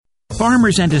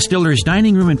Farmers and Distillers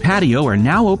Dining Room and Patio are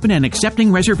now open and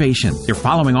accepting reservations. They're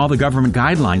following all the government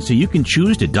guidelines, so you can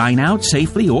choose to dine out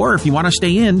safely, or if you want to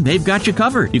stay in, they've got you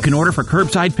covered. You can order for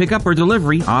curbside pickup or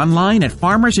delivery online at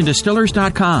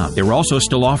farmersanddistillers.com. They're also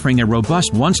still offering a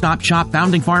robust one-stop shop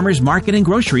Founding Farmers Market and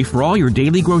Grocery for all your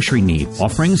daily grocery needs.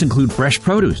 Offerings include fresh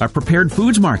produce, a prepared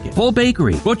foods market, full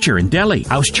bakery, butcher and deli,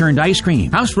 house-churned ice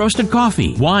cream, house-roasted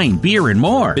coffee, wine, beer, and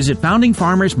more. Visit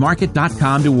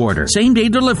foundingfarmersmarket.com to order. Same-day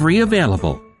delivery available.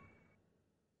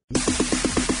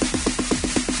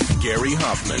 Gary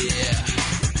Hoffman. Yeah.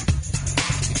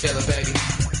 Together, baby.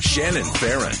 Shannon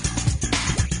Farron.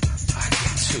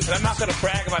 And I'm not going to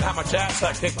brag about how much ass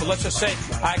I kicked, but let's just say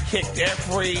I kicked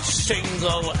every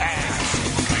single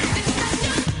ass.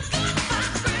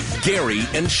 Gary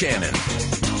and Shannon.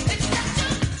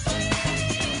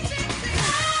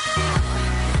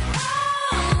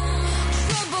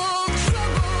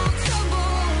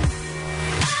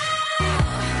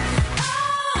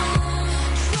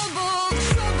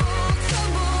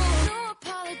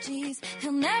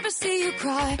 He'll never see you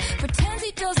cry. Pretends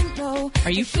he doesn't know.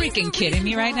 Are you freaking kidding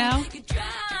me right now?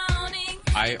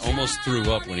 I almost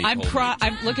threw up when he told me.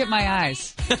 Look at my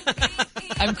eyes.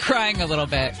 I'm crying a little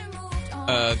bit.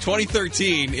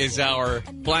 2013 is our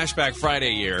Flashback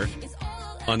Friday year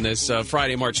on this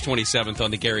Friday, March 27th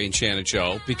on the Gary and Shannon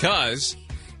Show, because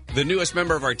the newest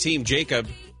member of our team, Jacob,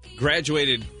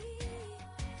 graduated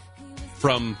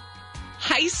from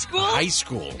high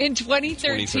school in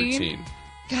 2013.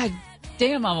 God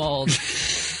damn, I'm old.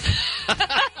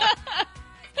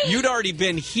 You'd already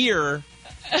been here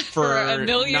for a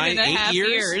million and a half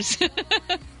years.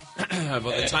 By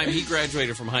the time he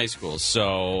graduated from high school.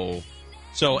 So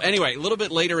anyway, a little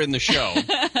bit later in the show,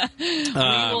 we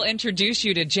will introduce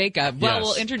you to Jacob. Well,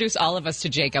 We'll introduce all of us to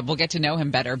Jacob. We'll get to know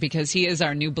him better because he is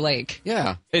our new Blake.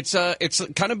 Yeah, it's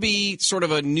kind of be sort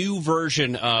of a new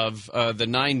version of the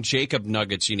 9 Jacob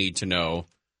nuggets you need to know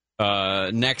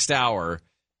next hour.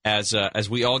 As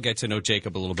we all get to know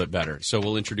Jacob a little bit better. So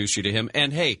we'll introduce you to him.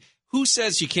 And, hey, who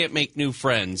says you can't make new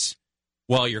friends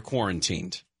while you're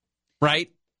quarantined?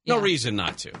 Right? No reason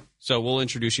not to. So we'll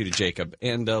introduce you to Jacob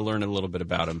and learn a little bit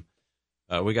about him.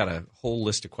 We got a whole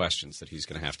list of questions that he's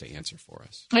going to have to answer for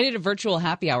us. I did a virtual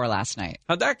happy hour last night.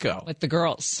 How'd that go? With the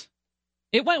girls.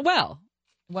 It went well.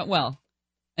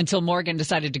 Until Morgan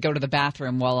decided to go to the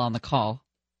bathroom while on the call.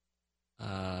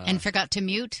 And forgot to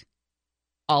mute?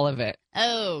 All of it.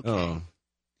 Oh, okay. Oh,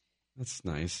 that's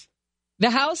nice. The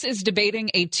House is debating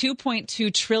a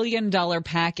 $2.2 trillion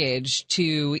package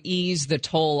to ease the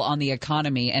toll on the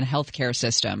economy and healthcare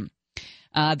system.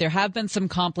 There have been some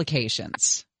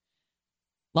complications.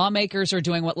 Lawmakers are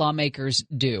doing what lawmakers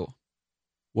do.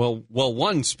 Well,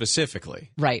 one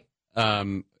specifically. Right.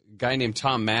 Guy named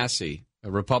Tom Massey,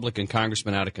 a Republican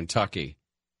congressman out of Kentucky,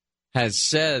 has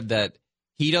said that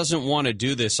he doesn't want to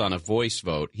do this on a voice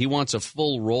vote. He wants a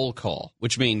full roll call,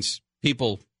 which means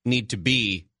people need to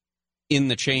be in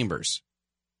the chambers.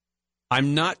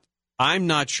 I'm not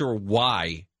sure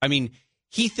why. I mean,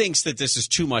 he thinks that this is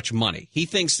too much money. He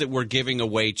thinks that we're giving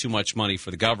away too much money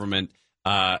for the government,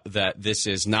 that this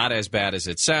is not as bad as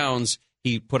it sounds.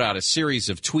 He put out a series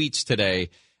of tweets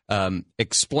today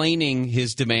explaining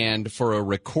his demand for a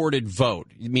recorded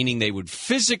vote, meaning they would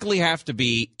physically have to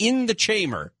be in the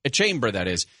chamber, a chamber that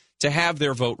is, to have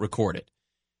their vote recorded.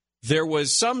 There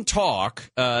was some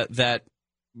talk that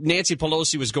Nancy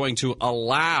Pelosi was going to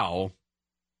allow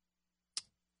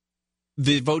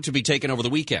the vote to be taken over the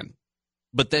weekend.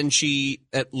 But then she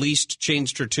at least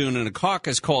changed her tune in a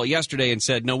caucus call yesterday and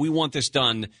said, no, we want this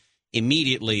done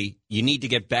immediately. You need to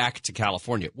get back to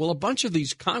California. Well, a bunch of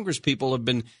these Congress people have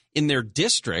been in their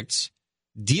districts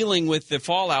dealing with the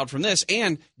fallout from this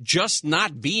and just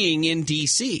not being in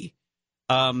D.C.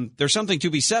 There's something to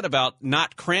be said about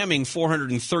not cramming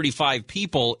 435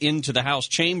 people into the House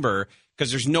chamber,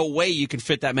 because there's no way you can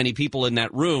fit that many people in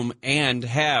that room and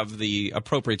have the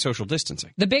appropriate social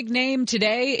distancing. The big name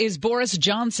today is Boris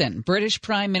Johnson. British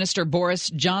Prime Minister Boris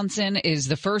Johnson is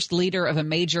the first leader of a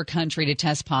major country to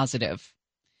test positive.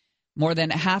 More than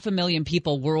 500,000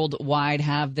 people worldwide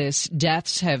have this.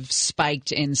 Deaths have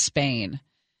spiked in Spain.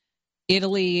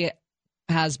 Italy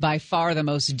has by far the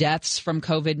most deaths from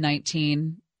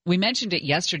COVID-19. We mentioned it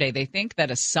yesterday. They think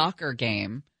that a soccer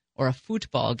game or a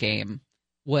football game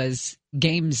was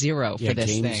game zero for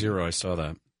this thing. Game zero, I saw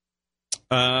that.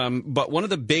 But one of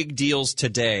the big deals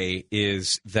today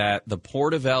is that the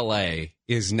Port of L.A.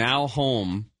 is now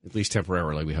home, at least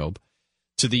temporarily, we hope,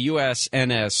 to the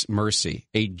USNS Mercy,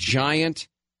 a giant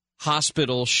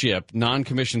hospital ship,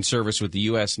 non-commissioned service with the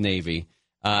U.S. Navy,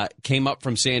 came up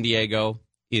from San Diego.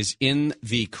 is in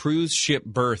the cruise ship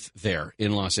berth there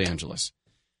in Los Angeles.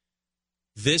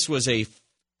 This was an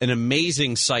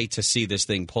amazing sight to see this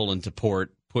thing pull into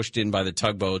port, pushed in by the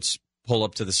tugboats, pull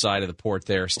up to the side of the port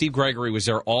there. Steve Gregory was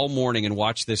there all morning and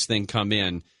watched this thing come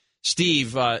in.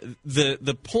 Steve,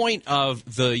 the point of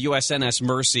the USNS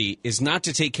Mercy is not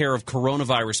to take care of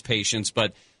coronavirus patients,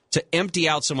 but to empty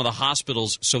out some of the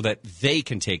hospitals so that they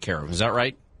can take care of them. Is that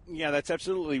right? Yeah, that's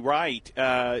absolutely right.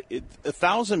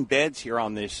 1,000 beds here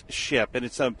on this ship, and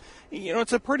it's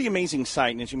a pretty amazing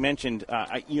sight. And as you mentioned,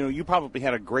 you probably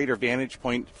had a greater vantage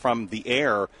point from the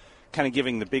air, kind of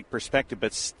giving the big perspective.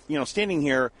 But standing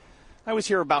here, I was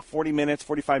here about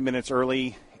 45 minutes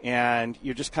early, and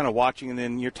you're just kind of watching, and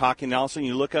then you're talking, and all of a sudden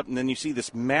you look up, and then you see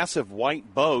this massive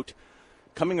white boat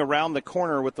coming around the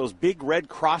corner with those big red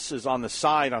crosses on the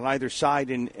side, on either side,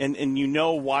 and you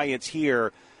know why it's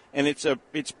here. And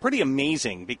it's pretty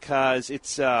amazing because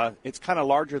it's kind of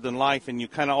larger than life, and you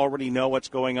kind of already know what's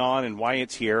going on and why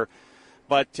it's here.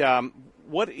 But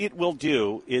what it will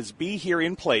do is be here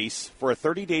in place for a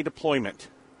 30-day deployment,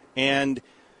 and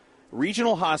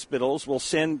regional hospitals will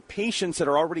send patients that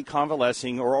are already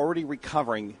convalescing or already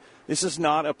recovering. This is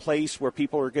not a place where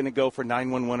people are going to go for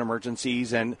 911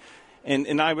 emergencies, and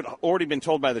I've already been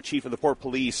told by the chief of the Port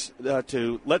Police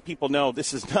to let people know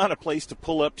this is not a place to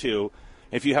pull up to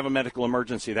if you have a medical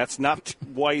emergency. That's not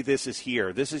why this is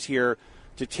here. This is here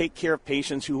to take care of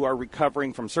patients who are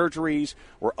recovering from surgeries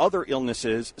or other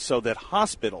illnesses so that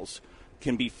hospitals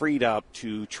can be freed up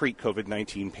to treat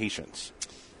COVID-19 patients.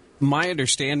 My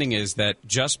understanding is that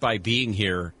just by being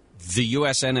here, the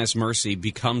USNS Mercy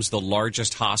becomes the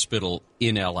largest hospital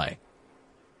in L.A.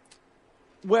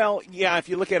 Well, yeah, if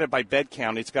you look at it by bed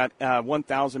count, it's got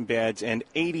 1,000 beds and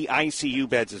 80 ICU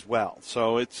beds as well.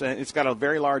 So it's got a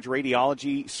very large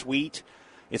radiology suite.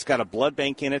 It's got a blood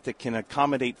bank in it that can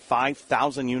accommodate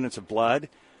 5,000 units of blood.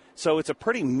 So it's a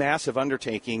pretty massive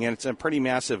undertaking, and it's a pretty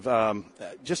massive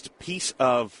just piece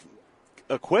of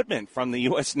equipment from the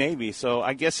U.S. Navy. So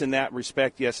I guess in that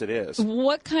respect, yes, it is.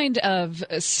 What kind of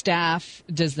staff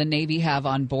does the Navy have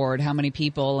on board? How many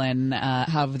people, and how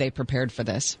have they prepared for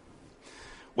this?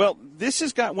 Well, this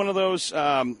has got one of those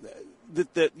that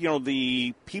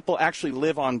the people actually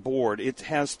live on board. It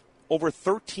has over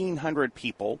 1,300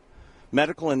 people,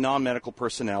 medical and non-medical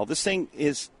personnel. This thing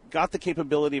is got the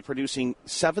capability of producing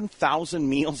 7,000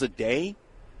 meals a day,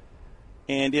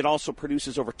 and it also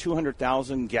produces over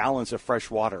 200,000 gallons of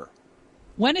fresh water.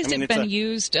 When has it been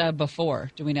used before?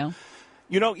 Do we know?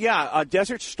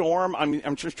 Desert Storm,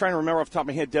 I'm just trying to remember off the top of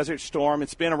my head, Desert Storm.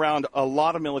 It's been around a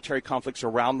lot of military conflicts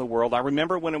around the world. I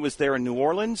remember when it was there in New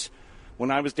Orleans, when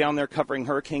I was down there covering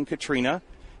Hurricane Katrina.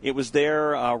 It was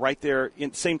there, right there,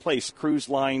 in the same place, cruise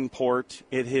line port.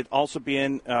 It had also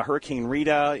been Hurricane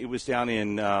Rita. It was down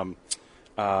in,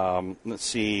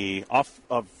 off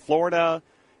of Florida.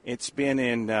 It's been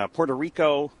in Puerto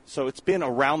Rico, so it's been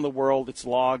around the world. It's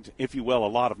logged, if you will, a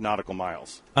lot of nautical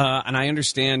miles. And I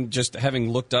understand, just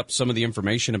having looked up some of the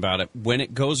information about it, when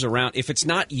it goes around, if it's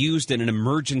not used in an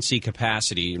emergency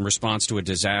capacity in response to a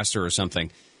disaster or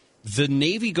something, the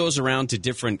Navy goes around to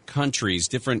different countries,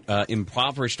 different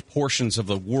impoverished portions of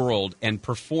the world, and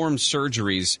performs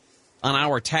surgeries on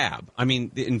our tab. I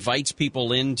mean, it invites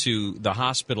people into the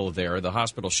hospital there, the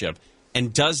hospital ship,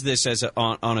 and does this as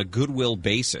on a goodwill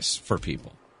basis for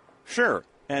people. Sure.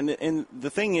 And the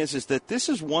thing is that this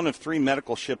is one of 3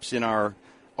 medical ships in our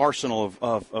arsenal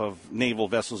of naval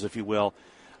vessels, if you will.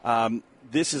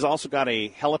 This has also got a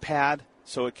helipad,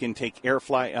 so it can take air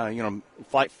flight,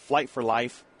 flight for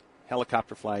life,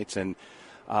 helicopter flights, and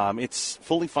it's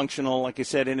fully functional, like I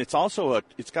said. And it's also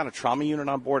it's got a trauma unit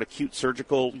on board, acute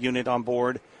surgical unit on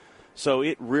board. So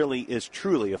it really is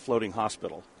truly a floating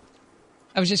hospital.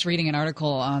 I was just reading an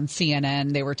article on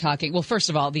CNN. They were talking. Well, first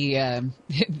of all, the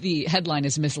headline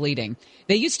is misleading.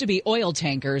 They used to be oil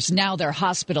tankers. Now they're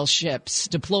hospital ships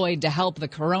deployed to help the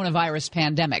coronavirus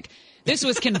pandemic. This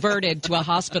was converted to a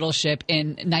hospital ship in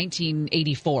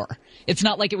 1984. It's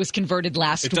not like it was converted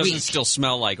last week. It doesn't still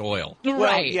smell like oil. Right.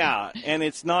 Well, yeah, and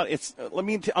it's not.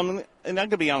 And I'm going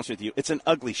to be honest with you. It's an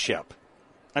ugly ship.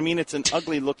 I mean, it's an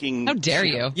ugly-looking... How dare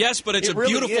you? Yes, but it's a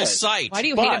really beautiful is. sight. Why do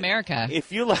you hate America?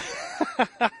 If you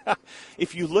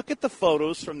look at the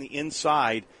photos from the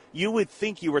inside, you would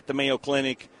think you were at the Mayo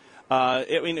Clinic.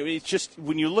 It's just,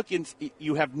 when you look in,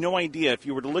 you have no idea. If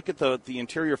you were to look at the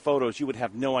interior photos, you would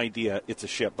have no idea it's a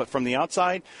ship. But from the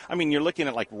outside, I mean, you're looking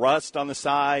at, like, rust on the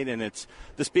side, and it's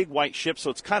this big white ship, so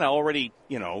it's kind of already,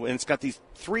 and it's got these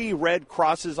 3 red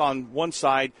crosses on one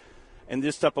side, and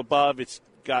just up above, it's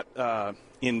got...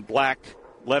 in black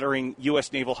lettering,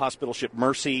 U.S. Naval Hospital Ship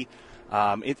Mercy.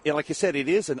 Like I said, it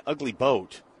is an ugly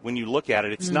boat, when you look at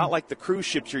it. It's not like the cruise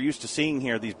ships you're used to seeing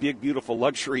here, these big, beautiful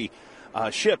luxury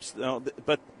ships.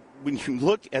 But when you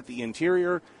look at the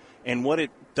interior and what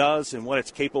it does and what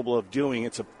it's capable of doing,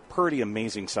 it's a pretty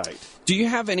amazing sight. Do you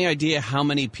have any idea how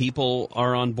many people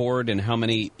are on board and how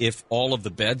many, if all of the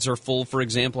beds are full, for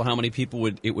example, how many people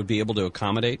it would be able to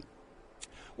accommodate?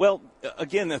 Well,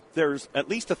 again, there's at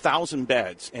least 1,000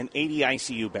 beds and 80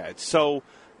 ICU beds. So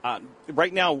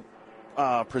right now,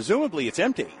 presumably it's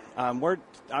empty.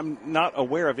 I'm not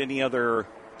aware of any other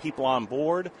people on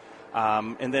board.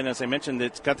 And then, as I mentioned,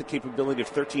 it's got the capability of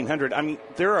 1,300. I mean,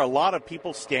 there are a lot of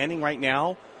people standing right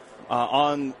now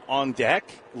on deck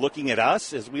looking at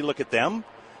us as we look at them.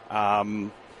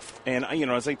 And,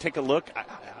 as I take a look,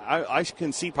 I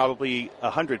can see probably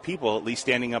 100 people at least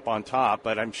standing up on top,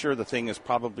 but I'm sure the thing is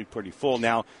probably pretty full.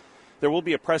 Now, there will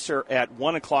be a presser at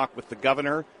 1 o'clock with the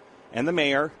governor and the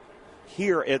mayor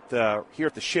here at the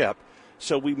ship,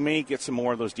 so we may get some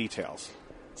more of those details.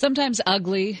 Sometimes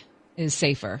ugly is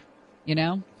safer,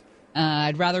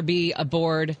 I'd rather be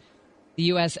aboard the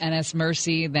USNS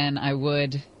Mercy than I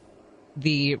would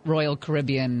the Royal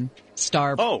Caribbean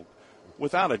Star. Oh,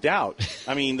 without a doubt.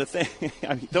 I mean,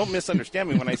 don't misunderstand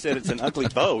me when I said it's an ugly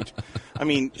boat. I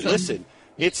mean, listen,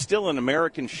 it's still an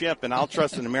American ship, and I'll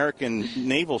trust an American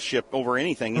naval ship over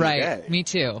anything any day. Right, me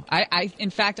too. In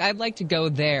fact, I'd like to go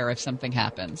there if something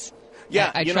happens. Yeah,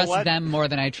 I trust them more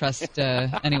than I trust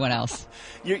anyone else.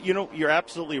 You're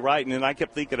absolutely right. And then I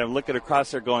kept thinking, I'm looking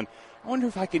across there going, I wonder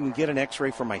if I can get an X-ray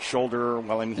for my shoulder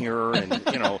while I'm here, and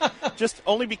just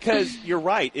only because you're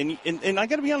right. And I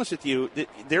got to be honest with you,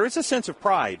 there is a sense of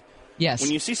pride. Yes. When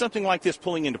you see something like this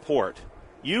pulling into port,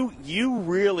 you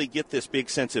really get this big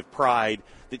sense of pride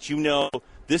that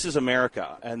this is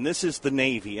America and this is the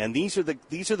Navy and these are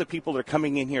the people that are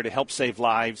coming in here to help save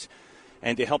lives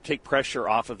and to help take pressure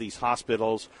off of these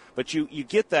hospitals. But you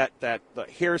get that the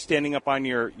hair standing up on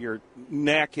your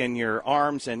neck and your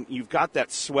arms, and you've got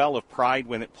that swell of pride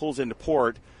when it pulls into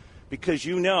port because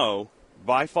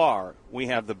by far, we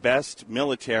have the best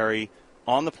military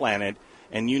on the planet,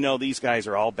 and these guys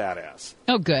are all badass.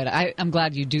 Oh, good. I'm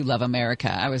glad you do love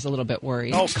America. I was a little bit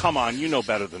worried. Oh, come on. You know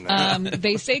better than that.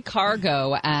 They say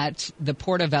cargo at the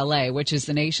Port of L.A., which is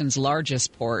the nation's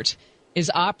largest port, is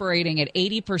operating at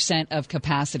 80% of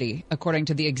capacity, according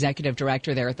to the executive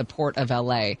director there at the Port of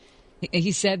L.A.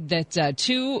 He said that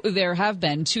there have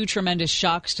been two tremendous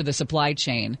shocks to the supply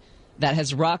chain that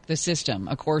has rocked the system.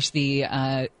 Of course,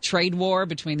 the trade war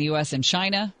between the U.S. and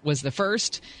China was the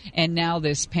first, and now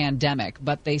this pandemic.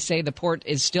 But they say the port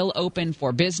is still open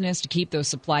for business to keep those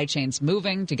supply chains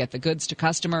moving, to get the goods to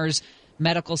customers,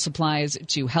 medical supplies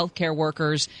to healthcare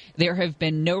workers. There have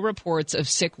been no reports of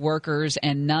sick workers,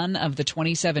 and none of the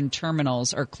 27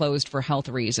 terminals are closed for health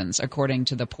reasons, according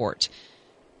to the port.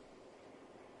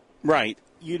 Right.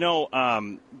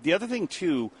 The other thing,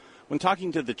 too, when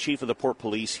talking to the chief of the port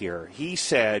police here, he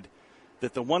said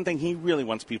that the one thing he really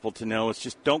wants people to know is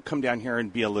just don't come down here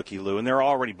and be a looky-loo. And there are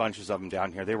already bunches of them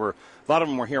down here. A lot of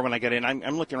them were here when I got in.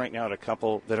 I'm looking right now at a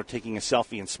couple that are taking a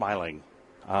selfie and smiling.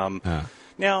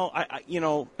 Now,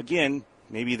 again,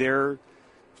 maybe they're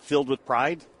filled with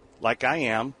pride, like I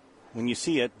am, when you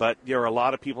see it. But there are a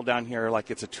lot of people down here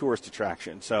like it's a tourist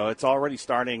attraction. So it's already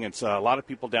starting. It's a lot of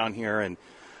people down here. And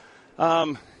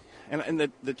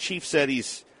the chief said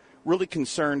he's really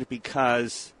concerned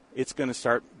because it's going to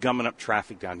start gumming up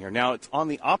traffic down here. Now, it's on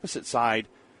the opposite side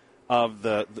of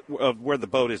of where the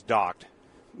boat is docked.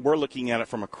 We're looking at it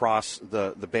from across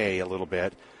the bay a little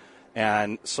bit.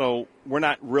 And so we're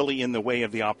not really in the way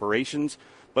of the operations,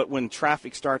 but when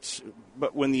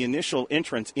the initial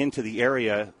entrance into the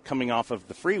area coming off of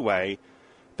the freeway,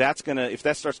 if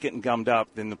that starts getting gummed up,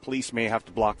 then the police may have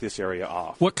to block this area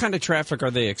off. What kind of traffic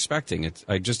are they expecting?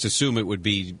 I just assume it would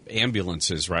be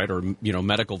ambulances, right? Or,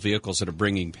 medical vehicles that are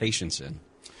bringing patients in.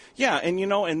 Yeah,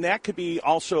 and that could be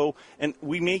also, and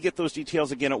we may get those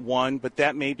details again at 1, but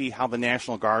that may be how the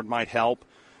National Guard might help,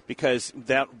 because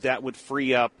that would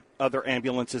free up other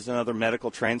ambulances and other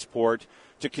medical transport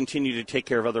to continue to take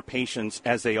care of other patients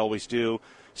as they always do.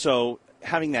 So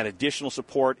having that additional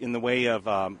support in the way of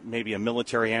maybe a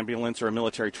military ambulance or a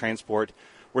military transport,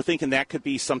 we're thinking that could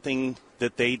be something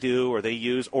that they do or they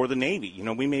use, or the Navy.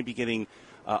 We may be getting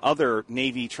other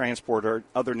Navy transport or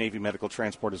other Navy medical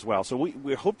transport as well. So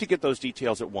we hope to get those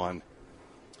details at 1.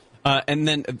 And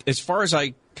then as far as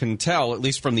I can tell, at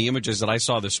least from the images that I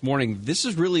saw this morning, this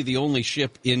is really the only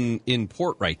ship in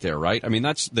port right there, right? I mean,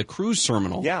 that's the cruise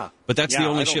terminal. Yeah. But that's the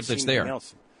only ship that's there.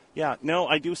 Else. Yeah. No,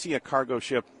 I do see a cargo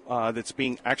ship that's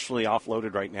being actually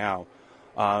offloaded right now.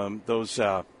 Those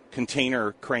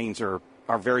container cranes are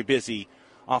very busy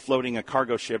offloading a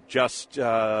cargo ship just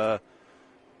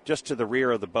just to the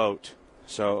rear of the boat.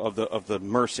 So of the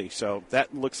Mercy. So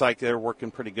that looks like they're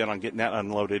working pretty good on getting that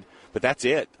unloaded. But that's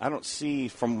it. I don't see,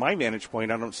 from my vantage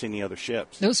point, I don't see any other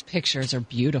ships. Those pictures are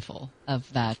beautiful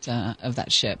of that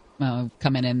ship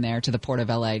coming in there to the port of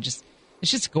LA. It's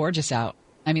just gorgeous out.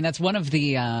 I mean, that's one of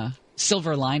the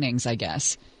silver linings, I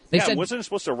guess. They said, wasn't it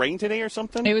supposed to rain today or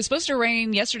something? It was supposed to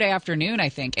rain yesterday afternoon, I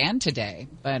think, and today.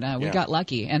 But we got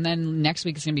lucky. And then next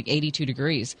week it's going to be 82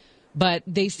 degrees. But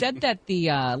they said that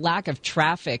the lack of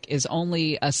traffic is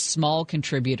only a small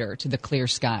contributor to the clear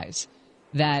skies,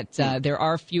 that there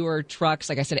are fewer trucks.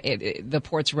 Like I said, the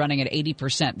port's running at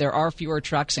 80%. There are fewer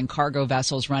trucks and cargo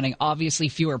vessels running, obviously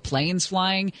fewer planes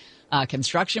flying.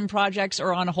 Construction projects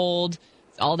are on hold.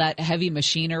 All that heavy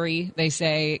machinery, they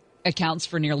say, accounts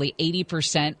for nearly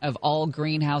 80% of all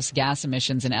greenhouse gas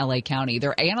emissions in L.A. County.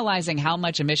 They're analyzing how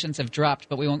much emissions have dropped,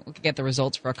 but we won't get the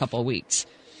results for a couple of weeks.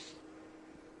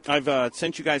 I've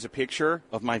sent you guys a picture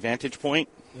of my vantage point.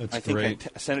 That's I think great.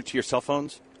 I sent it to your cell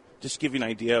phones. Just to give you an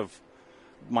idea of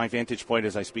my vantage point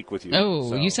as I speak with you.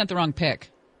 Oh, you sent the wrong pic.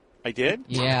 I did?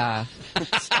 Yeah.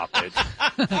 Stop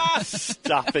it.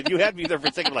 Stop it. You had me there for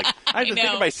a second. Like, I had to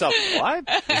think to myself, what?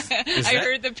 I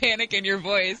heard the panic in your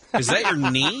voice. Is that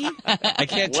your knee? I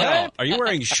can't tell. Are you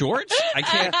wearing shorts? I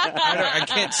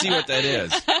can't see what that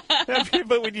is.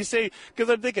 But when you say, because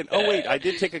I'm thinking, oh, wait, I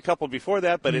did take a couple before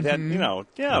that, but it had,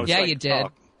 you did. Oh,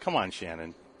 come on,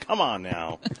 Shannon. Come on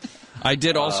now. I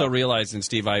did also realize, and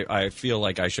Steve, I feel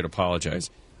like I should apologize.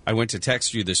 I went to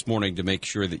text you this morning to make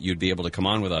sure that you'd be able to come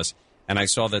on with us, and I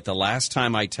saw that the last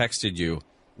time I texted you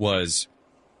was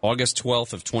August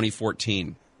 12th of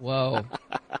 2014. Whoa.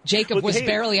 Jacob was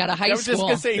barely out of high school.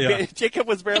 I was just going to say, Jacob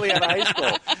was barely out of high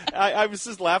school. I was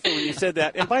just laughing when you said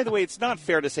that. And by the way, it's not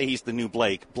fair to say he's the new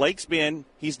Blake. Blake's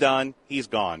he's done, he's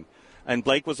gone. And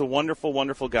Blake was a wonderful,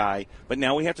 wonderful guy, but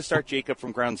now we have to start Jacob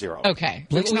from ground zero. Okay.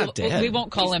 Blake's not dead. We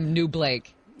won't call him new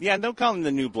Blake. Yeah, don't call him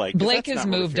the new Blake. Blake has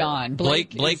moved on.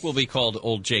 Blake will be called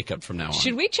Old Jacob from now on.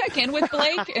 Should we check in with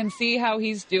Blake and see how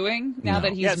he's doing now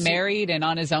that he's married and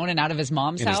on his own and out of his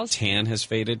mom's house? His tan has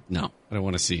faded? No, I don't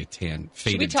want to see a faded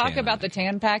Should we talk about the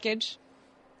tan package?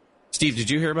 Steve, did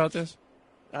you hear about this?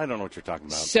 I don't know what you're talking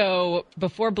about. So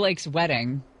before Blake's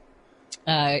wedding,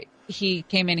 he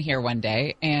came in here one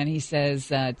day and he says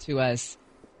to us,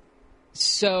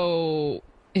 so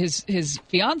his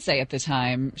fiance at the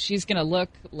time, she's going to look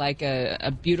like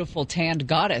a beautiful tanned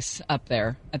goddess up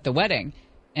there at the wedding.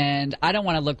 And I don't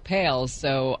want to look pale,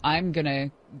 so I'm going to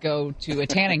go to a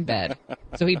tanning bed.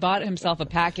 So he bought himself a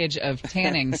package of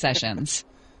tanning sessions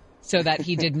so that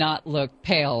he did not look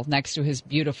pale next to his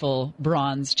beautiful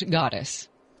bronzed goddess.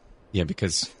 Yeah,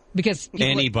 because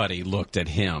anybody looked at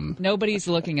him. Nobody's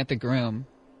looking at the groom.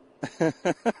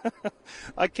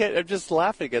 I can't. I'm just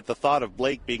laughing at the thought of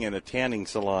Blake being in a tanning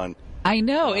salon. I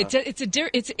know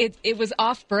it was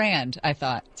off-brand. I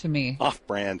thought to me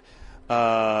off-brand.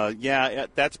 Yeah,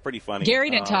 that's pretty funny. Gary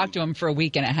didn't talk to him for a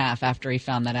week and a half after he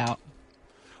found that out.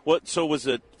 What? So was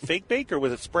it fake bake or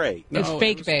was it spray? No, it was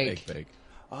fake bake.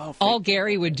 Oh, all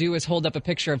Gary would do is hold up a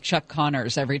picture of Chuck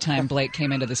Connors every time Blake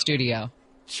came into the studio.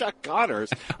 Chuck Connors?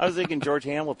 I was thinking George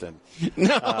Hamilton.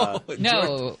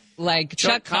 No, like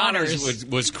Chuck Connors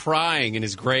was crying in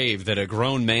his grave that a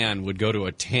grown man would go to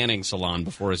a tanning salon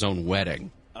before his own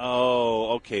wedding.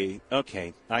 Oh, okay.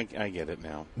 I get it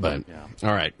now. But yeah.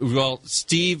 All right. Well,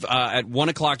 Steve, at 1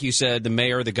 o'clock you said the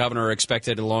mayor, the governor are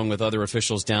expected, along with other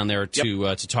officials down there,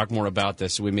 to talk more about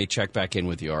this. So we may check back in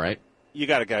with you, all right? You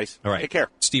got it, guys. All right. Take care.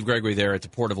 Steve Gregory there at the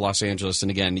Port of Los Angeles.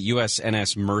 And again,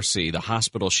 USNS Mercy, the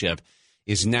hospital ship,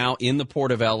 is now in the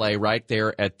Port of L.A. right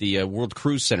there at the World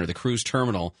Cruise Center, the cruise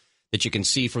terminal that you can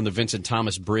see from the Vincent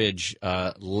Thomas Bridge.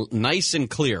 Nice and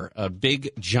clear. A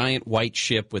big, giant white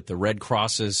ship with the red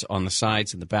crosses on the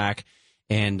sides and the back.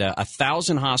 And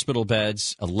 1,000 hospital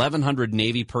beds, 1,100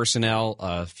 Navy personnel,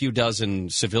 a few dozen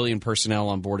civilian personnel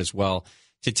on board as well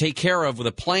to take care of.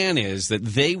 The plan is that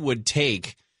they would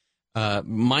take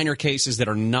minor cases that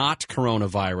are not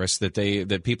coronavirus,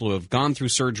 that people who have gone through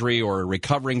surgery or are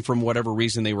recovering from whatever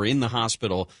reason they were in the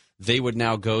hospital, they would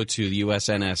now go to the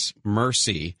USNS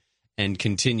Mercy and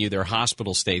continue their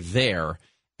hospital stay there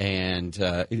and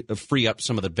free up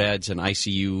some of the beds and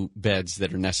ICU beds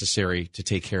that are necessary to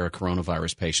take care of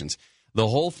coronavirus patients. The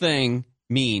whole thing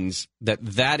means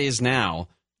that is now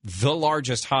the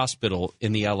largest hospital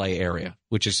in the L.A. area,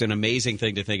 which is an amazing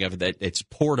thing to think of, that it's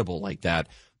portable like that.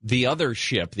 The other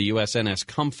ship, the USNS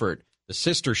Comfort, the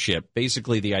sister ship,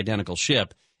 basically the identical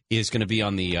ship, is going to be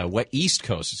on the East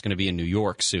Coast. It's going to be in New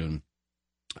York soon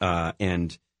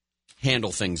and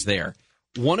handle things there.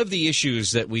 One of the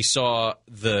issues that we saw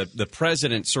the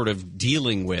president sort of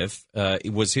dealing with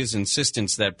was his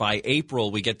insistence that by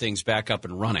April we get things back up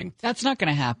and running. That's not going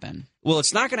to happen. Well,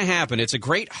 it's not going to happen. It's a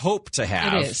great hope to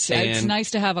have. It is. It's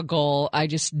nice to have a goal. I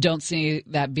just don't see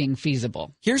that being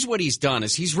feasible. Here's what he's done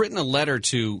is he's written a letter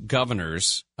to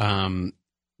governors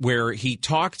where he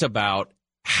talked about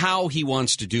how he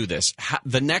wants to do this.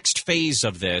 The next phase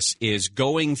of this is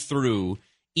going through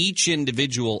each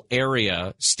individual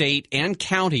area, state, and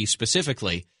county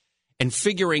specifically, and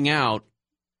figuring out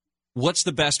what's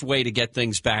the best way to get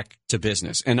things back to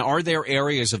business. And are there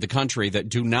areas of the country that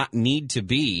do not need to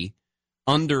be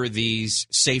under these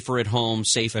safe at home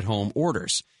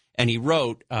orders? And he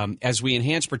wrote, as we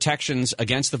enhance protections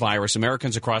against the virus,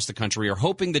 Americans across the country are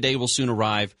hoping the day will soon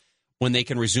arrive when they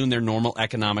can resume their normal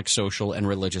economic, social, and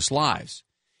religious lives.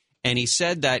 And he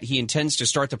said that he intends to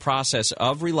start the process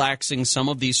of relaxing some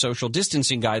of these social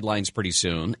distancing guidelines pretty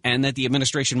soon, and that the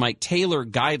administration might tailor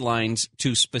guidelines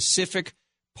to specific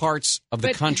parts of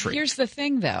the country. Here's the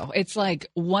thing, though. It's like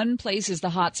one place is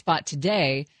the hot spot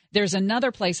today. There's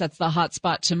another place that's the hot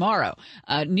spot tomorrow.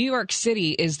 New York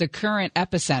City is the current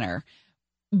epicenter,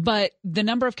 but the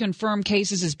number of confirmed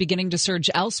cases is beginning to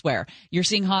surge elsewhere. You're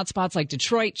seeing hot spots like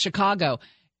Detroit, Chicago.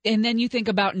 And then you think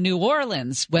about New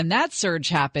Orleans when that surge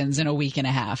happens in a week and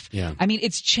a half. Yeah. I mean,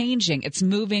 it's changing. It's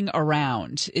moving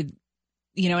around. And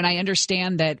I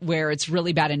understand that where it's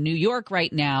really bad in New York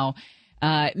right now,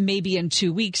 maybe in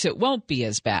 2 weeks it won't be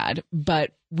as bad.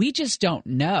 But we just don't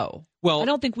know. Well, I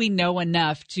don't think we know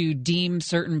enough to deem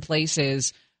certain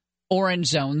places orange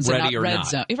zones and not red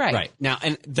zones. Right. Now,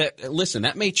 and listen,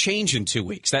 that may change in 2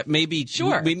 weeks. That may be,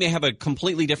 sure. We may have a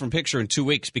completely different picture in 2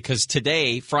 weeks because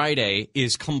today, Friday,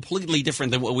 is completely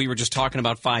different than what we were just talking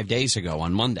about 5 days ago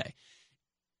on Monday.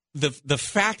 The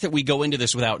fact that we go into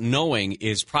this without knowing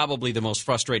is probably the most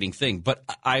frustrating thing. But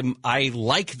I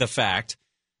like the fact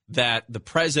that the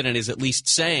president is at least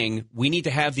saying we need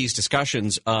to have these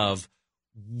discussions of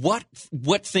what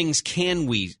things can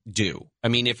we do? I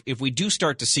mean, if we do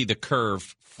start to see the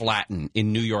curve flatten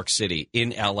in New York City,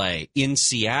 in L.A., in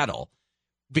Seattle,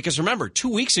 because remember, 2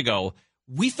 weeks ago,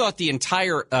 we thought the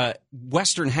entire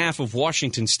western half of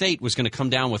Washington state was going to come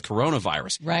down with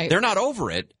coronavirus. Right. They're not over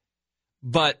it,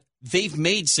 but they've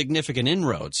made significant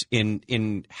inroads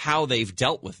in how they've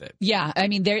dealt with it. Yeah, I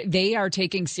mean, they are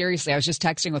taking seriously. I was just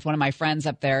texting with one of my friends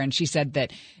up there, and she said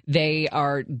that they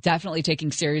are definitely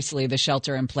taking seriously the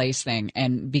shelter-in-place thing.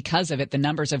 And because of it, the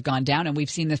numbers have gone down, and we've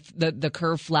seen the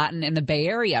curve flatten in the Bay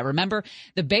Area. Remember,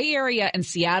 the Bay Area and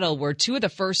Seattle were two of the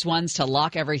first ones to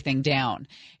lock everything down.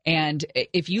 And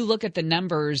if you look at the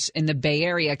numbers in the Bay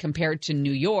Area compared to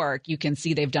New York, you can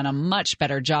see they've done a much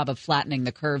better job of flattening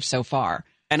the curve so far.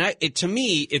 And to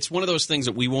me, it's one of those things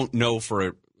that we won't know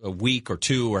for a week or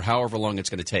two or however long it's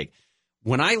going to take.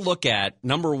 When I look at,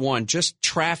 number one, just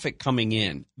traffic coming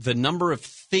in, the number of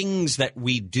things that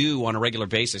we do on a regular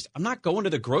basis. I'm not going to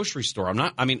the grocery store.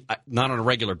 Not on a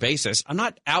regular basis. I'm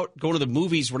not out going to the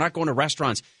movies. We're not going to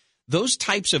restaurants. Those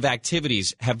types of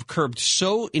activities have curbed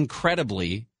so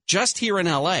incredibly just here in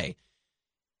L.A.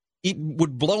 It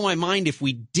would blow my mind if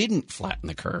we didn't flatten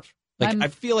the curve. I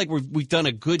feel like we've done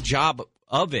a good job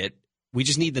of it. We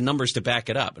just need the numbers to back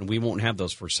it up, and we won't have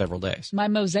those for several days. My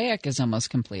mosaic is almost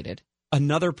completed.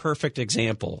 Another perfect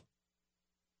example.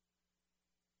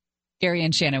 Gary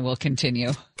and Shannon will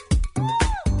continue.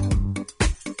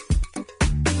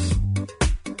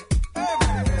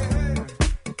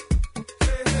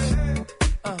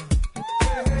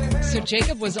 So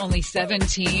Jacob was only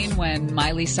 17 when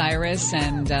Miley Cyrus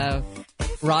and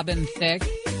Robin Thicke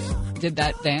did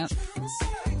that dance.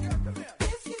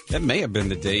 That may have been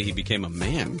the day he became a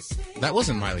man. That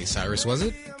wasn't Miley Cyrus, was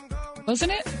it? Wasn't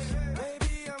it?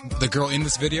 The girl in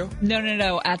this video?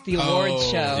 No. At the awards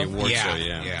show. The awards show,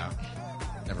 yeah.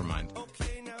 Never mind.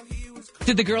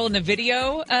 Did the girl in the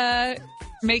video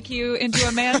make you into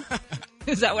a man?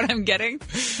 Is that what I'm getting?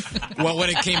 Well, when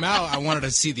it came out, I wanted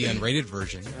to see the unrated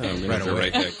version. Right away.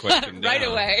 Write that question down. Right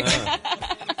away.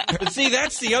 But see,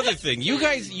 that's the other thing. You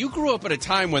guys, you grew up at a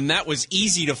time when that was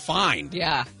easy to find.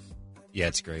 Yeah. Yeah,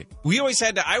 it's great.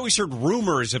 I always heard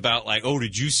rumors about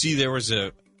did you see there was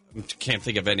I can't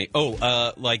think of any.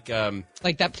 Like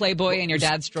that Playboy in your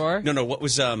dad's drawer? No, what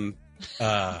was,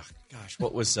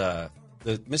 what was the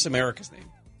Miss America's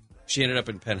name? She ended up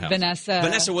in Penthouse.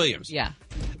 Vanessa Williams. Yeah.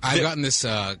 I've gotten this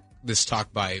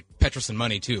talk by Petros and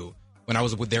Money, too. When I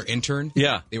was with their intern,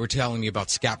 they were telling me about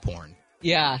scat porn.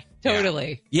 Yeah,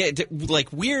 totally. Yeah,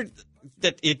 weird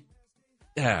that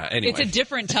Anyway. It's a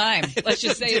different time. Let's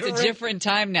just say it's a different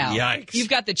time now. Yikes. You've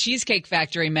got the Cheesecake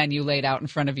Factory menu laid out in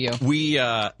front of you.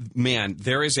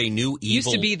 There is a new evil...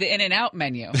 Used to be the In-N-Out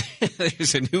menu.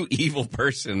 There's a new evil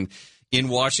person in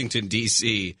Washington,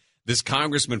 D.C. This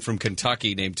congressman from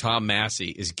Kentucky named Tom Massey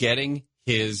is getting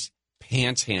his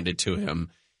pants handed to him.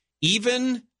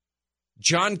 Even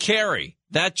John Kerry,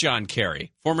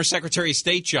 former Secretary of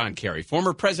State John Kerry,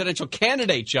 former presidential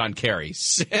candidate John Kerry,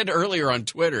 said earlier on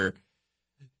Twitter,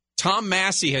 Tom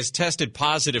Massey has tested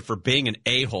positive for being an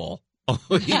a-hole.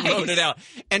 He wrote it out.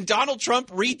 And Donald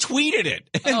Trump retweeted it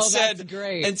and that's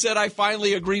great. And said, I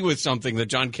finally agree with something that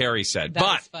John Kerry said.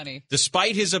 That's funny.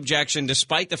 Despite his objection,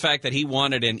 despite the fact that he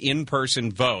wanted an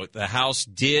in-person vote, the House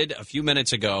did a few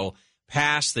minutes ago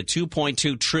pass the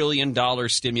 $2.2 trillion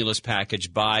stimulus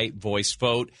package by voice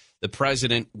vote. The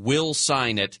president will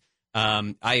sign it.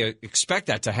 I expect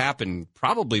that to happen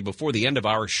probably before the end of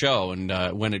our show, and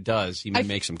when it does, he may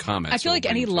make some comments. I feel like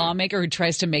any lawmaker who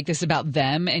tries to make this about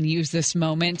them and use this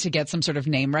moment to get some sort of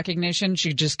name recognition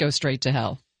should just go straight to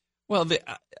hell. Well,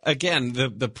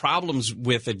 the problems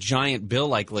with a giant bill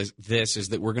like this is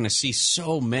that we're going to see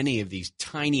so many of these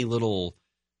tiny little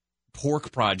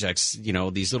pork projects,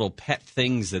 these little pet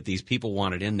things that these people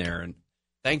wanted in there, and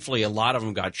thankfully a lot of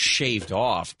them got shaved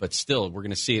off, but still, we're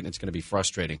going to see it, and it's going to be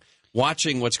frustrating.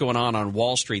 Watching what's going on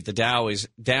Wall Street, the Dow is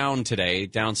down today,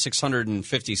 down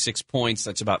 656 points.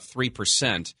 That's about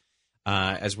 3%,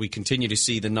 as we continue to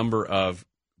see the number of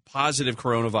positive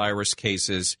coronavirus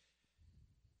cases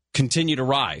continue to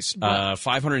rise.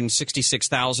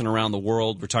 566,000 around the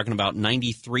world. We're talking about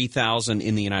 93,000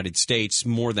 in the United States,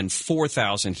 more than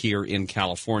 4,000 here in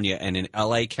California, and in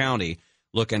L.A. County,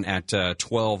 looking at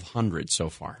 1,200 so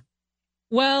far.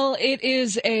 Well, it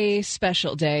is a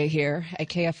special day here at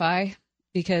KFI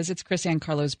because it's Kris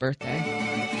Ankarlo's birthday.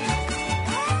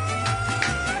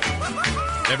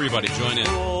 Everybody join in.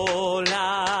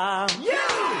 Hola.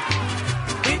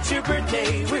 Yeah! It's your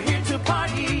birthday. We're here to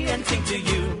party and sing to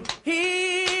you.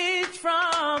 He's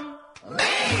from me.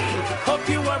 Hope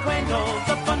you are bueno.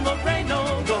 The fun will rain.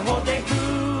 Go hold a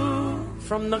hoo.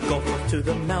 From the Gulf to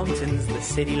the mountains, the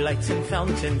city lights and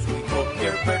fountains. We hope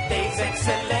your birthday's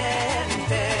excellent.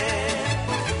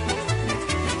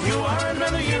 You are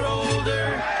another year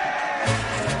older,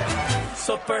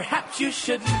 so perhaps you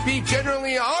should be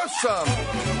generally awesome.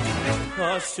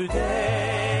 'Cause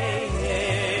today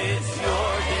is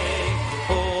your day.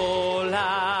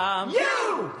 Hola.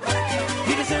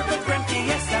 You deserve a grand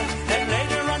fiesta, and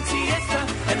later on siesta,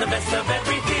 and the best of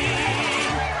everything.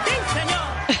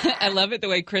 I love it the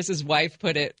way Chris's wife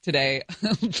put it today.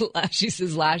 She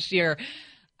says, last year,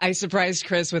 I surprised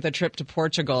Kris with a trip to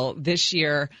Portugal. This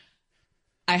year,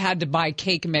 I had to buy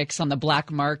cake mix on the black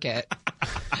market.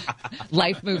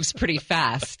 Life moves pretty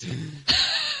fast.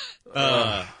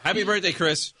 Happy birthday,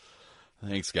 Kris.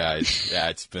 Thanks, guys. Yeah,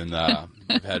 it's been, I've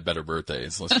had better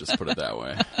birthdays. Let's just put it that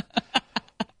way.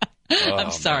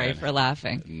 I'm sorry for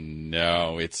laughing.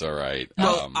 No, it's all right.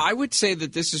 Well, I would say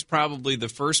that this is probably the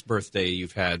first birthday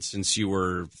you've had since you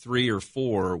were 3 or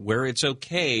 4 where it's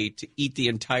okay to eat the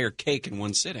entire cake in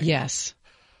one sitting. Yes.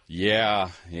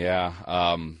 Yeah.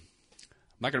 I'm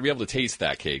not going to be able to taste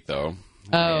that cake, though.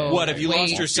 Oh, what, have you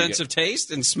lost your sense of taste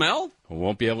and smell? I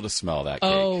won't be able to smell that cake.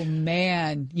 Oh,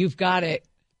 man. You've got it.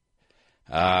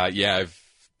 Yeah, I've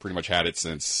pretty much had it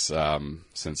since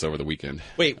over the weekend.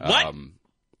 Wait, what?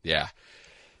 Yeah.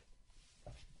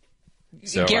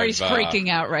 So Gary's freaking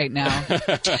out right now.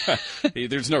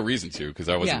 There's no reason to, because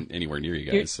I wasn't anywhere near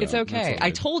you guys. So it's okay.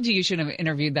 I told you should have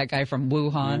interviewed that guy from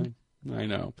Wuhan. Yeah, I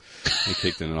know. I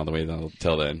kicked in all the way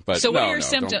till then. But so what are your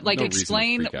symptoms? Like,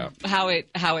 explain how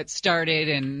it started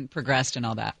and progressed and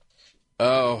all that.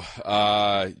 Oh,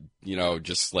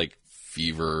 just like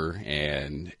fever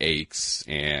and aches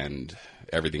and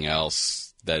everything else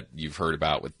that you've heard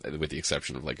about, with the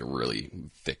exception of like a really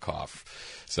thick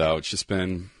cough. So it's just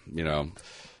been,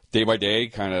 day by day,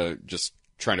 kind of just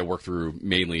trying to work through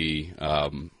mainly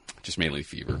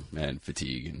fever and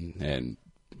fatigue, and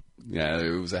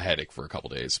it was a headache for a couple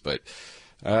days, but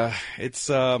it's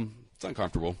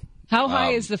uncomfortable. How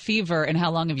high is the fever, and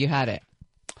how long have you had it?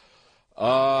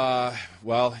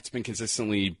 Well, it's been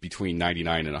consistently between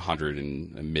 99 and 100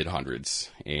 and mid hundreds,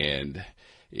 and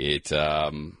it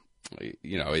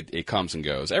it comes and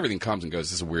goes. Everything comes and goes.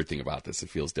 This is a weird thing about this. It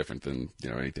feels different than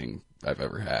anything I've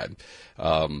ever had.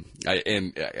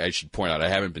 I should point out I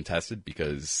haven't been tested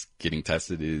because getting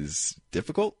tested is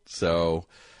difficult. So,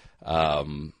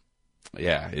 it's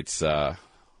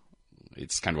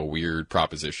kind of a weird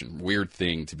proposition, weird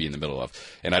thing to be in the middle of.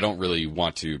 And I don't really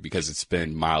want to, because it's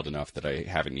been mild enough that I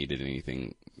haven't needed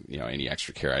anything, any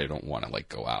extra care. I don't want to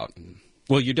go out and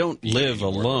Well, you don't live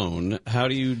alone. How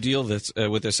do you deal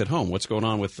with this at home? What's going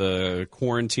on with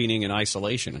quarantining and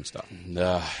isolation and stuff?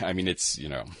 I mean, it's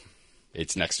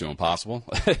next to impossible.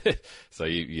 So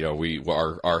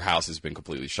our house has been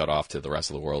completely shut off to the rest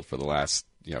of the world for the last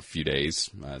few days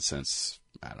since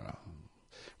I don't know.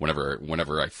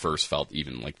 Whenever I first felt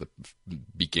even like the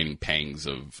beginning pangs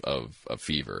of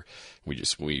fever,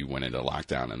 we went into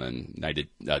lockdown, and then I did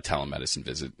a telemedicine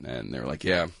visit, and they were like,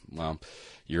 yeah, well,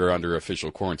 you're under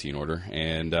official quarantine order,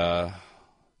 and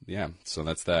so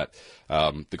that's that.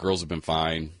 The girls have been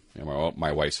fine.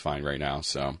 My wife's fine right now,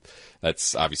 so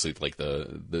that's obviously like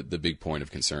the big point of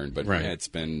concern. But right. Yeah,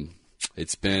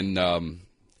 it's been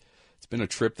a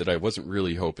trip that I wasn't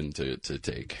really hoping to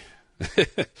take.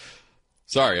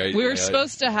 Sorry. We were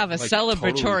supposed to have a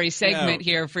celebratory segment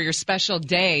here for your special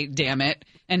day, damn it.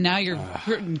 And now you're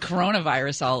putting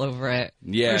coronavirus all over it.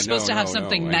 Yeah, we're supposed to have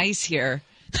something nice here.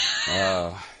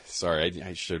 Sorry,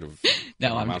 I should have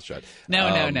my mouth shut.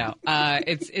 No.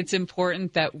 It's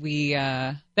important that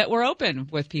we're open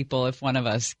with people if one of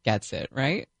us gets it,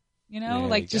 right?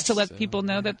 Just to let people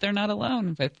know that they're not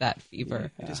alone with that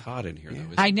fever. Yeah, it is hot in here, though.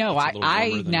 I know.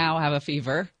 I now have a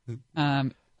fever.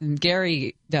 And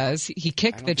Gary does. He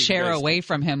kicked the chair away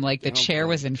from him like the chair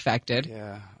was infected.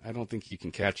 Yeah, I don't think you can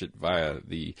catch it via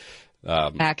the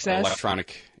access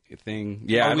electronic thing.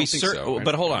 Yeah, are we certain? So.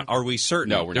 But hold on, are we certain?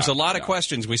 No, we're There's not. a lot of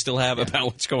questions we still have about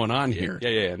what's going on here.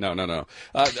 Yeah. No.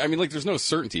 I mean, there's no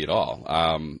certainty at all.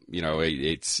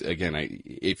 It's again,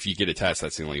 if you get a test,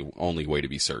 that's the only way to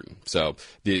be certain. So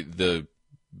the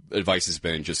advice has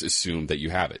been just assume that you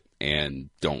have it and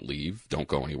don't leave, don't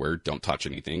go anywhere, don't touch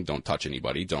anything, don't touch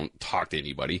anybody, don't talk to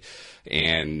anybody,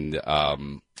 and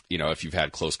if you've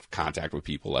had close contact with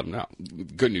people, let them know.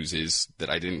 Good news is that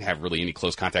I didn't have really any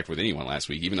close contact with anyone last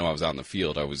week. Even though I was out in the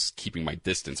field, I was keeping my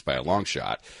distance by a long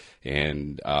shot,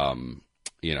 and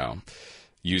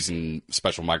using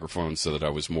special microphones so that I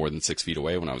was more than 6 feet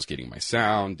away when I was getting my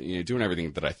sound, doing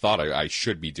everything that I thought I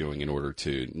should be doing in order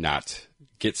to not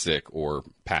get sick or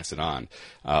pass it on.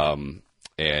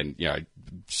 I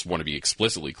just want to be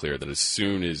explicitly clear that as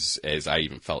soon as I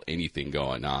even felt anything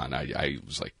going on, I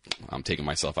was like, I'm taking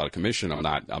myself out of commission.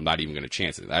 I'm not even going to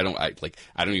chance it. I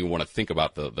don't even want to think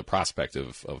about the prospect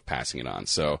of passing it on.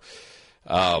 So,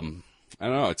 I don't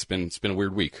know. It's been a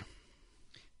weird week.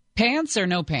 Pants or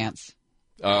no pants?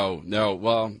 Oh, no.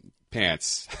 Well,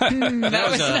 pants. That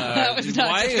was not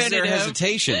why definitive. Is there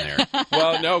hesitation there?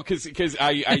 Well, no, because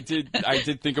I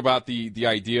did think about the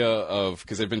idea of,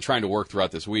 because I've been trying to work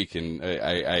throughout this week, and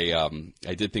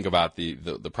I did think about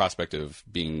the prospect of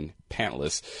being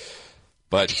pantless.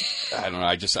 But I don't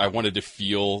know. I wanted to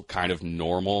feel kind of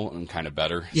normal and kind of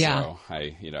better. Yeah. So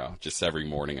I just every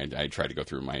morning I try to go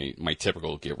through my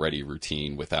typical get ready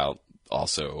routine without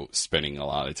also spending a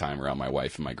lot of time around my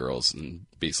wife and my girls, and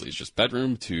basically it's just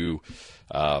bedroom to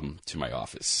my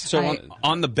office. So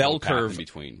on the bell curve in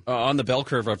between, on the bell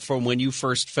curve from when you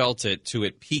first felt it to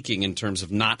it peaking in terms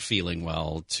of not feeling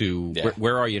well to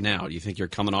where are you now? Do you think you're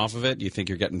coming off of it? Do you think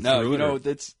you're getting through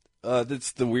it?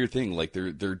 That's the weird thing. Like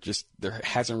there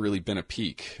hasn't really been a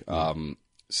peak.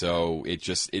 So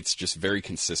it's just very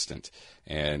consistent.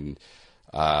 And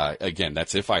again,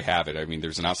 that's if I have it. I mean,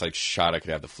 there's an outside shot I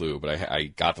could have the flu, but I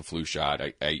got the flu shot.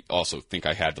 I also think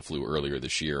I had the flu earlier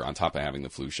this year on top of having the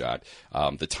flu shot.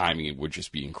 The timing would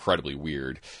just be incredibly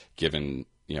weird given,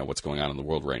 what's going on in the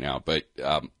world right now. But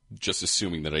just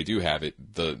assuming that I do have it,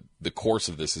 the course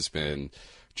of this has been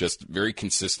just very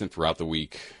consistent throughout the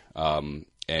week.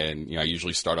 And, I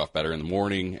usually start off better in the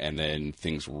morning, and then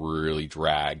things really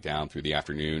drag down through the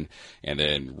afternoon, and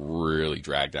then really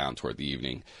drag down toward the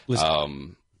evening.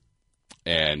 And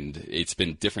it's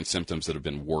been different symptoms that have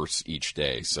been worse each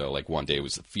day. So, like, one day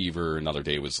was the fever, another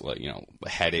day was, like, a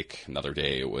headache, another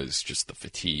day it was just the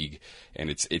fatigue. And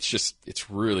it's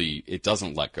really, it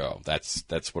doesn't let go. That's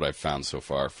what I've found so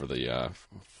far for the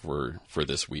for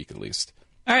this week at least.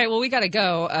 All right, well, we got to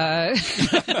go.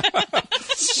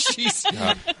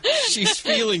 She's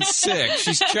feeling sick.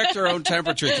 She's checked her own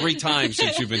temperature 3 times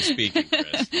since you've been speaking,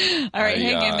 Chris. All right,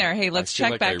 hang in there. Hey, let's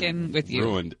check back in with you.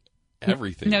 Ruined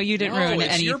everything. No, you didn't ruin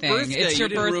anything. It's your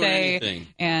birthday,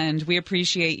 and we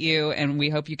appreciate you, and we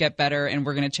hope you get better. And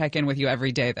we're going to check in with you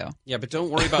every day, though. Yeah, but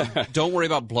don't worry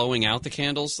about blowing out the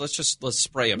candles. Let's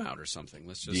spray them out or something.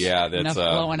 That's enough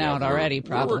blowing out already.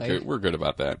 Probably we're good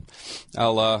about that.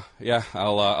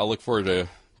 I'll look forward to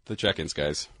the check-ins,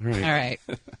 guys. All right.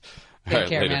 Take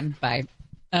care, later. Man. Bye.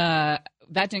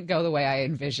 That didn't go the way I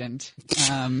envisioned.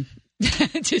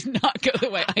 It did not go the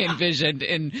way I envisioned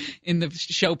in the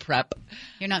show prep.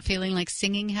 You're not feeling like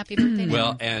singing Happy Birthday now?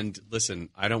 Well, and listen,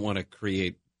 I don't want to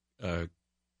create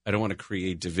I don't want to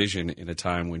create division in a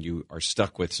time when you are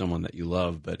stuck with someone that you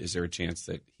love, but is there a chance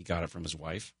that he got it from his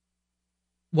wife?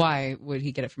 Why would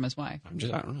he get it from his wife? I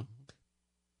don't know.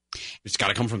 It's got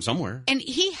to come from somewhere. And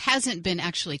he hasn't been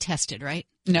actually tested, right?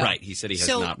 No. Right. He said he has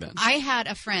not been. I had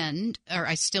a friend, or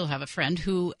I still have a friend,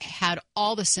 who had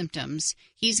all the symptoms.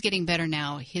 He's getting better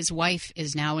now. His wife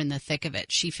is now in the thick of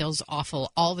it. She feels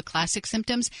awful, all the classic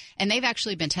symptoms. And they've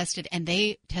actually been tested, and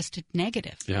they tested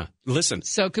negative. Yeah. Listen.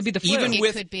 So it could be the flu.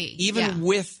 Even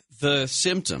with the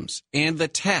symptoms and the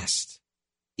test,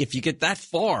 if you get that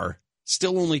far,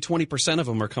 still only 20% of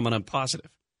them are coming up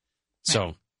positive. Right.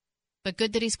 So. But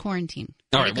good that he's quarantined.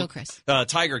 All right, go, Chris.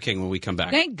 Tiger King when we come back.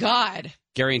 Thank God.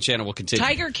 Gary and Shannon will continue.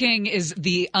 Tiger King is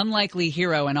the unlikely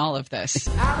hero in all of this.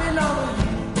 I belong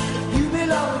with you, you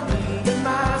belong with me,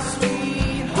 my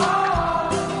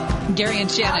sweetheart. Gary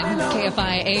and Shannon,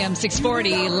 KFI AM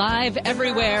 640, live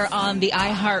everywhere on the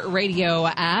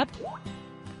iHeartRadio app.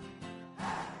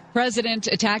 President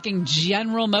attacking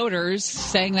General Motors,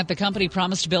 saying that the company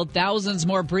promised to build thousands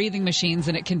more breathing machines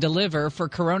than it can deliver for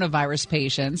coronavirus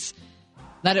patients,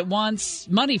 that it wants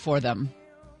money for them.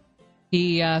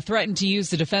 He threatened to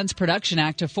use the Defense Production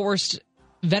Act to force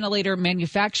ventilator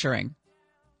manufacturing.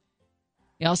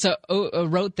 He also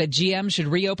wrote that GM should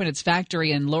reopen its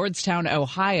factory in Lordstown,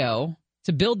 Ohio,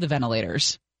 to build the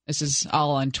ventilators. This is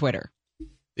all on Twitter.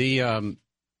 The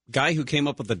guy who came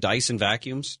up with the Dyson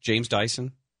vacuums, James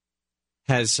Dyson,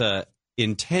 has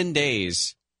in 10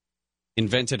 days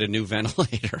invented a new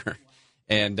ventilator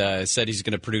and said he's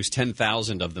going to produce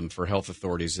 10,000 of them for health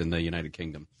authorities in the United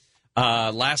Kingdom.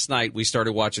 Last night, we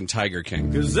started watching Tiger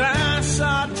King. 'Cause I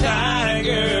saw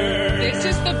Tiger. This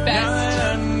is the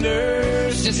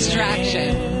best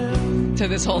distraction to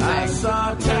this whole thing. I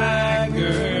saw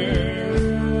Tiger.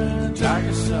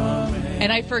 Tiger saw me.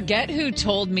 And I forget who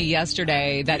told me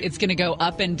yesterday that it's going to go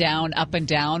up and down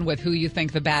with who you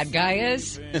think the bad guy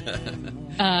is.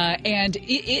 And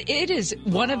it is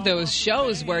one of those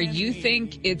shows where you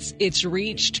think it's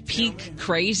reached peak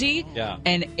crazy,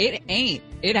 and it ain't.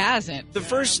 It hasn't.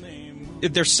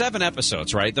 There's 7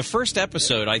 episodes, right? The first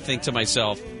episode, I think to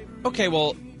myself, okay,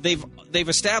 well, they've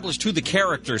established who the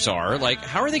characters are. Like,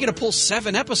 how are they going to pull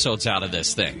 7 episodes out of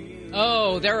this thing?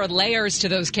 Oh, there are layers to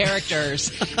those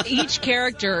characters. Each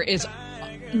character is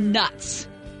nuts,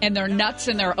 and they're nuts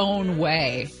in their own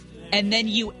way. And then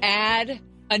you add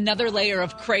another layer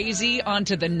of crazy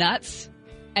onto the nuts,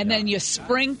 and then you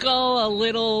sprinkle a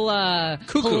little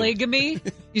polygamy.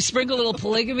 You sprinkle a little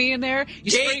polygamy in there.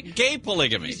 Gay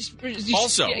polygamy.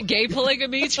 Also. Gay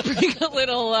polygamy. Sprinkle a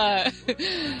little...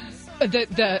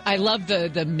 I love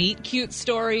the meet cute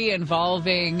story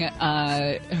involving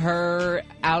her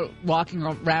out walking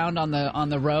around on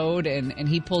the road, and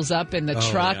he pulls up in the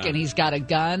truck and he's got a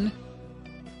gun,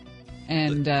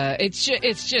 and it's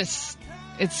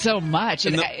so much.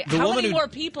 And how many more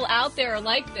people out there are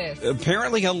like this?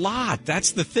 Apparently a lot.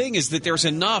 That's the thing, is that there's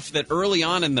enough that early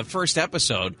on in the first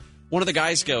episode, one of the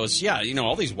guys goes, yeah,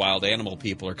 all these wild animal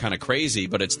people are kind of crazy,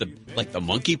 but it's the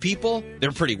monkey people,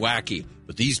 they're pretty wacky.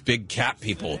 But these big cat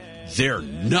people, they're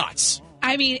nuts.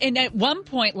 I mean, and at one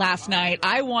point last night,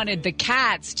 I wanted the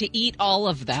cats to eat all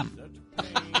of them.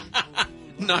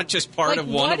 Not just part of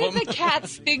one of them. What do the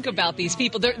cats think about these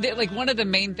people? They're like, one of the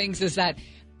main things is that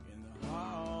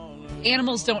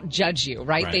animals don't judge you,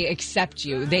 right? They accept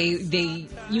you.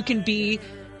 You can be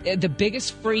the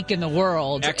biggest freak in the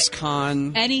world,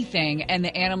 ex-con, anything, and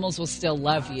the animals will still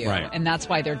love you. Right. And that's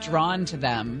why they're drawn to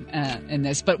them in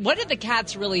this. But what are the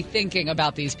cats really thinking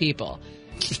about these people?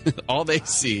 All they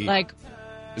see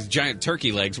is giant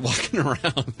turkey legs walking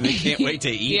around. They can't wait to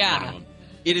eat one of them.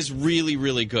 It is really,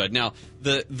 really good. Now,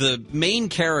 the main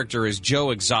character is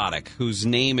Joe Exotic, whose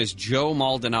name is Joe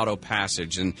Maldonado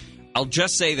Passage, and I'll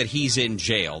just say that he's in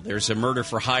jail. There's a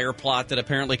murder-for-hire plot that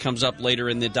apparently comes up later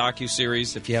in the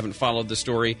docuseries, if you haven't followed the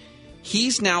story.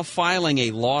 He's now filing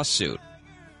a lawsuit.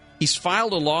 He's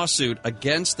filed a lawsuit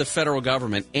against the federal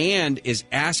government and is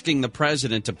asking the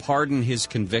president to pardon his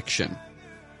conviction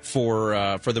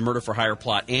for the murder-for-hire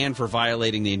plot and for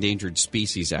violating the Endangered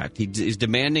Species Act. He is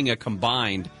demanding a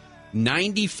combined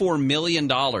 $94 million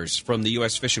from the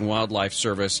U.S. Fish and Wildlife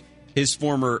Service, his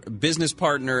former business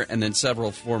partner, and then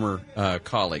several former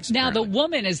colleagues. Now, apparently. the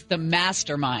woman is the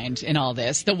mastermind in all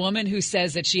this. The woman who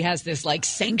says that she has this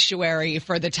sanctuary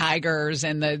for the tigers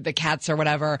and the cats or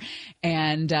whatever.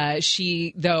 And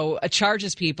she, though,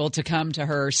 charges people to come to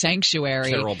her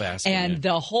sanctuary. Carol Baskin. And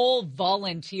the whole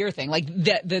volunteer thing.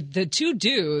 The two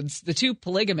dudes, the two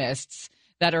polygamists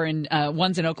that are in,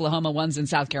 one's in Oklahoma, one's in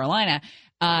South Carolina,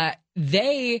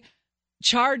 they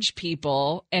charge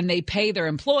people and they pay their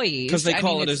employees because they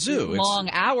call it a zoo. Long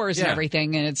hours and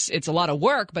everything, and it's a lot of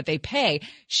work, but they pay.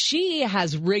 She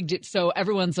has rigged it so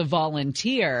everyone's a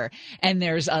volunteer, and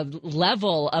there's a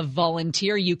level of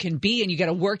volunteer you can be, and you got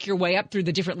to work your way up through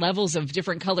the different levels of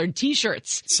different colored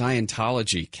T-shirts.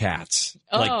 Scientology cats.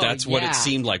 That's what it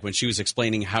seemed like when she was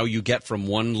explaining how you get from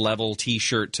one level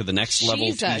T-shirt to the next level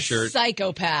T-shirt. She's a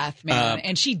psychopath, man,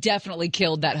 and she definitely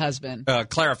killed that husband.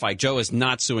 Clarify, Joe is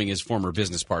not suing his former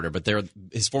business partner, but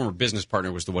his former business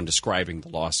partner was the one describing the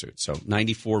lawsuit. So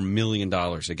 $94 million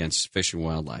against Fish and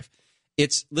Wildlife.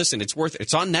 It's on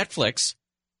Netflix.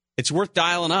 It's worth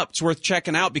dialing up. It's worth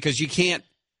checking out because you can't,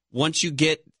 once you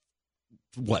get,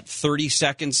 30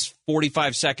 seconds,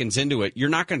 45 seconds into it, you're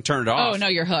not going to turn it off. Oh, no,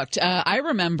 you're hooked. I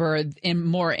remember in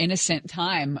more innocent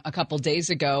time a couple days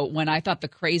ago when I thought the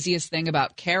craziest thing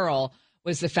about Carol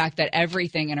was the fact that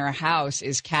everything in her house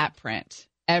is cat print.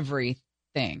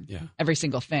 Everything. Every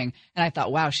single thing. And I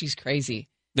thought, wow, she's crazy.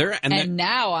 And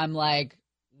now I'm like,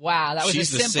 wow, that was a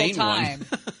simple time.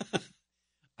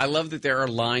 I love that there are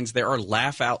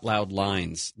laugh out loud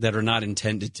lines that are not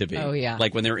intended to be. Oh, yeah.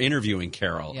 Like when they're interviewing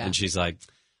Carol and she's like,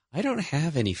 I don't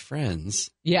have any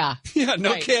friends. Yeah. Yeah,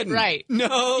 no kidding. Right.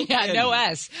 No kidding. No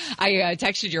S. I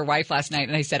texted your wife last night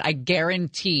and I said, I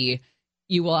guarantee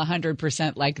you will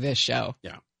 100% like this show.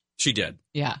 Yeah. She did.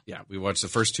 Yeah. Yeah. We watched the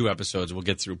first 2 episodes. We'll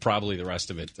get through probably the rest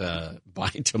of it by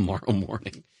tomorrow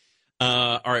morning.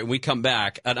 All right. When we come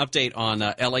back, an update on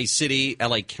LA City,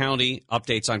 LA County,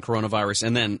 updates on coronavirus.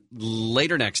 And then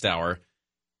later next hour,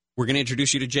 we're going to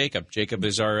introduce you to Jacob. Jacob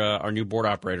is our new board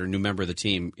operator, new member of the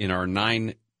team in our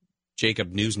 9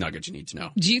 Jacob news nuggets you need to know.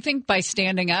 Do you think by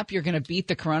standing up, you're going to beat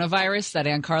the coronavirus that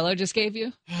Ankarlo just gave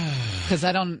you? Because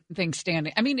I don't think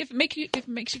standing. I mean, if it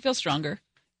makes you feel stronger.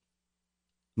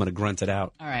 I'm going to grunt it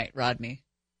out. All right, Rodney.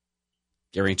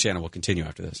 Gary and Shannon will continue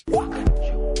after this.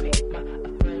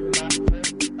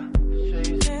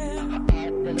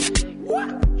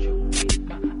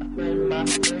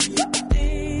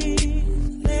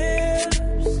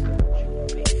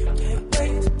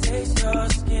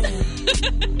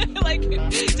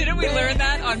 Didn't we learn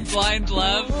that on Blind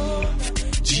Love?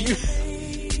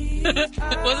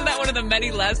 Wasn't that one of the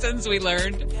many lessons we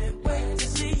learned?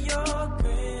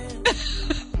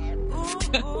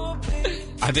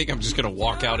 I think I'm just going to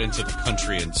walk out into the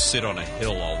country and sit on a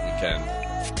hill all weekend.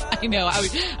 I know. I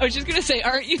was just going to say,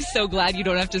 aren't you so glad you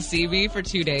don't have to see me for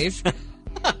 2 days?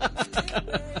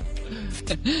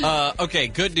 Okay,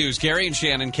 good news. Gary and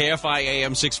Shannon, KFI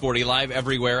AM 640, live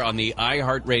everywhere on the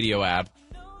iHeartRadio app.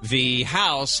 The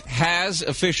House has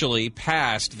officially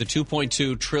passed the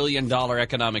 $2.2 trillion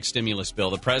economic stimulus bill.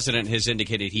 The president has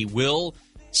indicated he will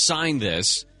sign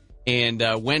this. And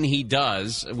when he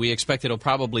does, we expect he'll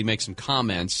probably make some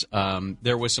comments.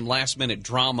 There was some last-minute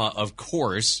drama, of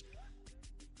course.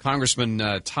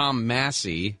 Congressman Tom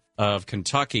Massey of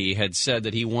Kentucky had said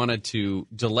that he wanted to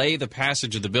delay the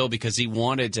passage of the bill because he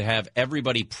wanted to have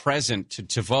everybody present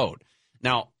to vote.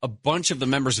 Now, a bunch of the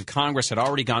members of Congress had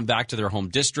already gone back to their home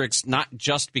districts, not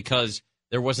just because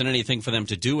there wasn't anything for them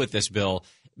to do with this bill,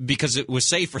 because it was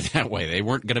safer that way. They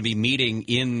weren't going to be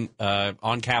meeting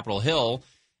on Capitol Hill.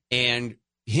 And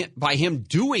by him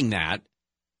doing that,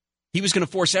 he was going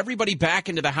to force everybody back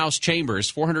into the House chambers,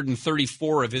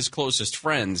 434 of his closest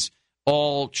friends,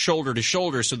 all shoulder to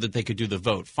shoulder so that they could do the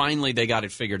vote. Finally, they got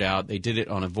it figured out. They did it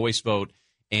on a voice vote,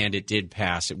 and it did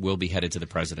pass. It will be headed to the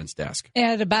president's desk.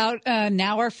 At about an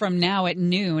hour from now at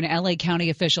noon, LA County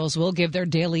officials will give their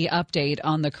daily update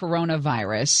on the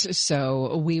coronavirus.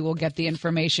 So we will get the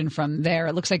information from there.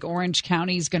 It looks like Orange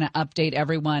County is going to update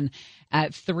everyone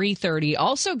at 3:30.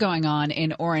 Also going on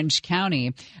in Orange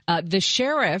County, the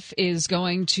sheriff is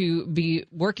going to be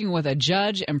working with a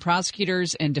judge and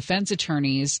prosecutors and defense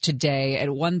attorneys today at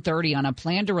 1:30 on a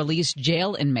plan to release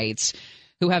jail inmates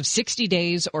who have 60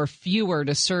 days or fewer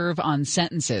to serve on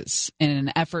sentences in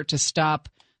an effort to stop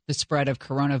the spread of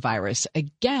coronavirus.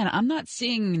 Again, I'm not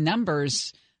seeing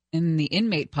numbers in the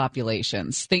inmate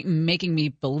populations making me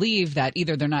believe that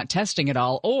either they're not testing at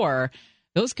all or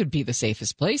those could be the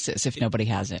safest places if nobody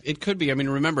has it. It could be. I mean,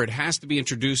 remember, it has to be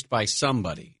introduced by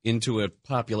somebody into a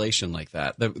population like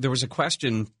that. There was a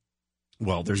question.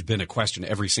 Well, there's been a question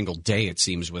every single day, it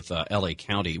seems, with L.A.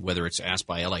 County, whether it's asked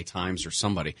by L.A. Times or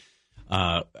somebody.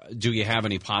 Do you have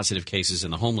any positive cases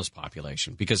in the homeless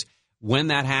population? Because when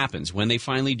that happens, when they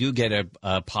finally do get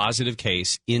a positive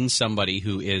case in somebody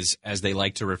who is, as they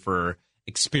like to refer,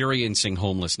 experiencing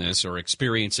homelessness or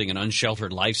experiencing an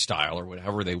unsheltered lifestyle or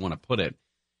whatever they want to put it,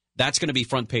 that's going to be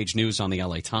front page news on the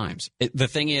LA Times. The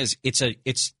thing is, it's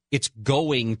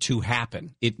going to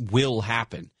happen. It will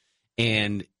happen.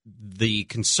 And the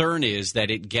concern is that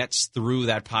it gets through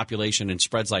that population and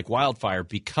spreads like wildfire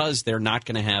because they're not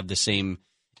going to have the same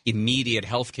immediate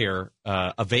health care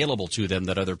available to them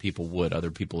that other people would,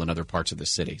 other people in other parts of the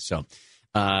city. So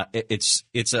it's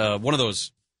one of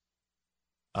those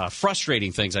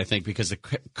frustrating things, I think, because the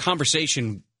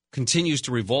conversation continues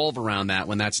to revolve around that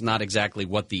when that's not exactly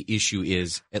what the issue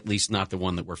is, at least not the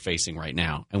one that we're facing right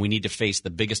now. And we need to face the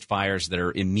biggest fires that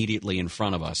are immediately in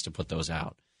front of us to put those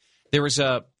out. There was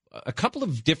a couple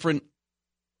of different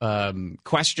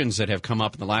questions that have come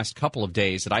up in the last couple of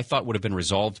days that I thought would have been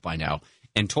resolved by now,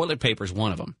 and toilet paper is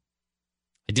one of them.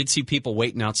 I did see people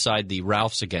waiting outside the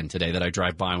Ralph's again today that I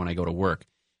drive by when I go to work,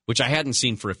 which I hadn't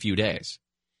seen for a few days.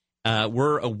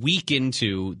 We're a week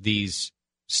into these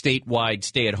statewide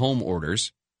stay-at-home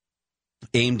orders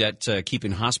aimed at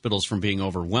keeping hospitals from being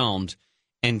overwhelmed,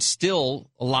 and still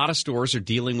a lot of stores are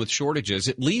dealing with shortages,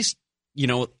 at least,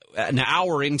 an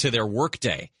hour into their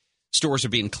workday. Stores are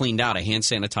being cleaned out of hand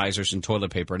sanitizers and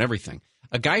toilet paper and everything.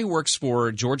 A guy who works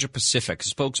for Georgia Pacific, a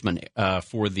spokesman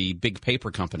for the big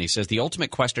paper company, says the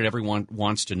ultimate question everyone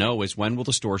wants to know is when will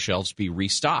the store shelves be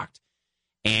restocked?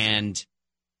 And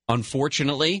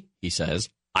unfortunately, he says,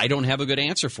 I don't have a good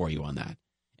answer for you on that.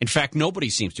 In fact, nobody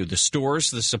seems to. The stores,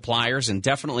 the suppliers, and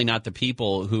definitely not the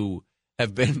people who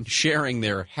have been sharing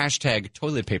their hashtag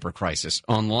toilet paper crisis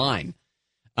online.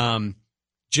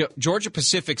 Georgia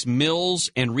Pacific's mills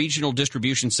and regional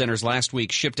distribution centers last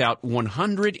week shipped out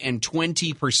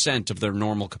 120% of their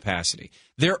normal capacity.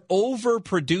 They're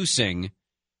overproducing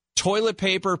toilet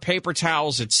paper, paper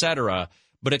towels, etc.,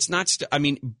 but it's not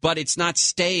it's not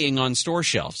staying on store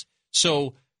shelves.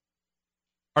 So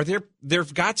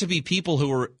there've got to be people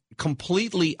who are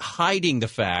completely hiding the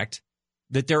fact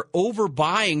that they're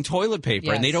overbuying toilet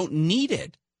paper and they don't need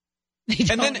it. They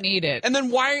don't need it. And then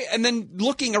why? And then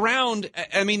looking around,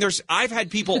 I've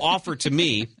had people offer to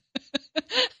me.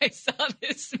 I saw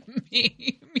this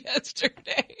meme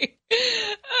yesterday.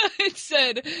 It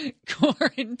said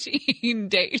quarantine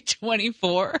day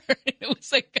 24. It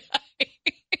was a guy.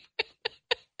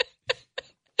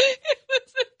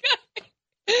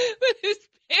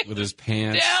 With his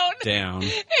pants down.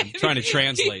 I'm trying to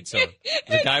translate. So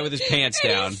the guy with his pants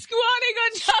down. He's squatting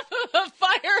on top of a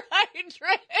fire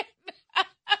hydrant.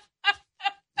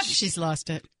 She's lost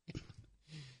it.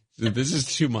 This is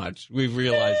too much. We've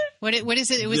realized. What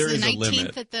is it? It was the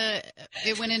 19th that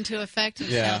it went into effect.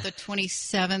 It's now the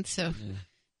 27th. So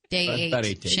day 8. About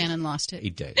 8 days. Shannon lost it.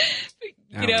 8 days.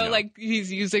 Like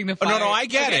he's using the fire. No, I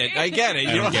get it. I get it.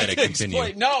 You don't get it.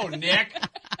 Continue. No, Nick.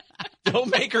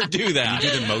 Don't make her do that. Can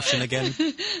you do the motion again?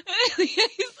 He's like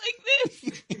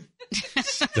this.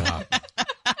 Stop.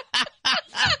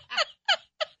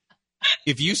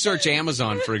 If you search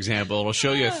Amazon, for example, it'll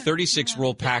show you a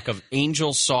 36-roll pack of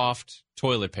Angel Soft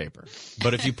toilet paper.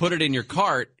 But if you put it in your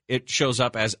cart, it shows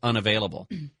up as unavailable.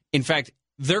 In fact,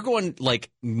 they're going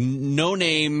like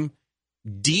no-name,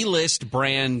 D-list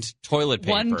brand toilet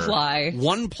paper.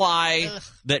 One ply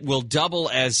that will double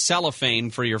as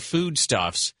cellophane for your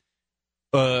foodstuffs.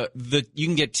 You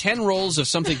can get 10 rolls of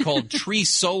something called Tree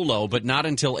Solo, but not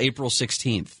until April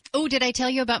 16th. Oh, did I tell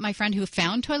you about my friend who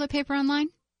found toilet paper online?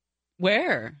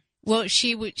 Where? Well,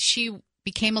 she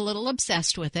became a little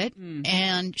obsessed with it,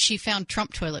 and she found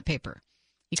Trump toilet paper.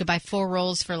 You could buy 4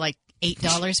 rolls for like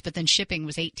 $8, but then shipping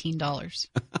was $18.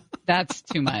 That's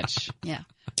too much. Yeah.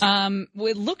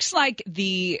 It looks like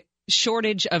the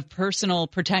shortage of personal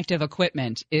protective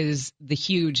equipment is the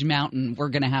huge mountain we're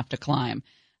going to have to climb.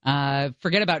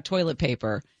 Forget about toilet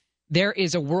paper. There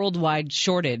is a worldwide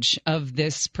shortage of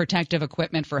this protective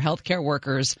equipment for healthcare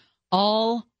workers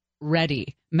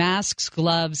already. Masks,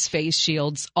 gloves, face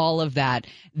shields, all of that.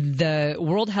 The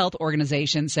World Health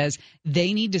Organization says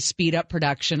they need to speed up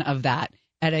production of that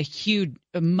at a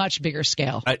much bigger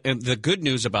scale. And the good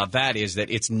news about that is that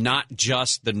it's not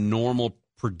just the normal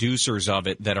producers of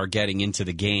it that are getting into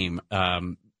the game.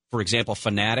 For example,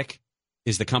 Fanatic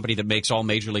is the company that makes all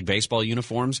Major League Baseball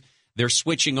uniforms. They're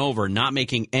switching over, not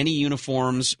making any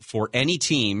uniforms for any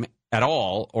team at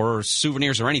all or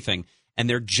souvenirs or anything, and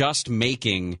they're just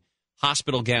making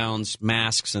hospital gowns,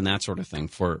 masks, and that sort of thing.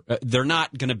 They're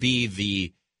not going to be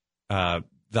the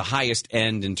highest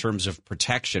end in terms of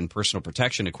protection, personal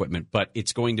protection equipment, but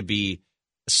it's going to be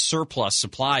surplus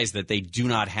supplies that they do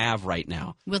not have right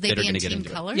now. Will they be in team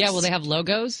colors? Yeah, will they have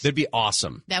logos? That'd be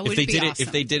awesome. That would be awesome.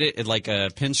 If they did it at like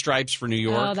pinstripes for New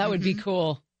York. Oh, that would be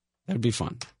cool. That would be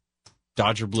fun.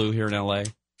 Dodger blue here in L.A.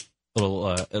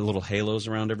 Little halos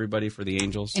around everybody for the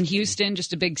Angels. In Houston,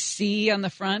 just a big C on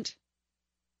the front.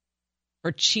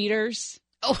 For cheaters.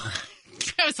 Oh,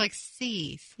 I was like,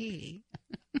 C.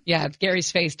 Yeah,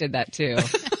 Gary's face did that too.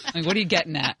 Like, what are you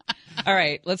getting at? All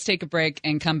right, let's take a break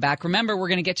and come back. Remember, we're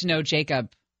going to get to know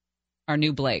Jacob, our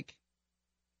new Blake.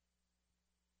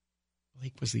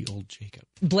 Blake was the old Jacob.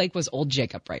 Blake was old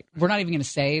Jacob, right? We're not even going to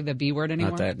say the B word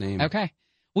anymore. Not that name. Okay.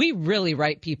 We really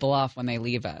write people off when they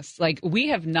leave us. Like, we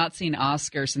have not seen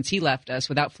Oscar since he left us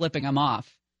without flipping him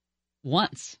off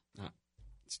once.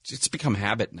 It's become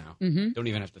habit now. Mm-hmm. Don't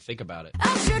even have to think about it.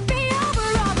 I should be over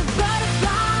all the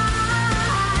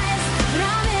butterflies, but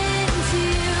I'm into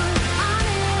you,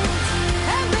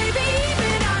 and baby,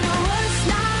 even on the worst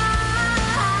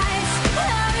nights,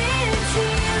 I'm into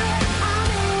you,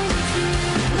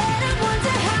 let them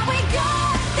wonder how we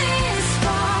got this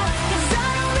far, 'cause I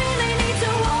don't really need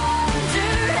to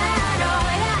wonder at all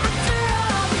after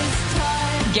all this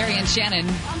time. Gary and Shannon,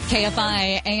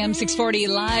 KFI AM 640,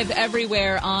 live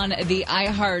everywhere on the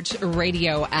iHeart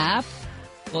Radio app.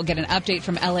 We'll get an update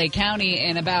from LA County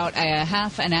in about a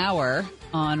half an hour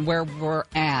on where we're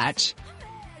at.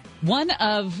 One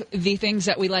of the things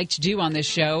that we like to do on this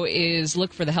show is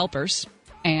look for the helpers.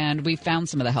 And we found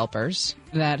some of the helpers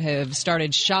that have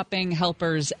started Shopping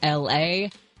Helpers LA,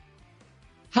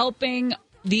 helping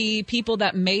the people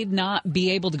that may not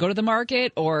be able to go to the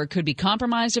market or could be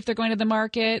compromised if they're going to the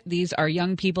market. These are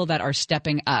young people that are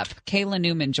stepping up. Kayla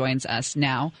Newman joins us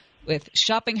now with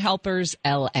Shopping Helpers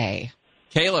LA.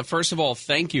 Kayla, first of all,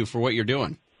 thank you for what you're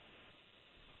doing.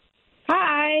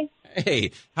 Hi. Hey,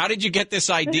 how did you get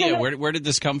this idea? Where did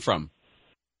this come from?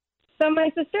 So my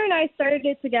sister and I started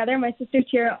it together. My sister's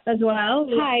here as well.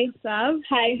 Hi.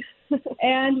 Hi.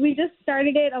 And we just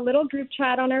started it, a little group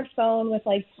chat on our phone with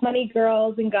like 20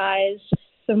 girls and guys,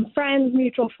 some friends,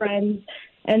 mutual friends.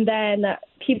 And then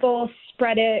people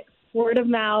spread it, word of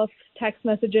mouth, text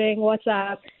messaging,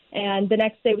 WhatsApp. And the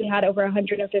next day we had over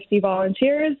 150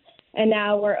 volunteers. And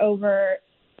now we're over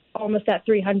almost at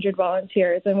 300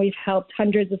 volunteers. And we've helped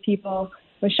hundreds of people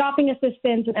with shopping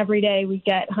assistance. And every day we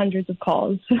get hundreds of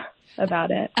calls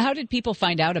about it. How did people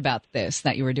find out about this,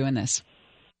 that you were doing this?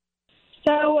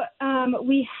 So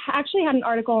we actually had an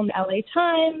article in the LA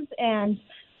Times, and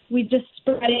we just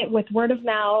spread it with word of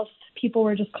mouth. People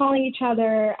were just calling each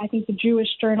other. I think the Jewish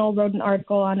Journal wrote an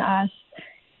article on us,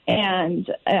 and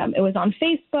it was on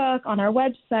Facebook, on our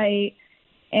website,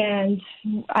 and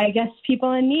I guess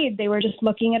people in need, they were just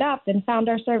looking it up and found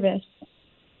our service.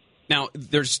 Now,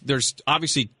 there's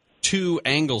obviously two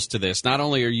angles to this. Not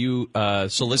only are you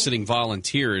soliciting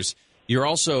volunteers, you're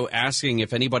also asking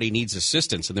if anybody needs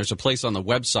assistance, and there's a place on the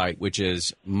website which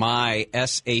is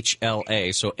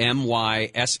MySHLA, so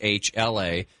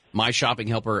MySHLA, My Shopping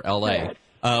Helper LA,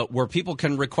 where people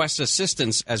can request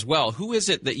assistance as well. Who is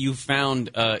it that you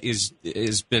found is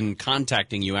been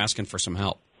contacting you asking for some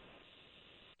help?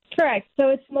 Correct. So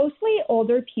it's mostly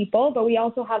older people, but we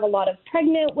also have a lot of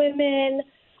pregnant women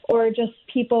or just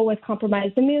people with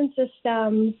compromised immune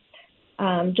systems.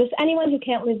 Just anyone who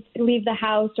can't leave the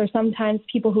house, or sometimes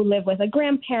people who live with a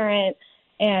grandparent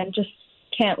and just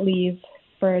can't leave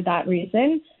for that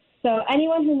reason. So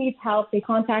anyone who needs help, they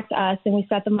contact us and we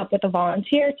set them up with a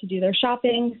volunteer to do their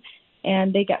shopping,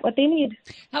 and they get what they need.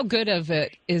 How good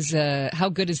is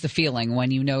the feeling when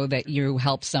you know that you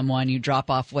help someone, you drop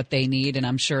off what they need, and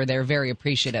I'm sure they're very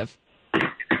appreciative.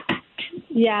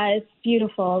 Yeah, it's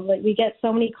beautiful. Like, we get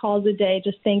so many calls a day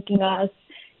just thanking us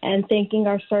and thanking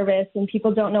our service, and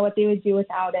people don't know what they would do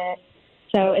without it.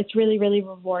 So it's really, really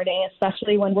rewarding,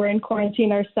 especially when we're in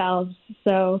quarantine ourselves.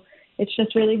 So it's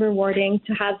just really rewarding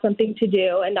to have something to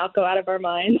do and not go out of our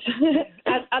minds.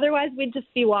 Otherwise, we'd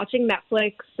just be watching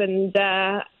Netflix and,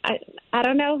 I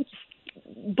don't know, just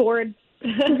bored.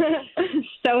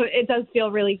 So it does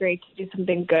feel really great to do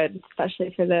something good,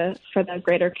 especially for the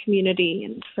greater community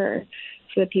and for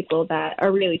the people that are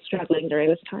really struggling during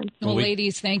this time. Well,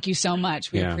 ladies, thank you so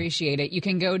much. We appreciate it. You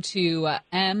can go to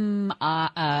myshla.com,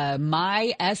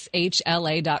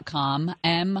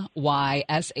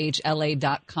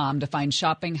 myshla.com to find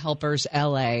Shopping Helpers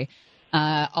LA.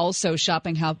 Also,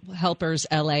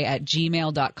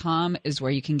 shoppinghelpersla@gmail.com is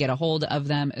where you can get a hold of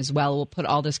them as well. We'll put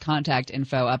all this contact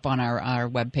info up on our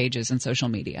web pages and social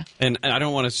media. And I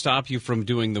don't want to stop you from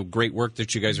doing the great work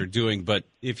that you guys are doing, but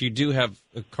if you do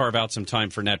carve out some time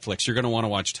for Netflix, you're going to want to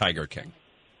watch Tiger King.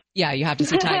 Yeah, you have to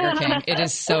see Tiger King. It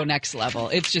is so next level.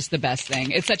 It's just the best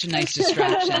thing. It's such a nice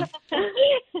distraction.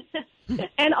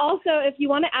 And also, if you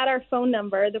want to add our phone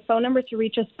number, the phone number to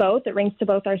reach us both, it rings to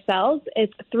both our cells.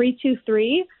 It's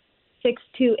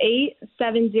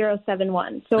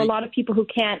 323-628-7071. So a lot of people who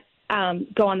can't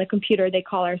go on the computer, they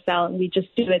call our cell, and we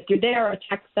just do it through there or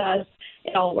text us.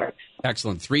 It all works.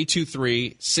 Excellent.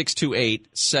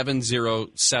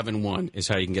 323-628-7071 is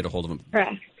how you can get a hold of them.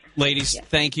 Correct. Ladies,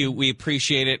 thank you. We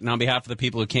appreciate it. And on behalf of the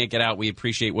people who can't get out, we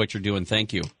appreciate what you're doing.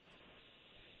 Thank you.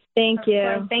 Thank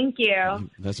you. Thank you.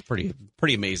 That's pretty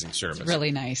amazing service. It's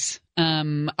really nice.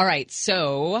 All right,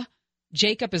 so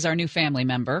Jacob is our new family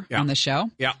member on the show.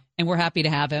 Yeah. And we're happy to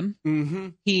have him. Mm-hmm.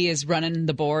 He is running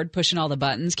the board, pushing all the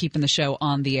buttons, keeping the show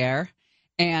on the air.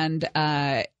 And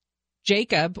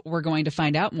Jacob, we're going to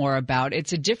find out more about.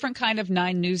 It's a different kind of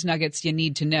 9 news nuggets you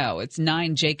need to know. It's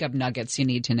 9 Jacob nuggets you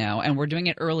need to know. And we're doing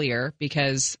it earlier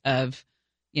because of,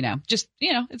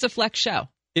 it's a flex show.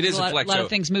 It is a flex show. A lot of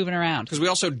things moving around. Because we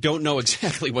also don't know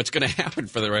exactly what's going to happen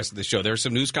for the rest of the show. There are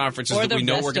some news conferences that we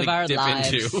know we're going to dip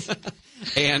into.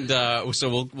 And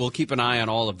so we'll keep an eye on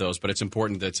all of those. But it's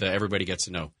important that everybody gets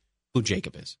to know who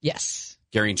Jacob is. Yes.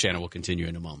 Gary and Shannon will continue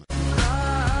in a moment.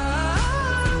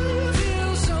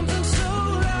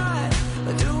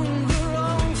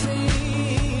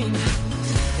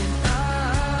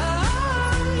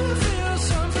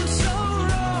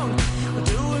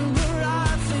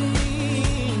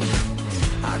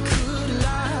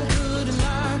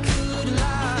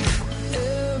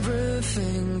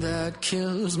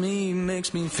 Kills me,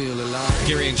 makes me feel alive.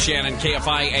 Gary and Shannon,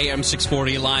 KFI AM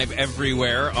 640, live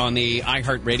everywhere on the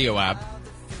iHeartRadio app.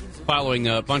 Following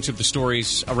a bunch of the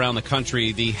stories around the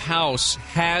country, the House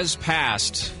has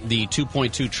passed the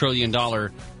 $2.2 trillion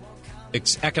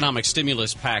economic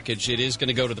stimulus package. It is going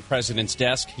to go to the president's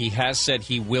desk. He has said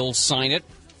he will sign it.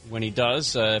 When he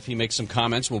does, if he makes some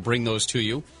comments, we'll bring those to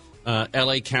you.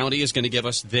 L.A. County is going to give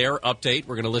us their update.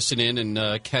 We're going to listen in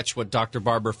and catch what Dr.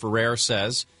 Barbara Ferrer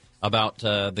says about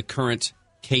the current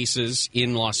cases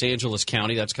in Los Angeles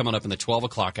County. That's coming up in the 12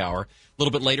 o'clock hour. A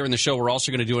little bit later in the show, we're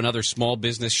also going to do another small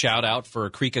business shout-out for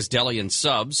Cricca's Deli and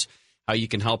Subs, how you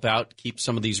can help out, keep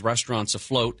some of these restaurants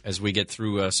afloat as we get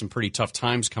through some pretty tough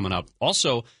times coming up.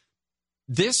 Also,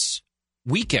 this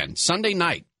weekend, Sunday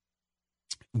night,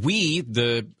 we,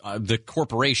 the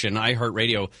corporation,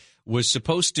 iHeartRadio, was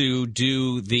supposed to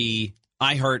do the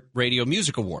iHeartRadio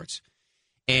Music Awards.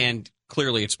 And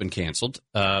clearly it's been canceled.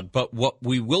 But what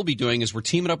we will be doing is we're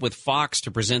teaming up with Fox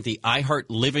to present the iHeart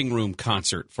Living Room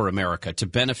Concert for America to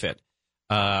benefit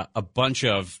a bunch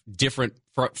of different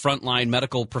frontline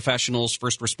medical professionals,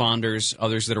 first responders,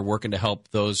 others that are working to help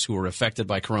those who are affected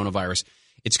by coronavirus.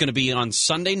 It's going to be on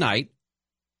Sunday night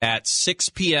at 6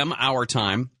 p.m. our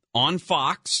time on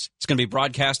Fox. It's going to be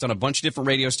broadcast on a bunch of different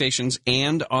radio stations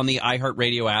and on the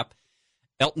iHeartRadio app.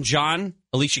 Elton John,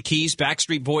 Alicia Keys,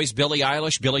 Backstreet Boys, Billie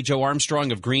Eilish, Billie Joe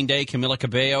Armstrong of Green Day, Camila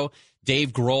Cabello,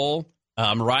 Dave Grohl,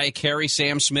 Mariah Carey,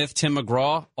 Sam Smith, Tim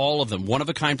McGraw, all of them.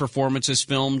 One-of-a-kind performances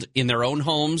filmed in their own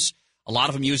homes, a lot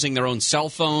of them using their own cell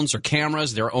phones or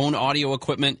cameras, their own audio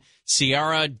equipment.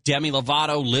 Ciara, Demi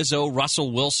Lovato, Lizzo,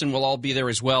 Russell Wilson will all be there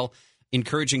as well,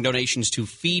 encouraging donations to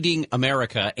Feeding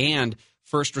America and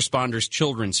First Responders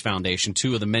Children's Foundation,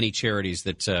 2 of the many charities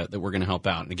that we're going to help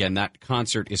out. And again, that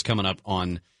concert is coming up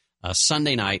on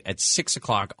Sunday night at 6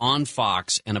 o'clock on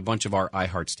Fox and a bunch of our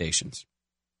iHeart stations.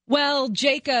 Well,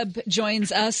 Jacob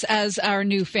joins us as our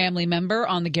new family member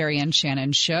on the Gary and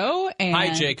Shannon show. And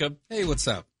hi, Jacob. Hey, what's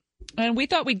up? And we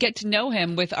thought we'd get to know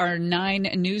him with our 9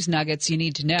 news nuggets you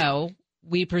need to know.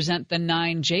 We present the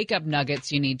 9 Jacob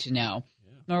nuggets you need to know.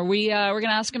 Yeah. Or we're going to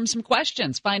ask him some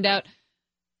questions, find out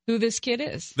who this kid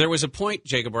is. There was a point,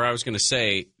 Jacob, where I was going to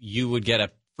say you would get a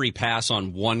free pass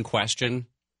on one question.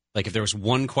 Like if there was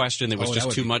one question that was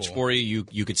just too much for you,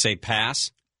 you could say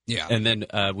pass. Yeah. And then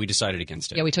we decided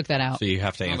against it. Yeah, we took that out. So you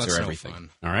have to answer everything.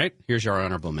 No all right? Here's your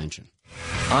honorable mention.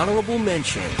 Honorable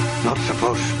mention. Not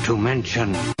supposed to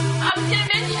mention. I was going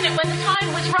to mention it when the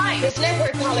time was right. It's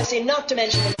network policy not to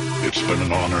mention it. It's been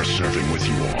an honor serving with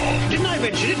you all. Didn't I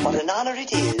mention it? What an honor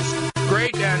it is.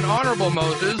 Great and honorable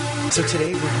Moses. So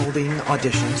today we're holding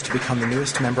auditions to become the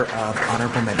newest member of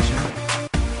Honorable Mention.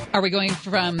 Are we going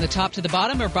from the top to the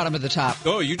bottom or bottom to the top?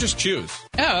 Oh, you just choose.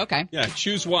 Oh, okay. Yeah,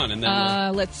 choose one. And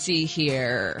then let's see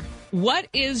here. What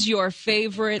is your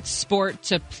favorite sport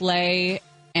to play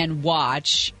and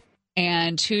watch?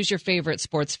 And who's your favorite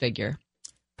sports figure?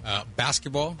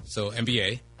 Basketball, so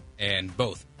NBA, and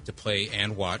both to play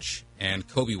and watch. And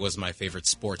Kobe was my favorite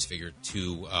sports figure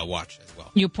to watch as well.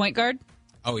 You point guard?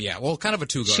 Oh, yeah. Well, kind of a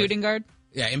 2 guard. Shooting guard?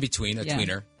 Yeah, in between, a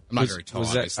tweener. I'm not very tall,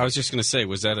 I was just going to say,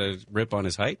 was that a rip on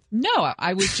his height? No,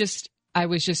 I was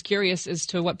just curious as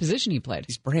to what position he played.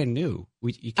 He's brand new.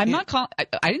 I'm not calling.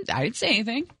 I didn't say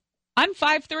anything. I'm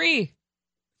 5'3",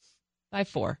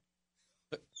 5'4",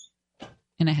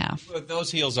 and a half. With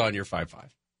those heels on, you're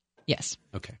 5'5". Yes.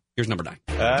 Okay. Here's number 9.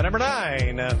 Number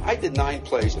 9. I did 9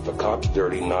 plays. If a cop's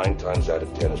dirty, 9 times out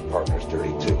of 10 his partner's dirty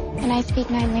too. And I speak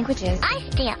 9 languages. I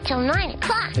stay up till 9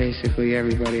 o'clock. Basically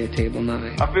everybody at table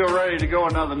 9. I feel ready to go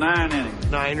another 9 innings.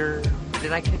 Niner.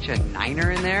 Did I catch a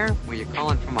niner in there? Were you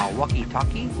calling from a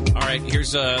walkie-talkie? All right,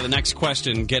 here's the next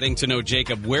question. Getting to know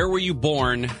Jacob. Where were you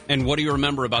born, and what do you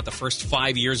remember about the first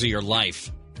 5 years of your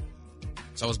life?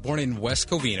 So I was born in West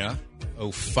Covina.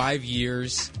 5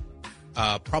 years.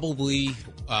 Probably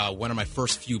one of my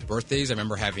first few birthdays. I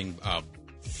remember having...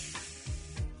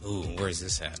 where is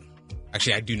this at?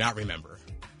 Actually, I do not remember.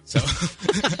 So,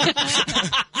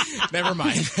 never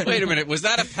mind. Wait a minute. Was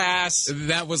that a pass?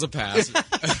 That was a pass.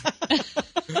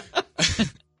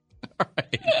 All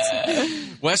right.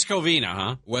 West Covina,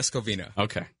 huh? West Covina.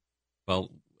 Okay.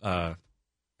 Well, have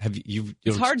you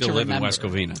It's hard still to live in remember. West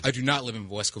Covina? I do not live in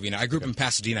West Covina. I grew up in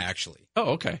Pasadena, actually.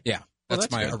 Oh, okay. Yeah. Well,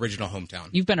 That's my good. original hometown.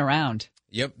 You've been around.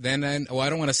 Yep. Then, I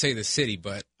don't want to say the city,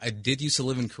 but I did used to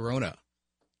live in Corona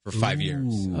for 5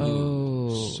 years.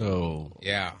 Oh. So,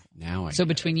 yeah. Now I So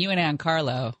between you and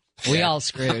Ankarlo, we all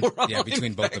screwed. Yeah,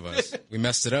 between both of us. We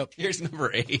messed it up. Here's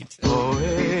number 8. Oh,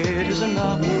 it is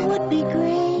enough. It would be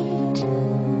great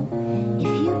if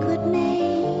you could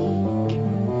make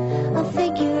a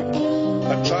figure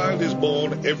 8. A child is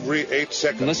born every 8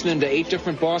 seconds. Listening to 8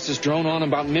 different bosses drone on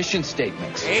about mission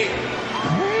statements.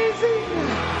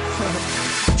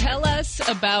 Tell us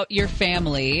about your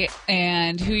family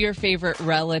and who your favorite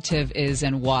relative is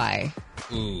and why.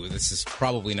 Ooh, this is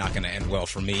probably not going to end well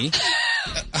for me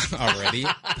already.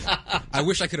 I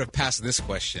wish I could have passed this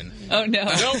question. Oh, no.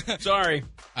 Nope, sorry.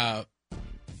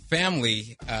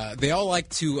 Family, they all like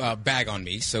to bag on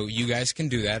me, so you guys can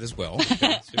do that as well.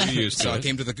 So I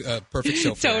came to the perfect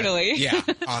show for Totally. that.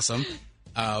 Yeah, awesome.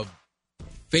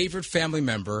 Favorite family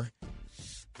member,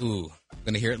 I'm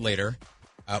going to hear it later.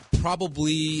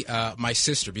 Probably my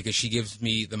sister, because she gives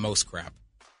me the most crap.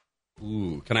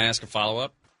 Ooh, can I ask a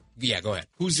follow-up? Yeah, go ahead.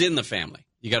 Who's in the family?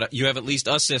 You have at least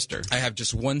a sister. I have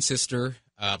just one sister,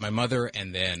 my mother,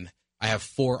 and then I have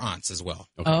 4 aunts as well.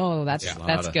 Okay. Oh, that's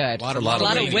good. A lot of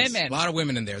women. A lot of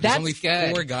women in there. There's That's only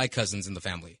good. 4 guy cousins in the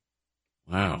family.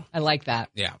 Wow. I like that.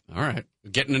 Yeah. All right.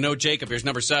 Getting to know Jacob. Here's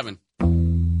number 7. The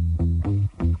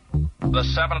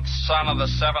 7th son of the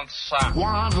 7th son.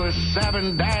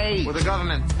 107 days with the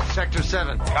government. Sector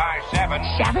 7. Guy 7.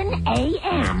 7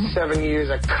 a.m. 7 years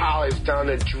of college down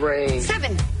the drain.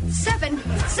 7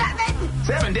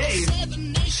 days.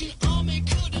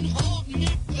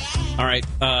 All right.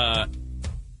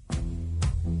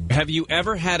 Have you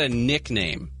ever had a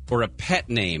nickname or a pet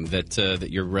name that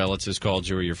your relatives called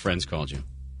you or your friends called you?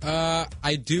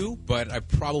 I do, but I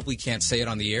probably can't say it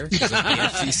on the air because of the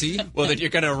FCC. Well, then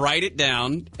you're going to write it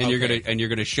down and you're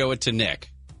going to show it to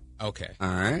Nick. Okay. All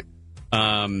right.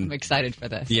 I'm excited for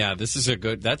this. Yeah, this is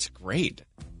that's great.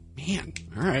 Man.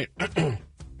 All right.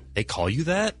 They call you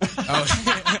that?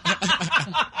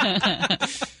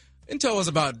 Until I was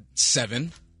about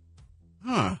 7.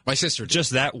 Huh. My sister did.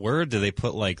 Just that word? Do they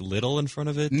put like little in front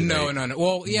of it? No.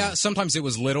 Well, yeah, sometimes it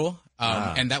was little,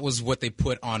 and that was what they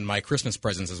put on my Christmas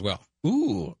presents as well.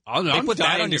 Ooh. They put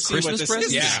that on your Christmas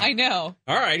presents? Yeah. I know.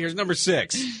 All right, here's number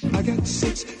 6. I got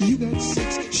 6, you got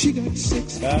 6, she got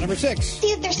 6. Number 6.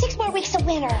 Dude, there's 6 more weeks of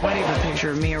winter. Why do you have a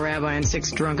picture of me, a rabbi, and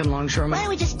 6 drunken longshoremen? Why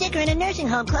don't we just stick her in a nursing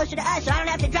home closer to us so I don't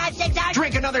have to drive 6 hours?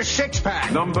 Drink another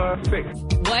 6-pack. Number 6.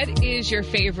 What is your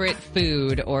favorite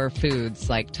food or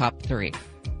foods, like top 3?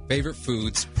 Favorite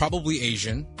foods, probably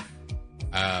Asian,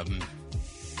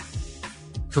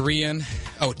 Korean.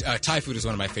 Thai food is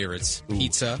one of my favorites. Ooh,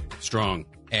 pizza, strong,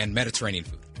 and Mediterranean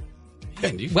food.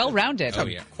 Man, well-rounded. Oh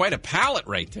yeah, quite a palate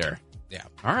right there. Yeah.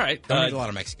 All right. Don't eat a lot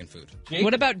of Mexican food. Jake?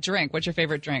 What about drink? What's your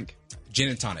favorite drink? Gin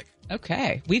and tonic.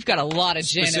 Okay, we've got a lot of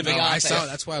gin in the I office. saw.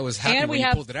 That's why I was happy when you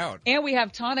pulled it out. And we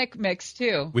have tonic mix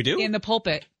too. We do? In the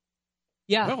pulpit.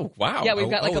 Yeah. Oh wow. Yeah, we've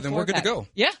got like a then we're good to 4-pack. go.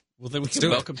 Yeah. Well, then we Let's can do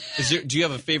it. welcome. Do you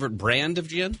have a favorite brand of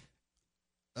gin?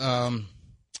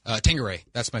 Tanqueray.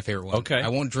 That's my favorite one. Okay. I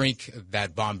won't drink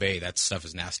that Bombay. That stuff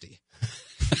is nasty.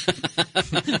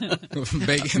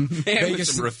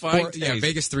 Vegas, some refined yeah, taste.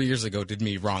 Vegas 3 years ago did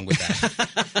me wrong with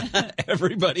that.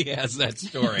 Everybody has that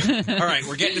story. All right,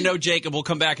 we're getting to know Jacob. We'll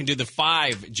come back and do the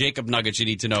 5 Jacob nuggets you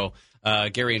need to know.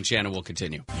 Gary and Shannon will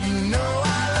continue. You know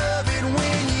I love it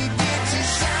when you get to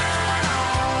shine on.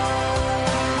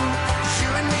 You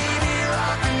and me be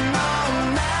rocking all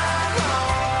night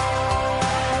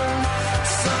long.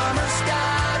 Summer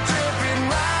sky dripping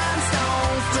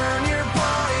rhinestones, turn your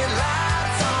party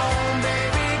lights on.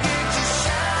 Baby, get your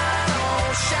shine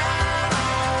on, shine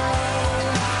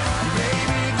on.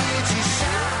 Baby, get your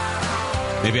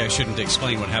shine on. Maybe I shouldn't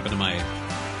explain what happened to my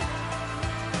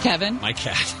Kevin? My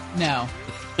cat. No.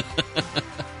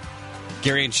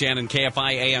 Gary and Shannon,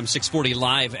 KFI AM 640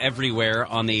 live everywhere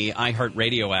on the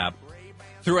iHeartRadio app.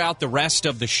 Throughout the rest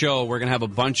of the show, we're going to have a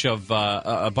bunch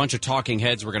of talking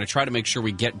heads. We're going to try to make sure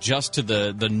we get just to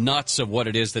the nuts of what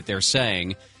it is that they're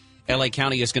saying. L.A.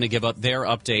 County is going to give up their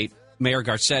update. Mayor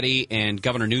Garcetti and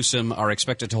Governor Newsom are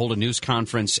expected to hold a news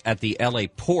conference at the L.A.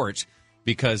 port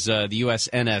because the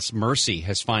USNS Mercy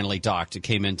has finally docked. It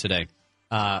came in today.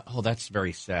 That's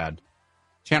very sad.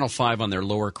 Channel 5 on their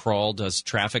lower crawl does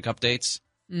traffic updates.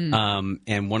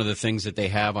 And one of the things that they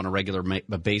have on a regular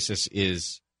basis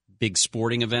is big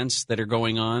sporting events that are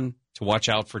going on to watch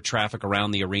out for traffic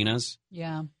around the arenas.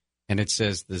 Yeah. And it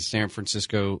says the San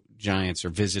Francisco Giants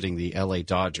are visiting the L.A.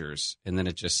 Dodgers. And then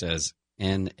it just says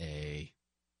N.A.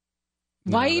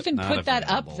 Why even put that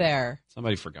up there?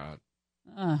 Somebody forgot.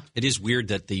 It is weird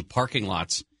that the parking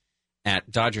lots at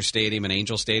Dodger Stadium and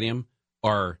Angel Stadium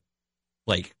are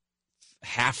like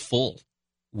half full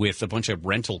with a bunch of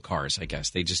rental cars, I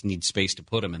guess. They just need space to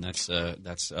put them, and that's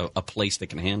a place that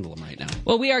can handle them right now.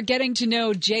 Well, we are getting to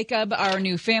know Jacob, our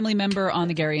new family member on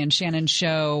the Gary and Shannon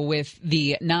show, with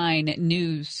the 9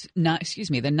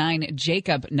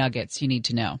 Jacob nuggets you need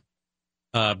to know.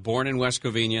 Born in West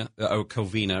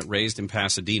Covina, raised in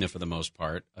Pasadena for the most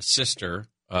part. A sister,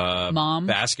 mom,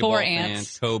 basketball 4 fan,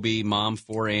 aunts. Kobe, mom,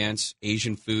 4 aunts,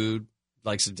 Asian food,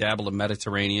 likes to dabble in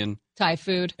Mediterranean. Thai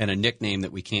food. And a nickname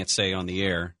that we can't say on the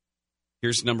air.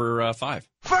 Here's number 5.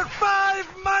 For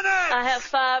 5 minutes! I have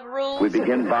 5 rules. We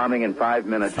begin bombing in 5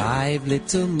 minutes. 5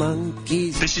 little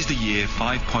monkeys. This is the year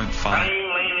 5.5. I'm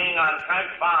leaning on Type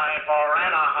 5 for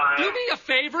Anaheim. Do me a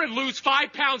favor and lose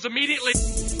 5 pounds immediately.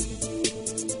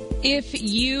 If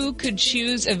you could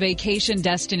choose a vacation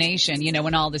destination,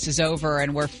 when all this is over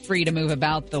and we're free to move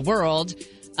about the world,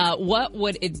 what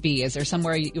would it be? Is there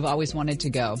somewhere you've always wanted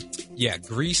to go? Yeah,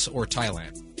 Greece or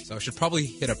Thailand. So I should probably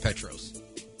hit up Petros.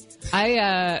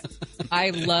 I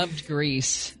loved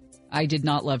Greece. I did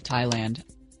not love Thailand.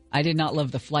 I did not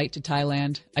love the flight to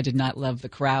Thailand. I did not love the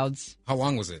crowds. How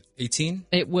long was it? 18?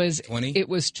 It was 20? It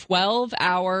was 12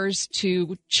 hours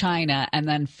to China and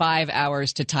then 5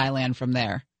 hours to Thailand from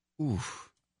there. Oof.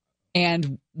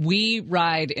 And we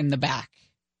ride in the back.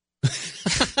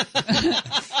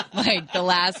 Like, the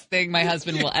last thing my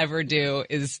husband will ever do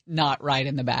is not ride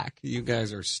in the back. You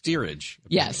guys are steerage.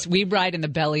 Apparently. Yes, we ride in the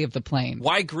belly of the plane.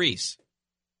 Why Greece?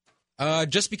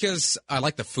 Just because I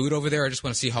like the food over there. I just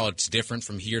want to see how it's different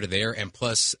from here to there. And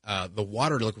plus, the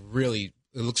water looks really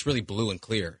blue and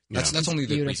clear. That's only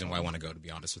the reason why I want to go, to be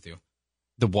honest with you.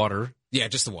 The water? Yeah,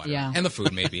 just the water. Yeah. And the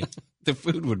food, maybe. The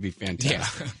food would be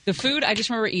fantastic. Yeah. The food, I just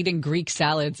remember eating Greek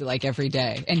salads like every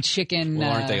day. And chicken.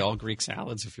 Well, aren't they all Greek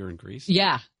salads if you're in Greece?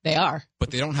 Yeah, they are. But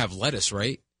they don't have lettuce,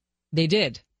 right? They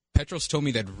did. Petros told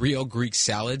me that real Greek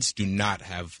salads do not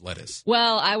have lettuce.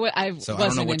 Well, I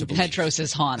wasn't in believe.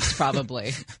 Petros' haunts,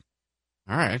 probably.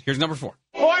 All right, here's number 4.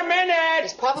 4 minutes!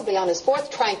 He's probably on his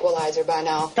 4th tranquilizer by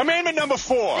now. Commandment number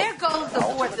 4. There goes the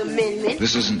 4th Amendment.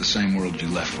 This isn't the same world you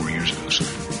left 4 years ago, sir.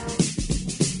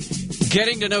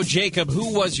 Getting to know Jacob,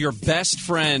 who was your best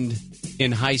friend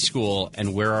in high school,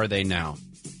 and where are they now?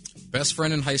 Best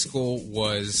friend in high school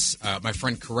was my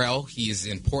friend Carell. He's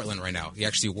in Portland right now. He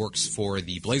actually works for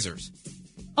the Blazers.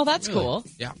 Oh, that's cool.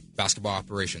 Yeah, basketball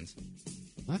operations.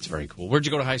 That's very cool. Where'd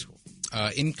you go to high school?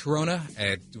 In Corona.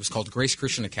 It was called Grace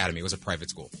Christian Academy. It was a private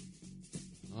school.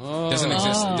 Oh, doesn't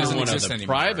exist. It doesn't one exist of the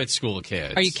anymore. private school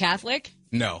kids. Are you Catholic?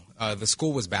 No, the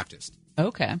school was Baptist.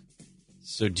 Okay.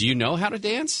 So do you know how to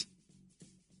dance?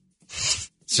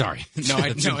 Sorry. No,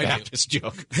 I That's a do. Baptist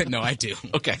joke. No, I do.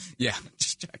 Okay. Yeah.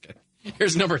 Just checking.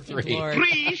 Here's number 3. Lord.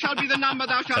 3 shall be the number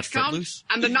thou shalt That's count, Footloose?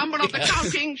 and the number of the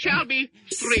counting shall be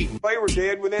 3. They were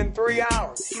dead within 3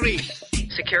 hours. 3.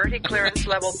 Security clearance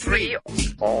level 3.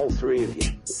 All 3 of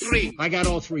you. 3. I got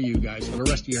all 3 of you guys for the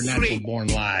rest of your natural born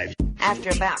lives. After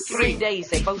about 3 days,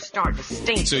 they both start to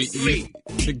stink. So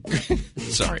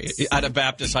sorry. At a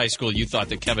Baptist high school, you thought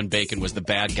that Kevin Bacon was the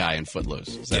bad guy in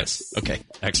Footloose. Yes. Okay,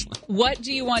 excellent. What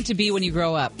do you want to be when you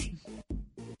grow up?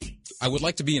 I would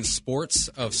like to be in sports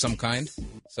of some kind.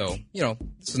 So,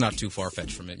 this is not too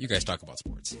far-fetched from it. You guys talk about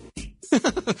sports.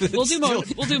 We'll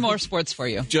do more sports for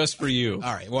you. Just for you.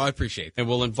 All right. Well, I appreciate that. And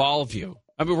we'll involve you.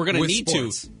 I mean, we're going to need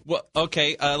sports. to. Well,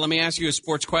 okay, let me ask you a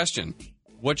sports question.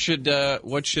 What should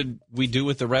we do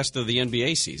with the rest of the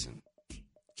NBA season?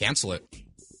 Cancel it.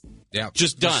 Yeah.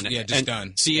 Just done. Just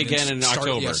done. See you again in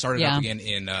October. Yeah, start it up again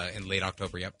in late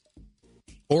October, yep.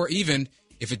 Or even,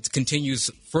 if it continues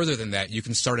further than that, you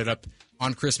can start it up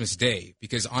on Christmas Day,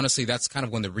 because honestly, that's kind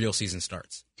of when the real season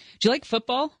starts. Do you like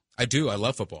football? I do. I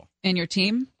love football. And your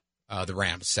team? The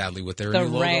Rams, sadly, with their The new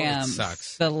logo. Rams. It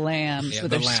sucks. The Lambs Yeah,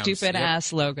 with the their Lambs.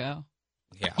 stupid-ass logo.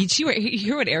 Yeah. You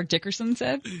hear what Eric Dickerson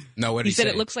said? No, what did he he said say?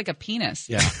 it looks like a penis.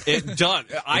 Yeah, it does.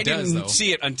 I does, didn't though.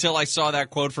 see it until I saw that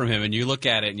quote from him, and you look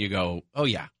at it and you go, "Oh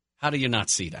yeah, how do you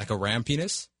not see that?" Like a ram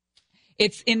penis?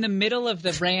 It's in the middle of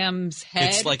the ram's head.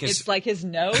 It's like his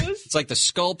nose. It's like the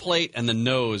skull plate and the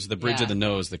nose, the bridge Yeah. of the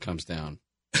nose that comes down.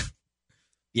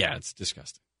 Yeah, it's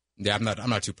disgusting. Yeah, I'm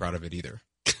not too proud of it either.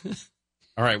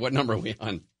 All right, what number are we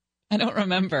on? I don't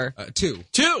remember. 2.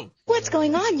 2. What's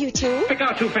going on, you two? Pick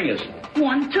out 2 fingers.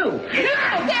 1, 2. No, there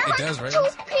are does, right? 2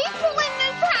 people in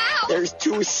this house. There's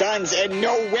 2 sons and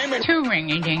no women. 2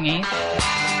 ringy-dingies.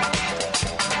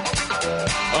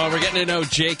 We're getting to know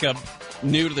Jacob,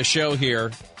 new to the show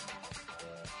here.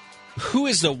 Who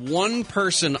is the one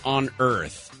person on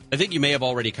Earth? I think you may have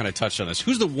already kind of touched on this.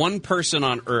 Who's the one person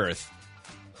on Earth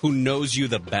who knows you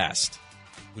the best?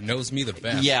 Who knows me the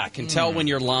best? Yeah, can tell when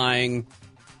you're lying,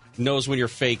 knows when you're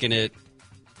faking it.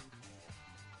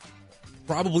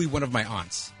 Probably one of my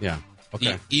aunts. Yeah.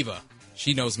 Okay. Eva.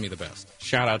 She knows me the best.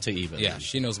 Shout out to Eva. Yeah,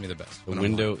 she knows me the best. The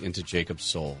window into Jacob's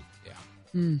soul. Yeah.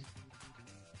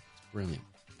 Brilliant.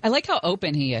 I like how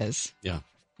open he is. Yeah.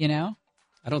 You know?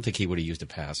 I don't think he would have used a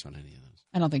pass on any of those.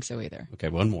 I don't think so either. Okay,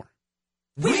 one more.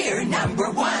 We're number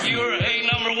 1. You're a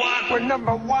number 1. We're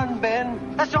number 1,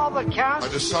 Ben. That's all that counts. I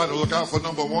decided to look out for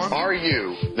number 1. Are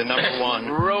you the number 1?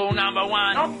 Rule number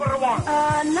 1. Number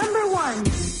 1. Number 1.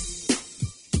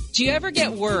 Do you ever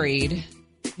get worried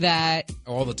that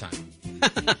All the time.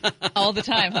 all the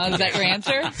time, huh? Is that your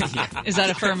answer? Yeah. Is that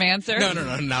a firm answer? No,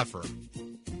 not for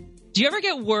Do you ever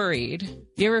get worried?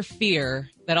 Do you ever fear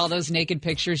that all those naked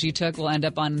pictures you took will end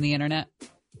up on the internet?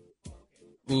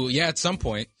 Ooh, yeah, at some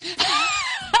point.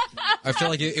 I feel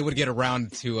like it would get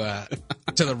around to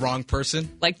the wrong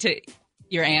person. Like to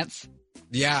your aunts?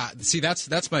 Yeah, see,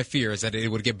 that's my fear, is that it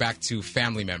would get back to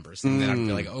family members. And then I'd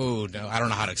be like, oh, no, I don't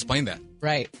know how to explain that.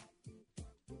 Right.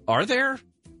 Are there?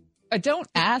 Don't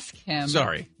ask him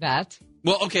that.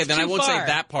 Well, okay, then I won't say far.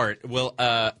 that part. Well,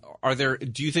 are there?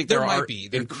 Do you think There there might are be.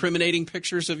 incriminating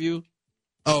pictures of you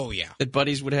Oh, yeah. that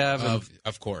buddies would have?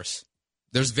 Of course.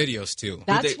 There's videos, too.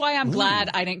 That's why I'm glad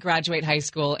I didn't graduate high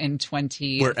school in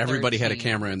 2013. Where everybody had a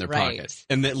camera in their pocket.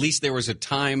 And at least there was a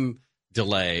time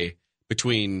delay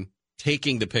between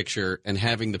taking the picture and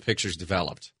having the pictures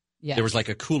developed. Yes. There was like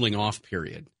a cooling off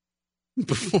period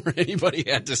before anybody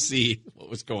had to see what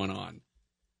was going on.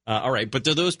 All right, but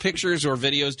do those pictures or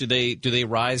videos, do they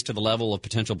rise to the level of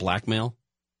potential blackmail?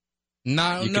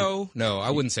 No, I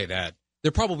wouldn't say that.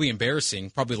 They're probably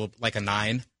embarrassing, probably like a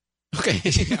 9. Okay,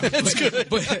 that's good.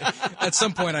 But at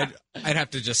some point, I'd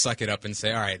have to just suck it up and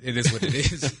say, all right, it is what it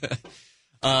is.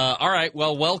 All right,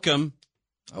 well, welcome.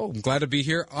 Oh, I'm glad to be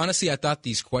here. Honestly, I thought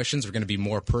these questions were going to be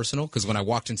more personal because when I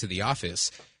walked into the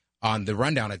office, on the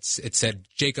rundown, it said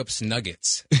Jacob's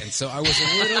Nuggets. And so I was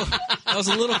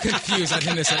a little confused. I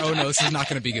didn't say, oh, no, this is not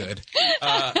going to be good.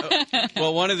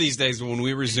 Well, one of these days when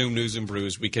we resume News and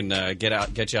Brews, we can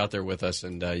get you out there with us,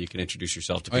 and you can introduce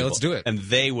yourself to people. All right, let's do it. And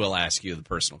they will ask you the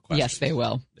personal questions. Yes, they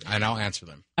will. And I'll answer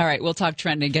them. All right, we'll talk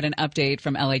trend and get an update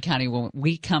from LA County when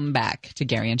we come back to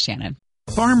Gary and Shannon.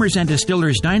 Farmers and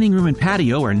Distillers Dining Room and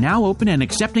Patio are now open and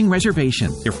accepting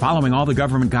reservations. They're following all the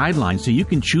government guidelines so you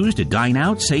can choose to dine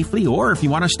out safely, or if you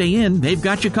want to stay in, they've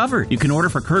got you covered. You can order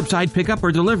for curbside pickup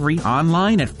or delivery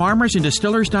online at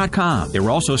farmersanddistillers.com. They're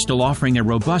also still offering a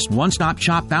robust one-stop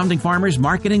shop Founding Farmers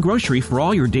Market and Grocery for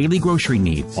all your daily grocery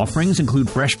needs. Offerings include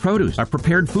fresh produce, a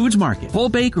prepared foods market, full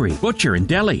bakery, butcher and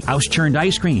deli, house-churned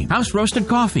ice cream, house-roasted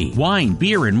coffee, wine,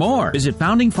 beer, and more. Visit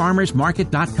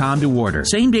foundingfarmersmarket.com to order.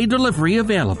 Same-day delivery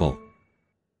available.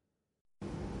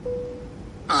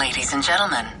 Ladies and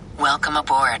gentlemen, welcome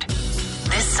aboard.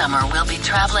 This summer, we'll be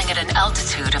traveling at an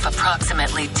altitude of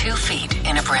approximately 2 feet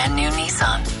in a brand new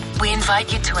Nissan. We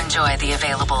invite you to enjoy the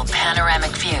available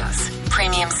panoramic views,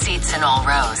 premium seats in all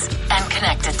rows, and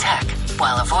connected tech,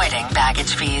 while avoiding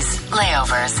baggage fees,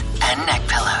 layovers, and neck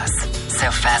pillows. So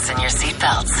fasten your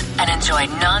seatbelts and enjoy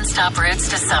non-stop routes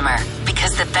to summer,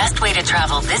 because the best way to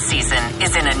travel this season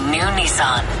is in a new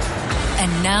Nissan.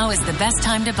 And now is the best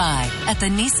time to buy at the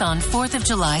Nissan 4th of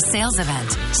July sales event.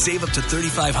 Save up to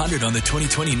 $3,500 on the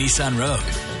 2020 Nissan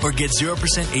Rogue, or get 0%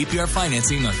 APR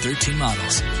financing on 13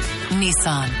 models.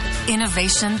 Nissan,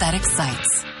 innovation that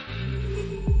excites.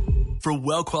 For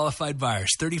well-qualified buyers,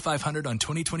 $3,500 on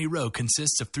 2020 Rogue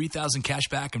consists of $3,000 cash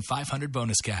back and $500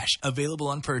 bonus cash. Available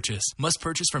on purchase. Must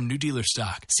purchase from new dealer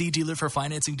stock. See dealer for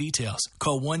financing details.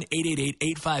 Call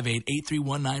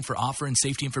 1-888-858-8319 for offer and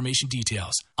safety information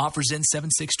details. Offers end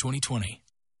 7/6/2020.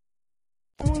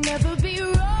 We'll never be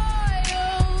royal.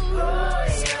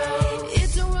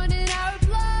 It's a run in our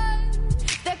blood.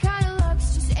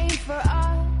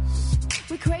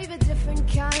 crave a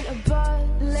different kind of buzz.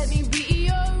 Let me be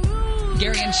your room.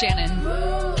 Gary and Shannon,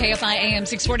 KFI AM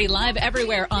 640 live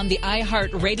everywhere on the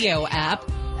iHeartRadio app.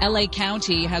 LA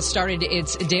County has started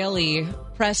its daily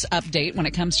press update when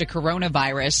it comes to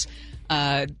coronavirus.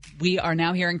 We are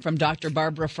now hearing from Dr.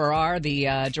 Barbara Farrar,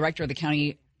 the director of the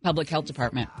county public health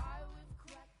department.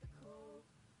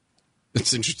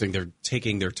 It's interesting. They're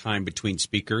taking their time between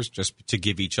speakers just to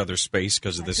give each other space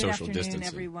because of the social distancing.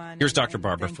 Everyone. Here's Dr.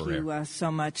 Barbara Farrar. Thank you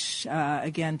so much,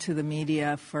 again, to the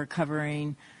media for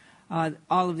covering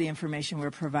all of the information we're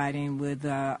providing with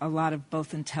a lot of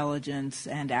both intelligence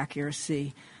and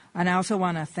accuracy. And I also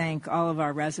want to thank all of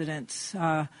our residents.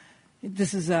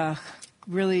 This is a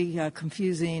really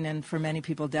confusing and for many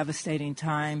people devastating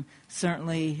time.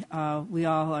 Certainly, we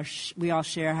all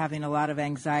share having a lot of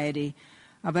anxiety.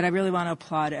 But I really want to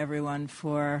applaud everyone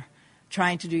for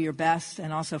trying to do your best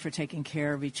and also for taking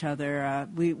care of each other.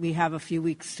 We have a few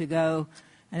weeks to go,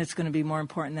 and it's going to be more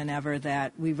important than ever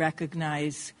that we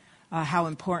recognize how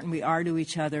important we are to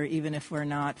each other, even if we're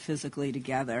not physically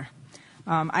together.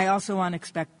 I also want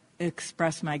to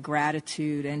express my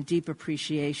gratitude and deep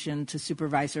appreciation to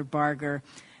Supervisor Barger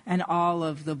and all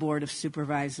of the Board of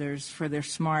Supervisors for their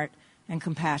smart and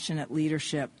compassionate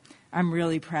leadership. I'm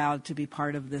really proud to be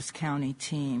part of this county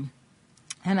team.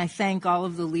 And I thank all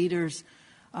of the leaders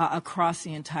across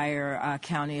the entire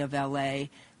county of L.A.,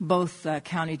 both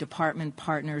county department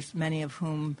partners, many of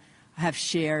whom have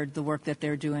shared the work that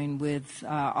they're doing with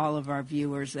all of our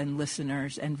viewers and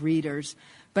listeners and readers.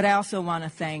 But I also want to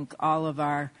thank all of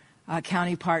our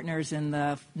county partners in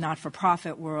the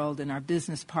not-for-profit world and our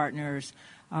business partners,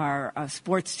 our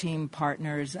sports team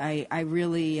partners. I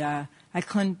really I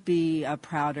couldn't be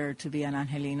prouder to be an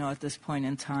Angelino at this point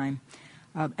in time,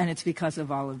 and it's because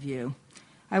of all of you.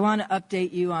 I want to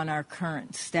update you on our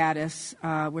current status.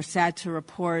 We're sad to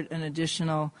report an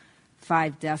additional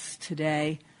 5 deaths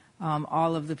today.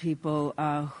 All of the people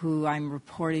who I'm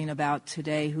reporting about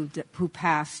today who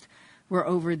passed were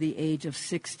over the age of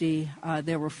 60.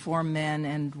 There were 4 men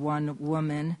and 1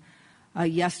 woman.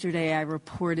 Yesterday, I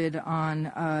reported on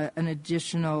an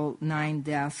additional 9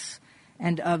 deaths,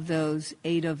 and of those,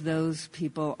 8 of those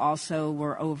people also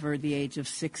were over the age of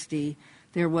 60.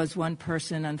 There was 1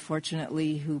 person,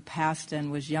 unfortunately, who passed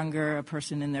and was younger, a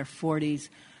person in their 40s.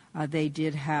 They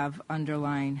did have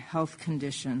underlying health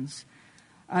conditions.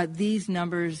 These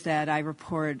numbers that I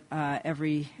report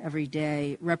every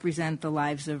day represent the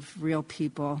lives of real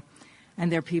people,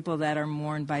 and they're people that are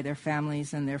mourned by their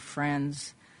families and their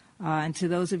friends. And to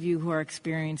those of you who are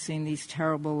experiencing these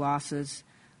terrible losses,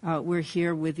 we're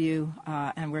here with you,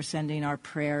 and we're sending our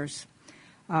prayers,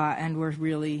 and we're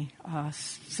really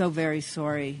so very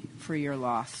sorry for your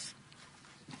loss.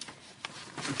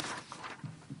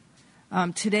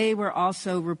 Today, we're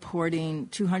also reporting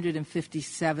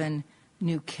 257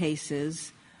 new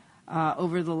cases.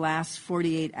 Over the last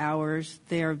 48 hours,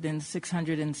 there have been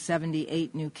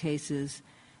 678 new cases,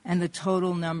 and the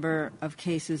total number of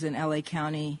cases in LA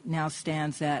County now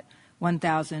stands at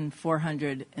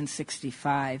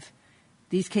 1,465.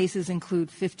 These cases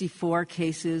include 54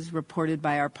 cases reported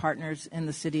by our partners in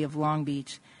the city of Long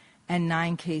Beach and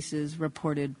 9 cases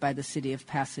reported by the city of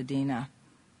Pasadena.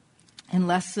 In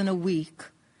less than a week,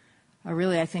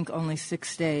 really I think only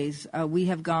 6 days, we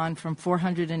have gone from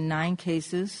 409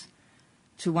 cases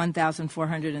to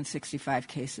 1,465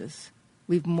 cases.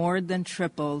 We've more than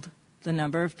tripled the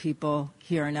number of people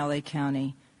here in LA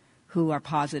County who are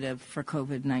positive for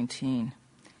COVID-19.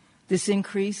 This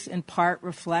increase in part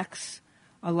reflects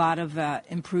a lot of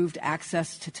improved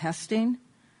access to testing,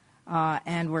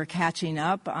 and we're catching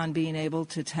up on being able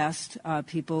to test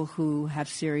people who have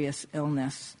serious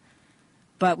illness.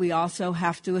 But we also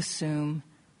have to assume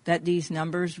that these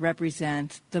numbers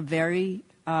represent the very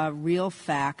real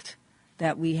fact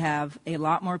that we have a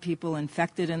lot more people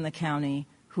infected in the county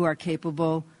who are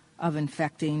capable of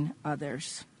infecting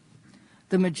others.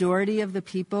 The majority of the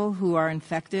people who are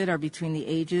infected are between the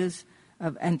ages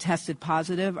of, and tested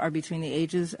positive are between the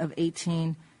ages of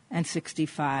 18 and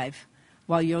 65.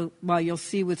 While you'll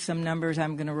see with some numbers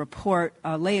I'm going to report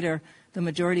later, the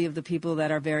majority of the people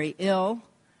that are very ill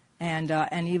and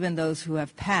even those who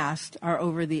have passed are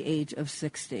over the age of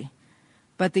 60.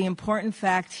 But the important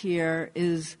fact here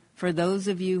is for those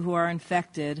of you who are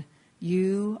infected,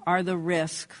 you are the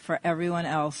risk for everyone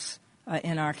else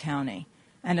in our county.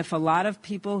 And if a lot of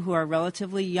people who are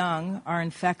relatively young are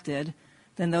infected,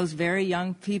 then those very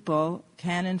young people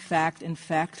can, in fact,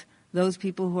 infect those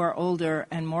people who are older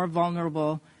and more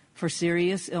vulnerable for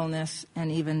serious illness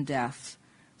and even death.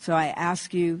 So I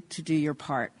ask you to do your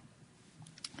part.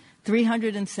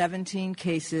 317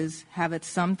 cases have at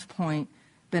some point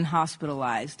been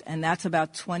hospitalized, and that's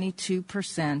about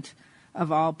 22%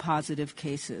 of all positive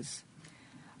cases.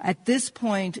 At this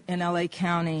point in LA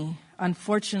County,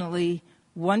 unfortunately,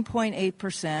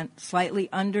 1.8%, slightly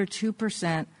under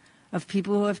 2% of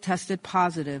people who have tested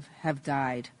positive have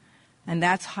died. And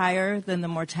that's higher than the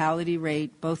mortality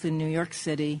rate both in New York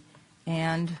City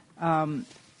and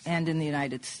in the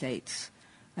United States.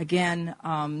 Again,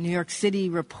 New York City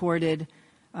reported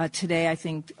today, I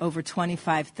think, over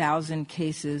 25,000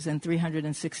 cases and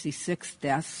 366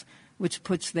 deaths, which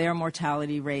puts their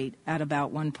mortality rate at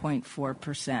about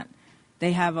 1.4%.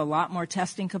 They have a lot more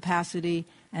testing capacity,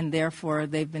 and therefore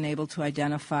they've been able to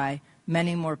identify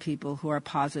many more people who are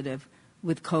positive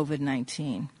with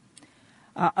COVID-19.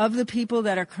 Of the people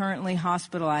that are currently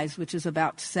hospitalized, which is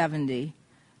about 70%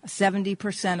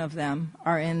 of them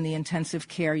are in the intensive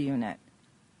care unit.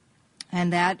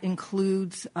 And that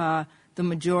includes the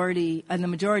majority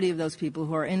of those people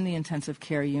who are in the intensive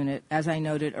care unit, as I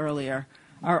noted earlier,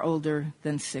 are older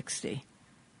than 60.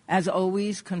 As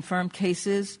always, confirmed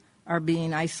cases are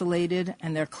being isolated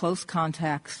and their close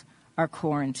contacts are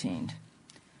quarantined.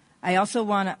 I also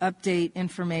want to update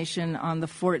information on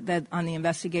the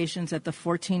investigations at the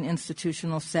 14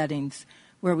 institutional settings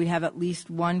where we have at least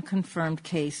one confirmed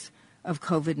case of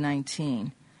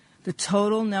COVID-19. The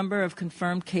total number of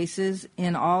confirmed cases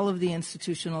in all of the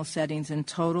institutional settings in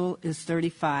total is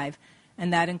 35,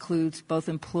 and that includes both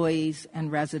employees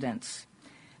and residents.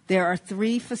 There are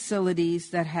 3 facilities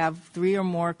that have 3 or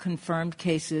more confirmed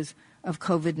cases of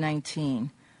COVID-19.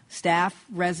 Staff,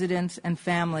 residents, and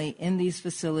family in these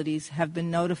facilities have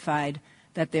been notified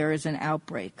that there is an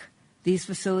outbreak. These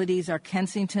facilities are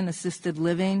Kensington Assisted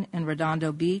Living in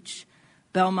Redondo Beach,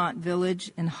 Belmont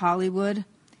Village in Hollywood,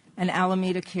 and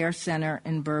Alameda Care Center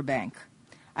in Burbank.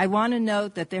 I want to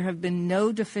note that there have been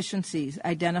no deficiencies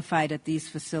identified at these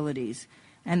facilities,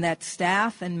 and that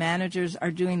staff and managers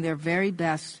are doing their very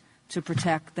best to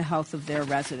protect the health of their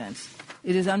residents.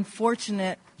 It is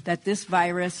unfortunate that this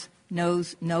virus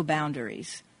knows no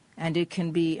boundaries, and it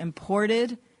can be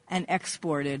imported and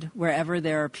exported wherever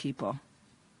there are people.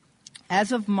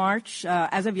 As of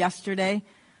yesterday,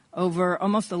 over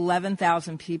almost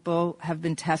 11,000 people have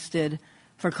been tested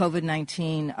for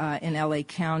COVID-19 in LA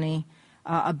County.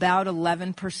 About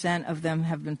 11% of them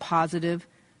have been positive.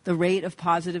 The rate of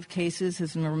positive cases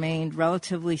has remained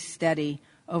relatively steady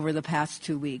over the past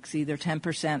 2 weeks, either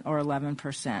 10% or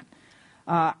 11%.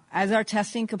 As our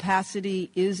testing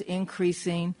capacity is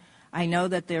increasing, I know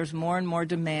that there's more and more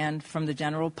demand from the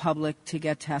general public to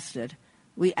get tested.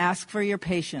 We ask for your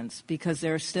patience because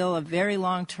there is still a very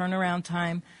long turnaround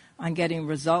time on getting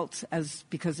results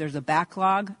because there's a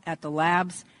backlog at the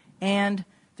labs and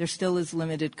there still is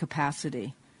limited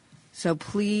capacity. So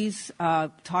please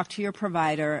talk to your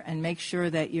provider and make sure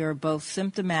that you're both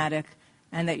symptomatic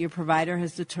and that your provider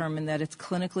has determined that it's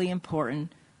clinically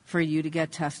important for you to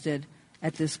get tested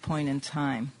at this point in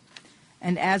time.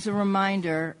 And as a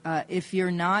reminder, if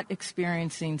you're not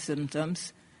experiencing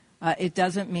symptoms, it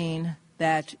doesn't mean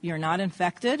that you're not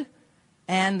infected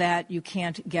and that you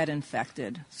can't get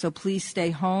infected. So please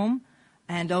stay home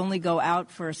and only go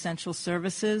out for essential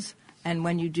services. And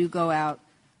when you do go out,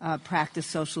 practice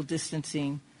social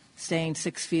distancing, staying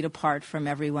 6 feet apart from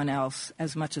everyone else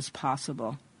as much as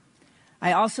possible.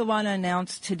 I also want to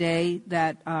announce today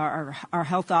that our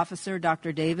health officer,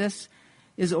 Dr. Davis,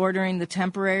 is ordering the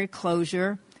temporary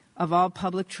closure of all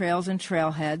public trails and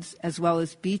trailheads, as well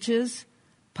as beaches,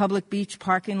 public beach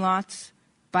parking lots,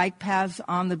 bike paths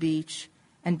on the beach,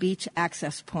 and beach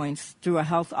access points through a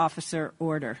health officer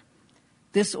order.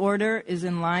 This order is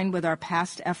in line with our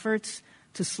past efforts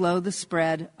to slow the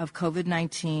spread of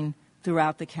COVID-19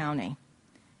 throughout the county.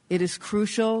 It is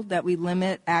crucial that we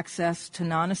limit access to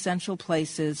non-essential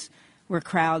places where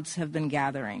crowds have been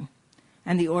gathering.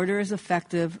 And the order is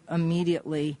effective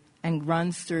immediately and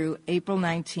runs through April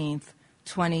 19th,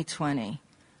 2020.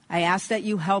 I ask that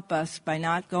you help us by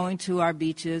not going to our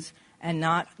beaches and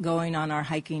not going on our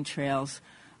hiking trails,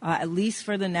 at least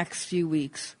for the next few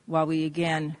weeks, while we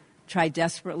again try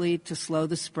desperately to slow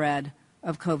the spread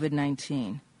of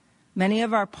COVID-19. Many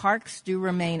of our parks do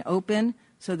remain open,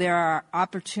 so there are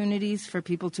opportunities for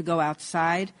people to go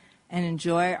outside and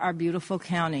enjoy our beautiful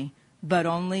county, but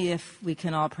only if we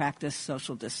can all practice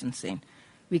social distancing.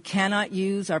 We cannot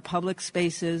use our public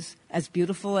spaces, as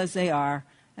beautiful as they are,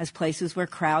 as places where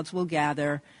crowds will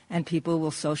gather and people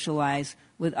will socialize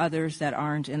with others that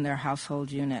aren't in their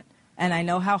household unit. And I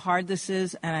know how hard this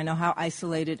is, and I know how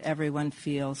isolated everyone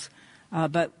feels.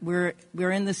 But we're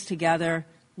in this together.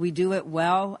 We do it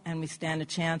well, and we stand a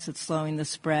chance at slowing the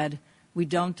spread. We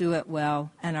don't do it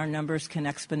well, and our numbers can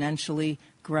exponentially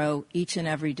grow each and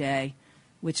every day.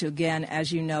 which again,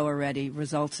 as you know already,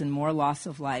 results in more loss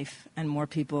of life and more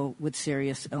people with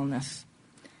serious illness.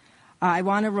 I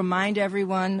want to remind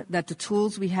everyone that the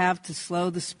tools we have to slow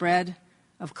the spread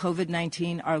of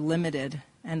COVID-19 are limited,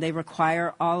 and they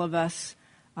require all of us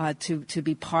to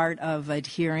be part of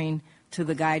adhering to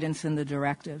the guidance and the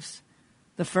directives.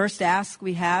 The first ask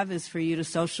we have is for you to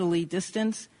socially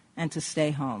distance and to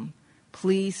stay home.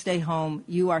 Please stay home.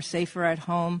 You are safer at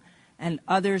home, and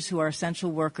others who are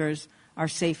essential workers are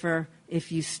safer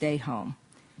if you stay home.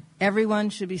 Everyone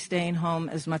should be staying home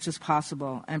as much as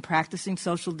possible and practicing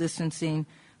social distancing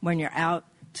when you're out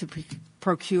to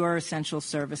procure essential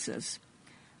services.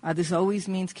 This always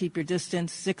means keep your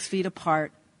distance 6 feet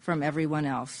apart from everyone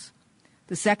else.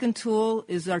 The second tool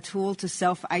is our tool to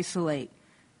self-isolate.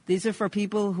 These are for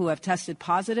people who have tested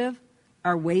positive,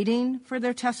 are waiting for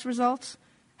their test results,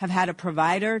 have had a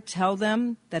provider tell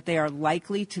them that they are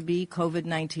likely to be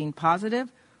COVID-19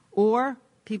 positive, or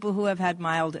people who have had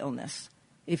mild illness.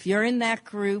 If you're in that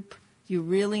group, you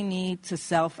really need to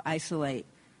self-isolate.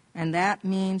 And that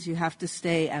means you have to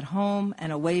stay at home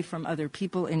and away from other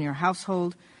people in your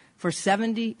household for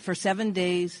 7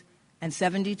 days and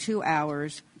 72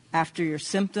 hours after your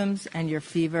symptoms and your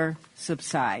fever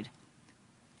subside.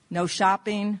 No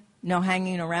shopping, no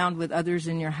hanging around with others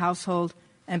in your household,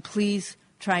 and please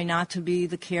try not to be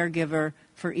the caregiver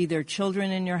for either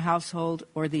children in your household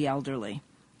or the elderly.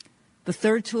 The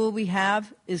third tool we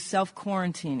have is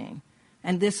self-quarantining,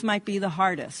 and this might be the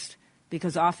hardest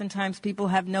because oftentimes people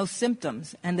have no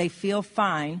symptoms and they feel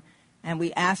fine, and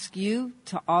we ask you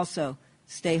to also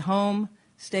stay home,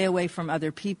 stay away from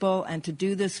other people, and to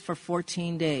do this for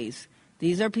 14 days.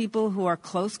 These are people who are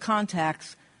close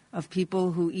contacts of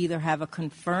people who either have a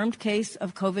confirmed case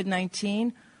of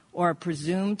COVID-19 or are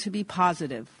presumed to be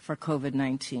positive for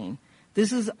COVID-19.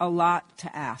 This is a lot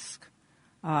to ask.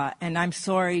 And I'm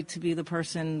sorry to be the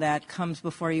person that comes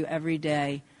before you every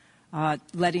day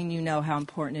letting you know how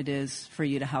important it is for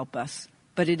you to help us.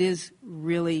 But it is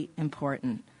really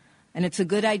important. And it's a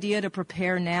good idea to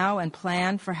prepare now and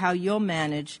plan for how you'll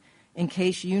manage in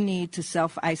case you need to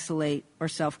self-isolate or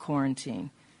self-quarantine.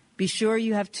 Be sure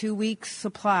you have 2 weeks'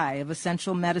 supply of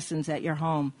essential medicines at your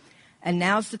home. And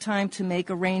now's the time to make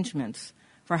arrangements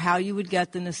for how you would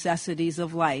get the necessities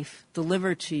of life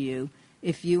delivered to you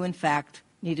if you, in fact,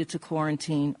 needed to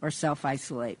quarantine or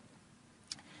self-isolate.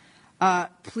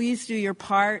 Please do your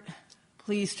part.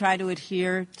 Please try to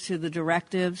adhere to the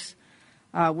directives.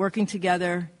 Working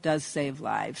together does save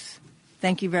lives.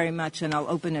 Thank you very much, and I'll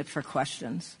open it for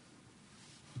questions.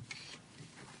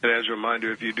 And as a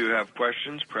reminder, if you do have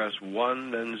questions, press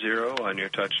 1, then 0 on your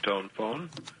touch-tone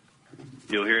phone.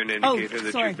 You'll hear an indicator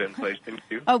that you've been placed in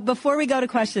queue. Oh, before we go to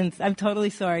questions, I'm totally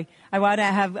sorry. I want to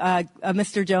have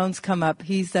Mr. Jones come up.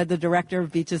 He's the Director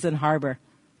of Beaches and Harbor.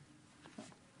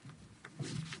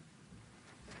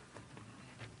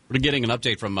 We're getting an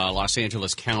update from Los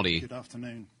Angeles County. Good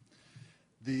afternoon.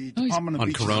 The Department of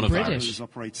Beaches and Harbors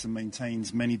operates and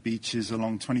maintains many beaches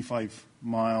along 25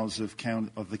 miles of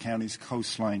the county's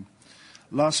coastline.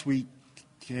 Last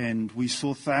weekend, we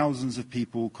saw thousands of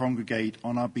people congregate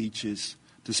on our beaches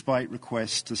despite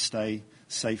requests to stay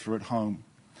safer at home.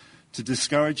 To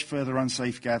discourage further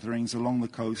unsafe gatherings along the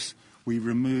coast, we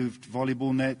removed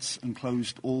volleyball nets and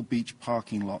closed all beach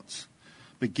parking lots.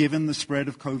 But given the spread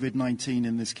of COVID-19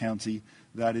 in this county,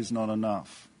 that is not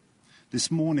enough. This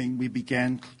morning, we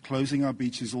began closing our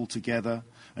beaches altogether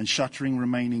and shuttering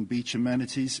remaining beach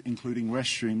amenities, including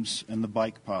restrooms and the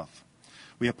bike path.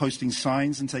 We are posting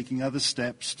signs and taking other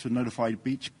steps to notify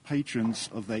beach patrons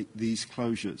of these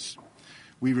closures.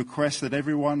 We request that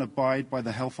everyone abide by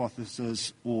the health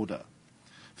officer's order.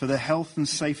 For the health and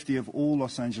safety of all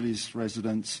Los Angeles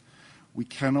residents, we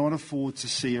cannot afford to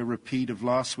see a repeat of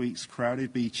last week's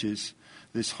crowded beaches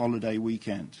this holiday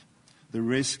weekend. The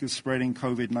risk of spreading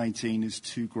COVID-19 is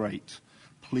too great.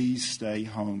 Please stay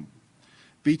home.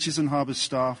 Beaches and harbor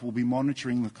staff will be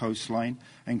monitoring the coastline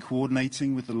and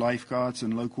coordinating with the lifeguards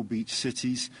and local beach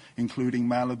cities, including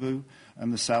Malibu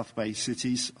and the South Bay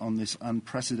cities, on this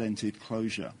unprecedented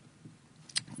closure.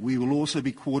 We will also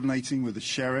be coordinating with the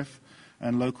sheriff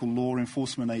and local law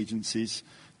enforcement agencies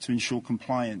to ensure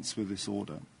compliance with this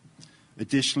order.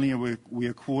 Additionally, we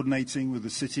are coordinating with the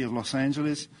City of Los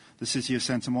Angeles, the City of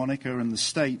Santa Monica, and the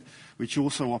state, which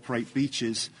also operate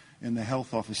beaches in the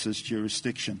health officer's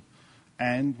jurisdiction,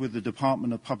 and with the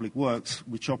Department of Public Works,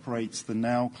 which operates the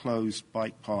now-closed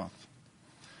bike path.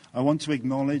 I want to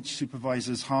acknowledge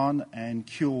Supervisors Hahn and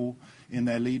Kuehl in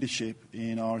their leadership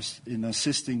in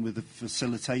assisting with the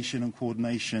facilitation and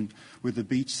coordination with the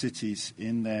beach cities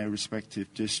in their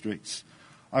respective districts.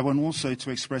 I want also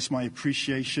to express my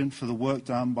appreciation for the work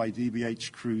done by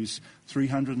DBH crews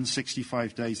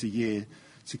 365 days a year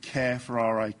to care for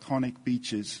our iconic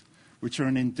beaches, which are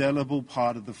an indelible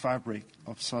part of the fabric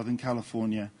of Southern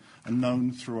California and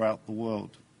known throughout the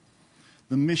world.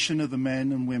 The mission of the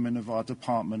men and women of our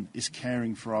department is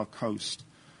caring for our coast,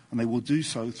 and they will do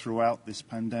so throughout this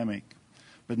pandemic.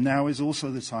 But now is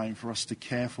also the time for us to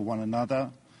care for one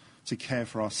another, to care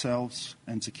for ourselves,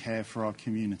 and to care for our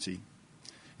community.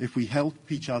 If we help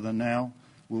each other now,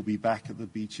 we'll be back at the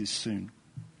beaches soon.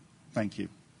 Thank you.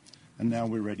 And now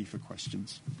we're ready for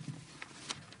questions.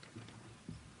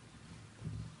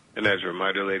 And as a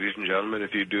reminder, ladies and gentlemen,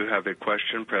 if you do have a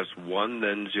question, press 1,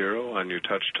 then 0 on your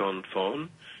touch-tone phone.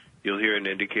 You'll hear an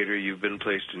indicator you've been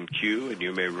placed in queue, and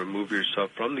you may remove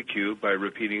yourself from the queue by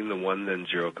repeating the 1, then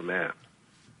 0 command.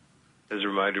 As a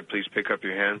reminder, please pick up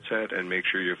your handset and make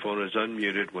sure your phone is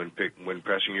unmuted when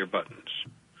pressing your buttons.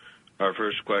 Our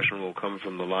first question will come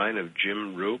from the line of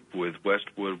Jim Roop with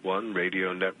Westwood One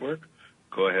Radio Network.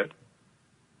 Go ahead.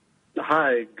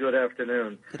 Hi, good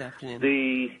afternoon. Good afternoon.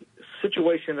 The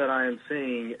situation that I am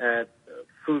seeing at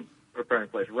food preparing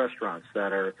places, restaurants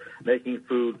that are making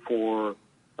food for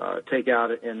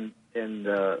takeout and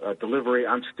delivery,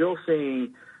 I'm still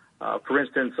seeing, for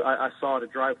instance, I saw at a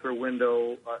drive-through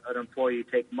window an employee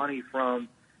take money from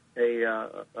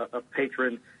a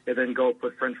patron and then go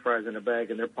put French fries in a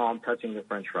bag and their palm touching the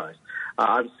French fries.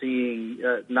 I'm seeing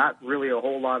not really a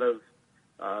whole lot of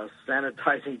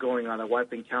sanitizing going on. They're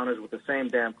wiping counters with the same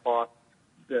damn cloth,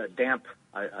 damp,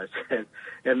 I said,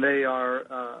 and they're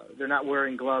not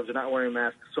wearing gloves, they're not wearing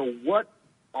masks. So what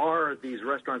are these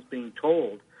restaurants being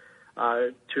told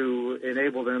to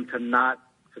enable them to not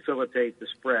facilitate the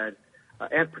spread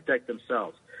and protect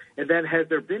themselves? And then has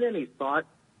there been any thought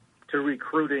to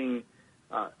recruiting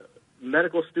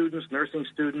medical students, nursing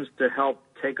students to help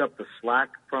take up the slack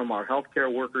from our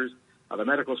healthcare workers? The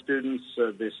medical students,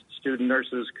 the student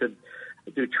nurses could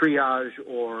do triage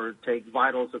or take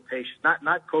vitals of patients,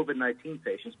 not COVID-19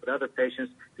 patients, but other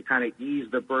patients to kind of ease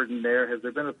the burden there. Has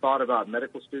there been a thought about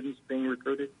medical students being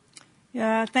recruited?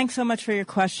 Yeah, thanks so much for your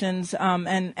questions.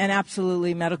 And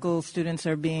absolutely, medical students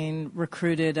are being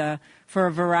recruited for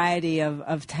a variety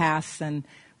of tasks, and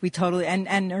we totally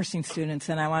and nursing students.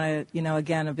 And I want to,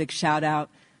 again, a big shout out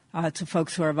to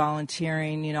folks who are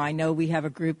volunteering. I know we have a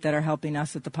group that are helping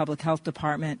us at the Public Health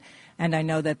Department, and I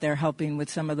know that they're helping with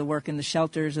some of the work in the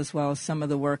shelters as well as some of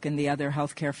the work in the other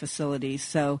healthcare facilities.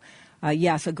 So,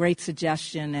 yes, a great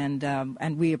suggestion,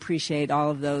 and we appreciate all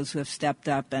of those who have stepped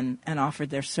up and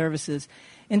offered their services.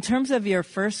 In terms of your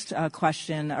first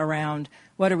question around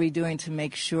what are we doing to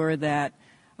make sure that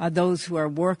those who are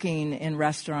working in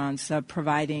restaurants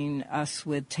providing us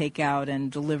with takeout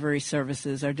and delivery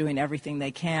services are doing everything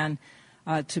they can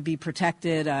to be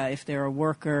protected. If they're a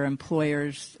worker,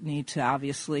 employers need to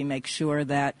obviously make sure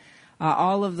that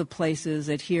all of the places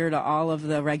adhere to all of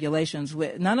the regulations.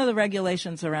 None of the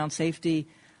regulations around safety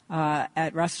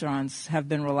at restaurants have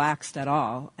been relaxed at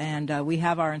all. And we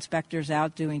have our inspectors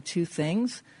out doing two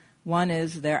things. One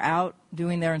is they're out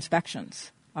doing their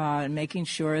inspections and making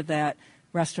sure that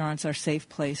restaurants are safe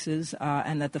places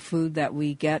and that the food that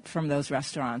we get from those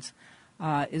restaurants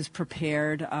is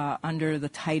prepared under the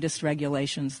tightest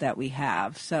regulations that we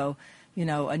have. So,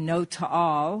 a note to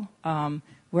all,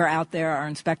 we're out there. Our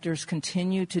inspectors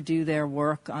continue to do their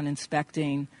work on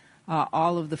inspecting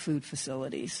all of the food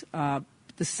facilities. The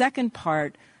second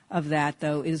part of that,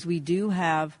 though, is we do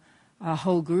have a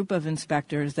whole group of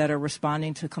inspectors that are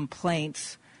responding to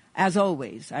complaints. As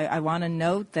always, I want to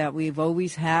note that we've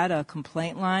always had a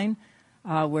complaint line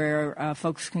where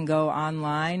folks can go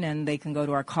online and they can go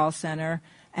to our call center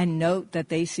and note that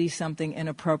they see something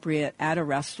inappropriate at a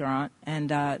restaurant, and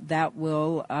that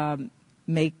will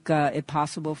make it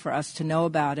possible for us to know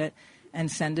about it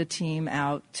and send a team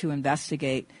out to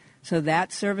investigate. So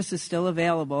that service is still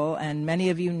available, and many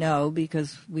of you know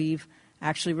because we've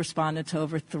actually responded to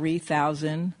over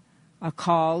 3,000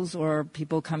 calls or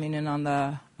people coming in on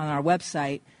our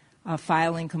website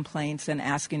filing complaints and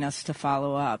asking us to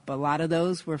follow up. A lot of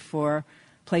those were for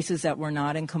places that were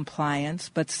not in compliance,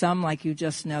 but some, like you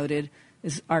just noted,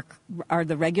 are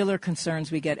the regular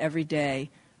concerns we get every day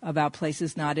about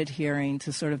places not adhering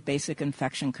to sort of basic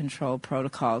infection control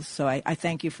protocols. So I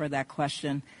thank you for that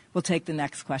question. We'll take the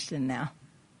next question now.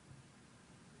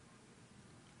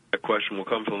 The question will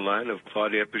come from the line of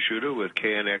Claudia Pisciuta with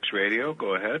KNX Radio.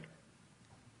 Go ahead.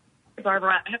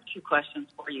 Barbara, I have two questions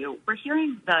for you. We're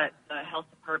hearing that the health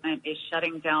department is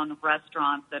shutting down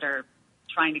restaurants that are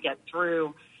trying to get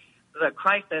through the the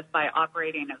crisis by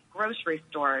operating as grocery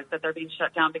stores, that they're being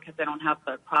shut down because they don't have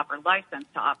the proper license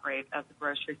to operate as a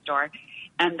grocery store.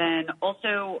 And then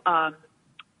also,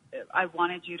 I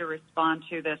wanted you to respond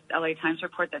to this LA Times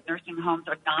report that nursing homes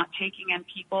are not taking in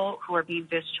people who are being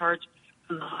discharged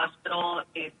from the hospital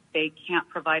if they can't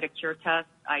provide a cure test,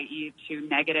 i.e. to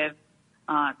negative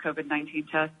COVID-19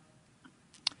 tests.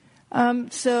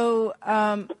 So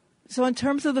in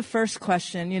terms of the first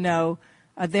question,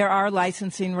 there are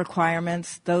licensing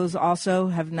requirements. Those also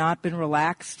have not been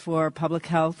relaxed for public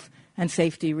health and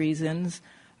safety reasons.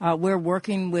 We're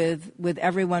working with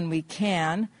everyone we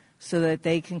can so that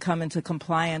they can come into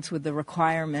compliance with the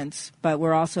requirements, but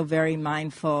we're also very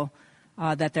mindful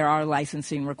that there are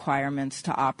licensing requirements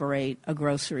to operate a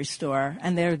grocery store,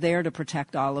 and they're there to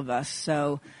protect all of us.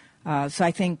 So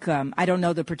I think I don't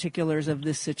know the particulars of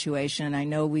this situation. I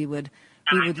know we would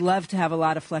love to have a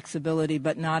lot of flexibility,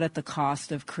 but not at the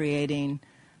cost of creating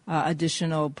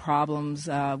additional problems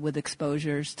with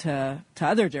exposures to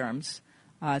other germs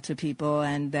to people,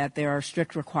 and that there are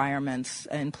strict requirements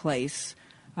in place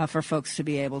for folks to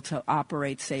be able to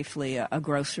operate safely a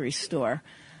grocery store.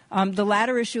 The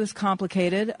latter issue is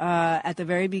complicated. At the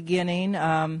very beginning,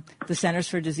 the Centers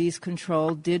for Disease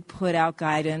Control did put out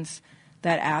guidance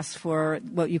that asked for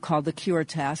what you call the cure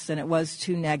test, and it was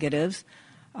 2 negatives.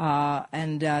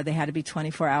 And they had to be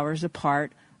 24 hours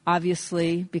apart.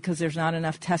 Obviously, because there's not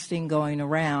enough testing going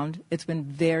around, it's been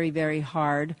very, very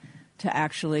hard to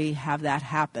actually have that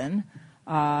happen.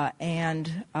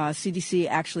 And CDC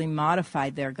actually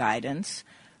modified their guidance.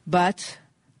 But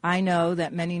I know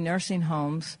that many nursing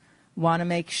homes want to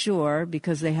make sure,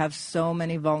 because they have so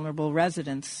many vulnerable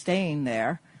residents staying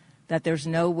there, that there's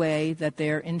no way that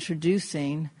they're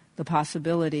introducing the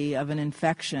possibility of an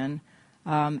infection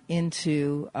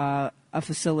into a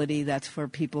facility that's for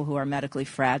people who are medically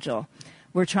fragile.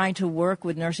 We're trying to work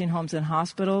with nursing homes and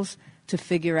hospitals to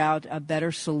figure out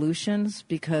better solutions,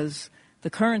 because the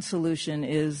current solution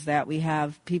is that we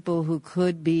have people who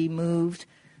could be moved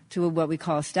to what we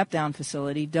call a step-down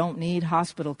facility, don't need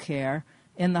hospital care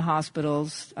in the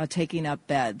hospitals, taking up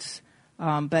beds.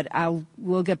 But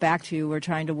we'll get back to you. We're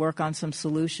trying to work on some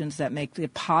solutions that make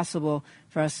it possible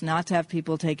for us not to have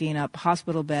people taking up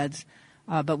hospital beds,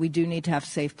 but we do need to have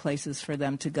safe places for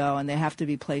them to go, and they have to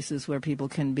be places where people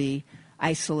can be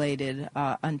isolated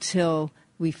until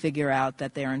we figure out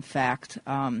that they're in fact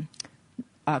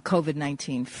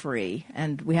COVID-19 free.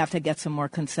 And we have to get some more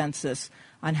consensus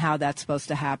on how that's supposed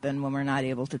to happen when we're not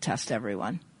able to test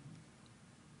everyone.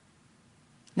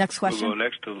 Next question. We'll go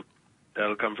next to,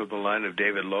 that'll come from the line of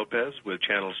David Lopez with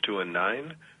channels 2 and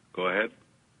 9. Go ahead.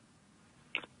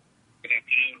 Good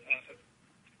afternoon.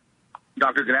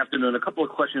 Doctor, good afternoon. A couple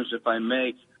of questions, if I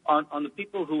may. On the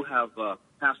people who have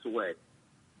passed away,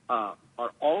 are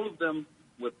all of them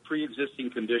with pre-existing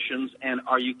conditions, and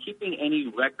are you keeping any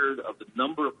record of the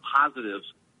number of positives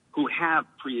who have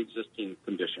pre-existing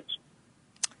conditions?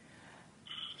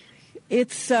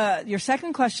 It's your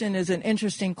second question is an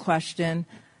interesting question,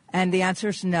 and the answer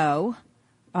is no.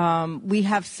 We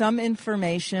have some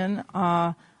information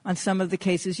on some of the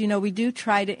cases. We do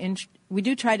try to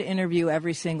interview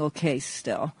every single case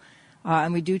still,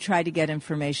 and we do try to get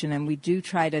information, and we do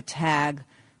try to tag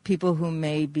people who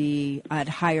may be at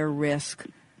higher risk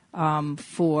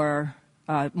for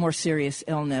more serious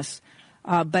illness.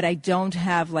 But I don't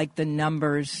have the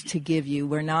numbers to give you.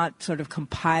 We're not sort of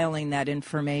compiling that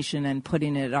information and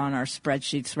putting it on our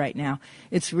spreadsheets right now.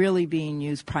 It's really being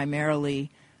used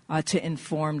primarily to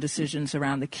inform decisions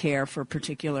around the care for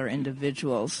particular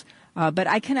individuals. But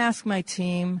I can ask my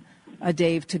team,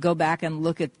 Dave, to go back and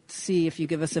see if you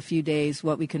give us a few days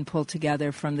what we can pull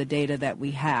together from the data that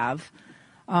we have.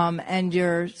 And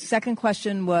your second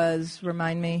question was,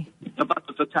 remind me? About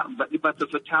the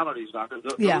fatalities, Doctor.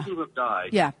 Those who have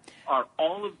died, are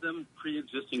all of them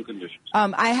pre-existing conditions?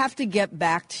 I have to get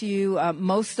back to you.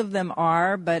 Most of them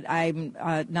are, but I'm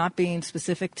not being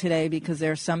specific today because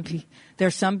there are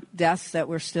some deaths that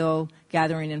we're still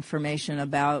gathering information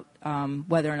about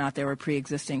whether or not there were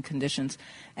pre-existing conditions.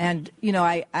 And,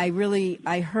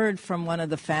 I heard from one of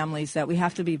the families that we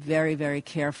have to be very, very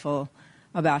careful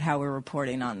about how we're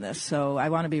reporting on this. So I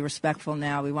want to be respectful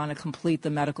now. We want to complete the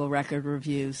medical record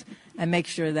reviews and make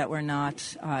sure that we're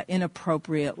not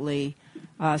inappropriately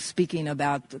speaking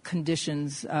about the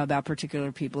conditions about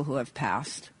particular people who have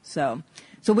passed. So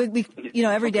we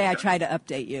every day I try to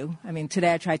update you. I mean,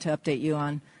 today I tried to update you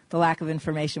on the lack of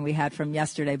information we had from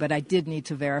yesterday, but I did need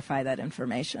to verify that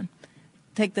information.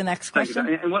 Take the next question.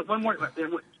 And one more.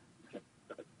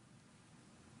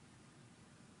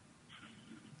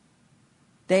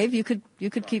 Dave, you could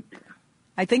keep.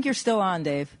 I think you're still on,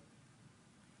 Dave.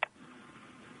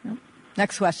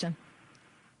 Next question.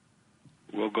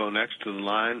 We'll go next to the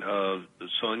line of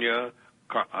Sonia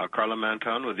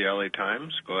Carlamantan with the LA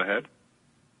Times. Go ahead.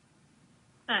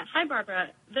 Hi, Barbara.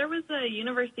 There was a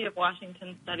University of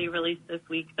Washington study released this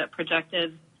week that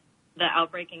projected the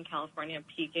outbreak in California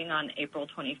peaking on April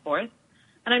 24th.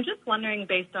 And I'm just wondering,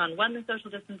 based on when the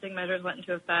social distancing measures went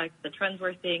into effect, the trends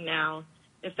we're seeing now,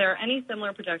 if there are any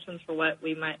similar projections for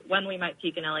when we might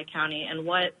peak in LA County, and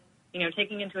what,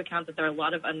 taking into account that there are a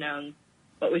lot of unknowns,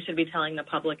 what we should be telling the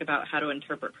public about how to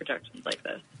interpret projections like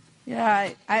this. Yeah,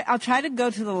 I'll try to go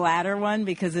to the latter one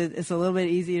because it's a little bit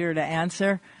easier to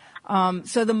answer.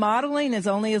 So the modeling is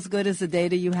only as good as the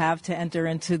data you have to enter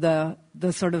into the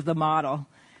sort of the model.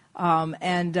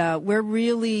 And we're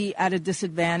really at a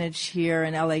disadvantage here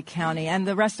in LA County and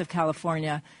the rest of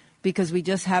California because we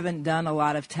just haven't done a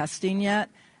lot of testing yet.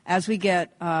 As we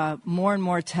get more and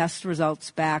more test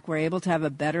results back, we're able to have a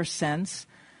better sense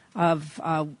of,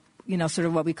 sort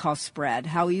of what we call spread.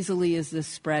 How easily is this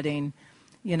spreading?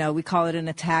 We call it an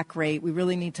attack rate. We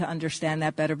really need to understand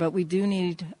that better, but we do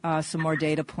need some more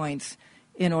data points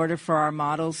in order for our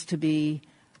models to be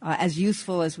as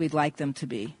useful as we'd like them to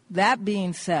be. That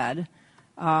being said,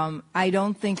 I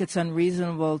don't think it's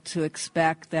unreasonable to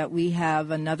expect that we have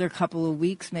another couple of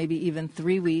weeks, maybe even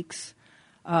 3 weeks,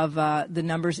 of the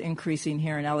numbers increasing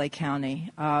here in LA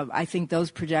County. I think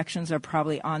those projections are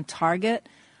probably on target,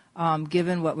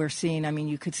 given what we're seeing. I mean,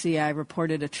 you could see I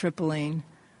reported a tripling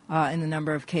in the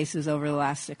number of cases over the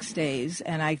last 6 days.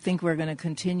 And I think we're going to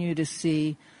continue to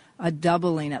see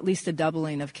at least a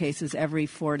doubling of cases every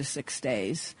 4 to 6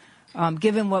 days.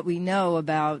 Given what we know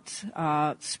about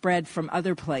spread from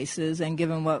other places and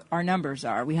given what our numbers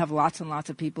are. We have lots and lots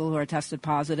of people who are tested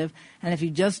positive. And if you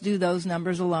just do those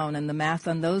numbers alone and the math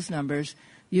on those numbers,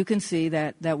 you can see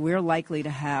that we're likely to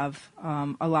have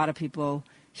a lot of people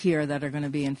here that are going to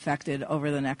be infected over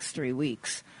the next 3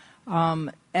 weeks.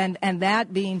 And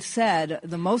that being said,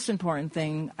 the most important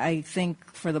thing, I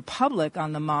think, for the public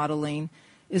on the modeling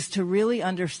is to really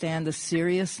understand the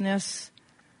seriousness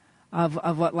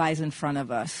of what lies in front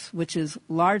of us, which is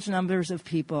large numbers of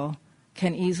people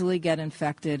can easily get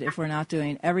infected if we're not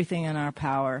doing everything in our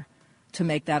power to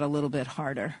make that a little bit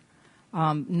harder.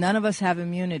 None of us have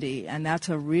immunity, and that's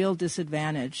a real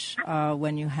disadvantage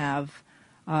when you have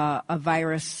a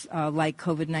virus like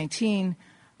COVID-19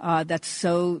 that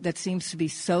seems to be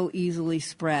so easily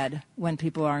spread when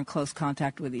people are in close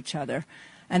contact with each other.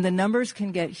 And the numbers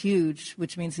can get huge,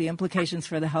 which means the implications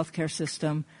for the healthcare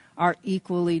system are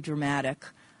equally dramatic.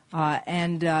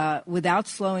 And without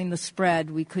slowing the spread,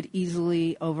 we could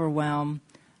easily overwhelm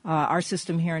our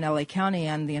system here in LA County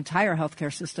and the entire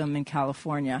healthcare system in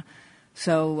California.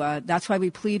 So that's why we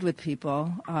plead with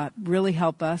people, really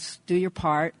help us, do your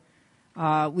part.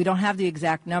 We don't have the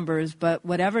exact numbers, but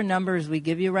whatever numbers we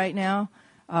give you right now,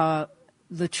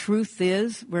 the truth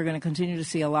is we're going to continue to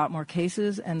see a lot more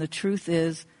cases, and the truth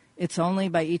is it's only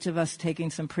by each of us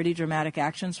taking some pretty dramatic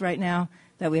actions right now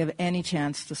that we have any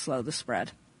chance to slow the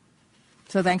spread.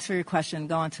 So thanks for your question.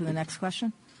 Go on to the next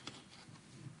question.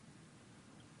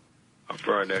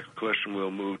 For our next question, we'll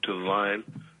move to the line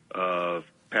of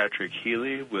Patrick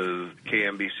Healy with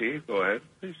KMBC. Go ahead,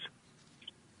 please.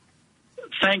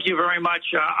 Thank you very much.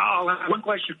 I'll have one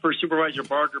question for Supervisor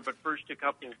Barger, but first a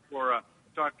couple for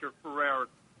Dr. Ferrer.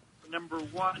 Number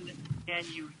one, can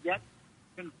you yet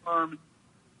confirm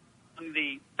among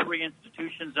the 3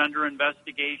 institutions under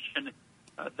investigation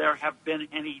there have been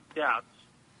any deaths?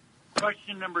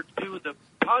 Question number 2, the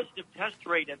positive test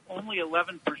rate at only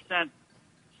 11%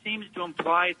 seems to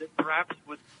imply that perhaps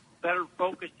with better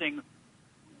focusing,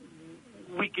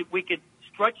 we could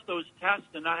stretch those tests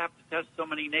and not have to test so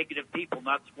many negative people,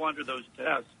 not squander those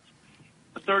tests.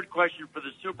 The third question for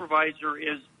the supervisor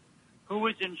is, who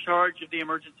is in charge of the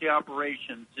emergency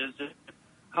operations? Is it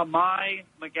Hamai,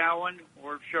 McGowan,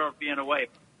 or Sheriff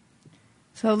Villanueva?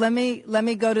 So let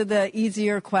me go to the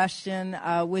easier question,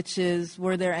 which is,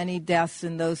 were there any deaths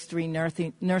in those 3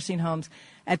 nursing homes?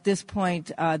 At this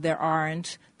point, there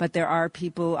aren't, but there are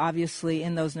people, obviously,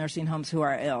 in those nursing homes who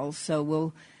are ill. So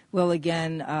we'll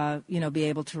again, be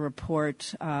able to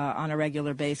report on a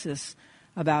regular basis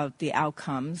about the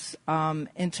outcomes.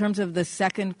 In terms of the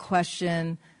second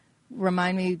question,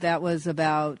 remind me, that was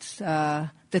about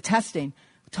the testing.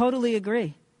 Totally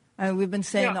agree. We've been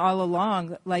saying all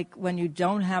along, like when you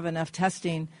don't have enough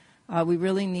testing, we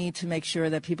really need to make sure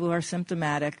that people who are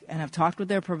symptomatic and have talked with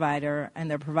their provider and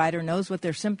their provider knows what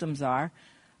their symptoms are,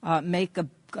 make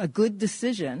a good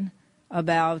decision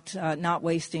about not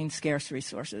wasting scarce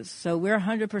resources. So we're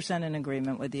 100% in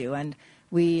agreement with you. And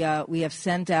we have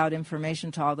sent out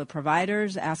information to all the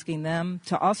providers, asking them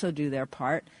to also do their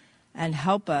part. and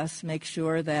help us make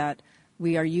sure that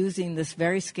we are using this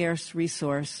very scarce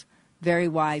resource very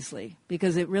wisely,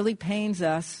 because it really pains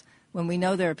us when we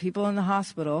know there are people in the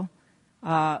hospital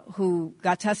who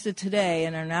got tested today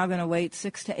and are now going to wait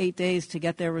 6 to 8 days to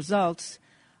get their results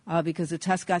because the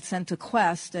test got sent to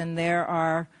Quest, and there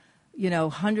are,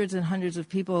 hundreds and hundreds of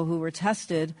people who were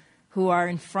tested who are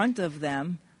in front of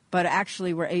them but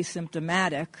actually were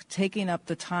asymptomatic, taking up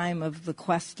the time of the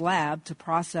Quest lab to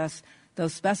process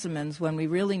those specimens when we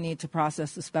really need to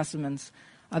process the specimens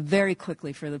very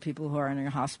quickly for the people who are in our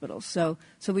hospitals. So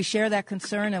we share that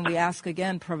concern, and we ask,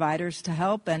 again, providers to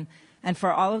help, and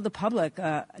for all of the public,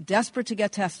 desperate to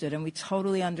get tested, and we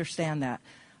totally understand that.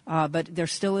 But there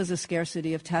still is a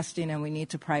scarcity of testing, and we need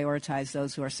to prioritize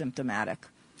those who are symptomatic.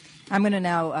 I'm going to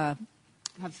now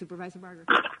have Supervisor Barger.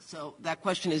 So that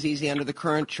question is easy. Under the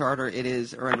current charter, it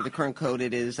is, or under the current code,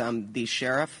 it is the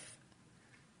sheriff.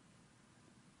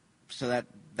 So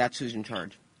that's who's in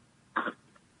charge.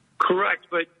 Correct,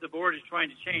 but the board is trying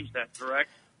to change that, correct?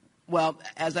 Well,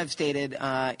 as I've stated,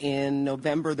 in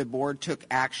November, the board took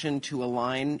action to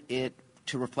align it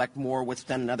to reflect more what's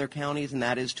done in other counties, and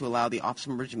that is to allow the Office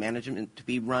of Emergency Management to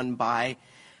be run by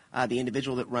the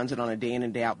individual that runs it on a day-in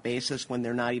and day-out basis when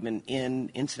they're not even in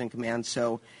incident command.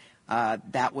 So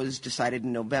that was decided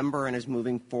in November and is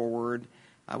moving forward.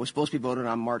 Was supposed to be voted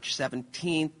on March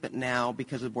 17th, but now,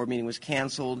 because the board meeting was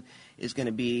canceled, is going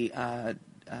to be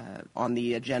on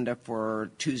the agenda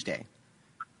for Tuesday.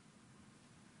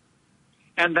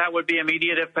 And that would be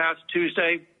immediate if passed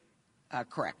Tuesday?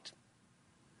 Correct.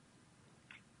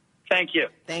 Thank you.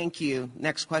 Thank you.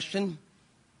 Next question.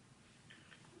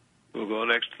 We'll go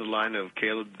next to the line of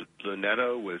Caleb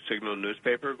Lunetto with Signal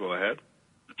Newspaper. Go ahead.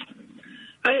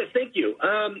 Hi, thank you.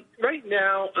 Right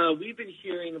now, we've been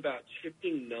hearing about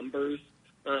shifting numbers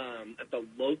at the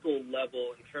local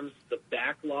level in terms of the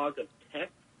backlog of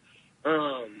tests.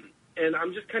 And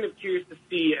I'm just kind of curious to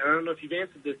see, and I don't know if you've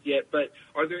answered this yet, but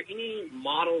are there any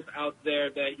models out there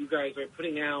that you guys are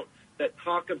putting out that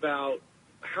talk about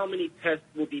how many tests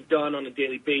will be done on a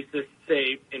daily basis,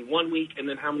 say, in 1 week, and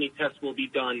then how many tests will be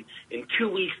done in 2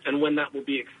 weeks, and when that will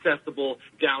be accessible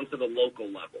down to the local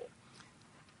level?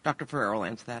 Dr. Ferrer will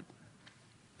answer that,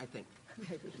 I think.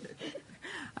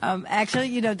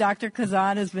 Actually, Dr.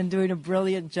 Kazan has been doing a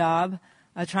brilliant job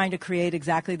trying to create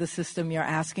exactly the system you're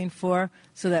asking for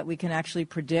so that we can actually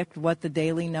predict what the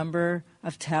daily number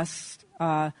of tests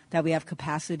that we have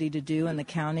capacity to do in the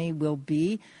county will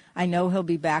be. I know he'll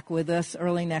be back with us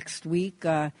early next week.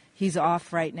 He's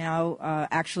off right now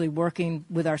actually working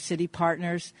with our city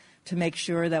partners to make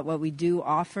sure that what we do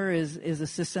offer is a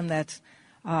system that's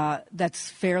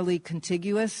fairly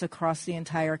contiguous across the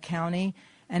entire county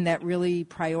and that really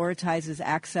prioritizes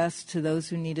access to those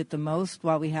who need it the most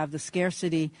while we have the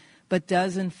scarcity, but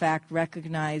does in fact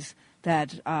recognize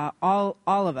that all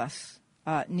of us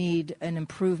need an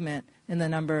improvement in the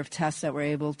number of tests that we're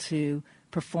able to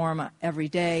perform every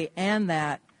day, and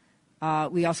that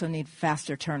we also need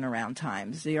faster turnaround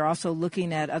times. You're also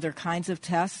looking at other kinds of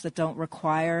tests that don't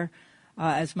require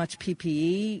as much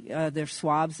PPE. They're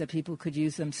swabs that people could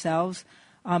use themselves.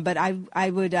 But I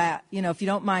would, if you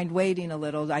don't mind waiting a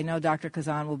little, I know Dr.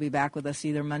 Kazan will be back with us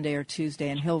either Monday or Tuesday,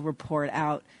 and he'll report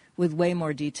out with way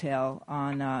more detail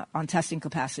on testing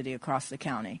capacity across the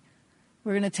county.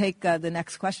 We're going to take the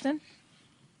next question.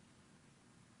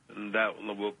 And that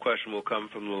question will come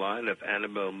from the line of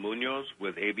Annabelle Munoz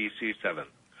with ABC 7.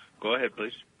 Go ahead,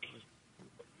 please.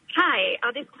 Hi.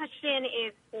 This question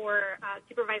is for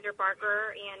Supervisor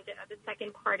Barger, and the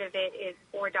second part of it is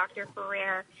for Dr.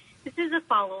 Ferrer. This is a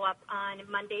follow-up on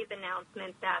Monday's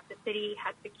announcement that the city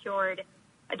had secured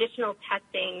additional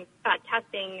testing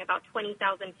about 20,000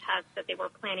 tests that they were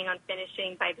planning on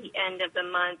finishing by the end of the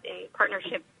month in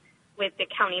partnership with the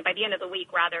county, by the end of the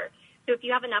week, rather. So if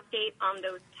you have an update on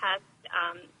those tests,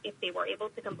 if they were able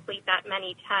to complete that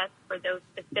many tests for those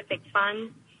specific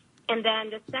funds. And then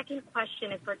the second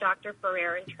question is for Dr.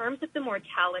 Ferrer. In terms of the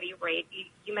mortality rate,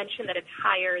 you mentioned that it's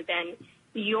higher than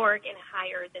New York and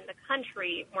higher than the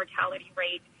country mortality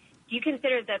rate. Do you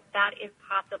consider that that is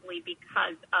possibly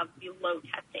because of the low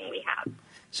testing we have?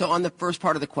 So on the first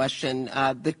part of the question,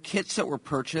 the kits that were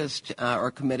purchased or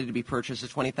committed to be purchased, the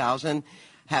 20,000,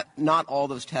 not all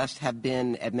those tests have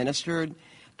been administered.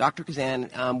 Dr. Kazan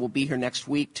will be here next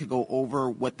week to go over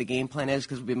what the game plan is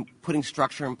because we've been putting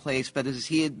structure in place. But as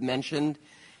he had mentioned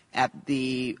at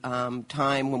the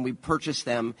time when we purchased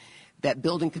them, that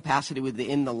building capacity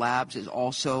within the labs is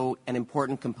also an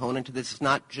important component to this. It's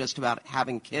not just about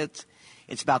having kits.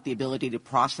 It's about the ability to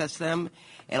process them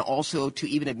and also to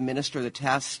even administer the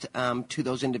test to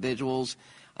those individuals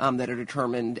that are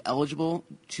determined eligible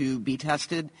to be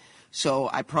tested. So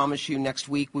I promise you next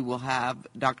week we will have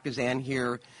Dr. Kazan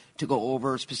here to go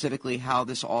over specifically how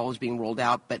this all is being rolled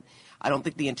out. But I don't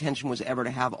think the intention was ever to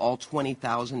have all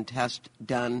 20,000 tests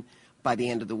done by the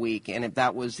end of the week. And if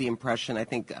that was the impression, I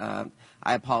think I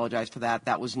apologize for that.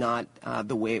 That was not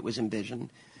the way it was envisioned.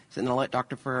 So then I'll let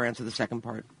Dr. Ferrer answer the second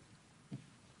part.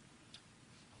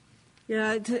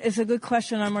 Yeah, it's a good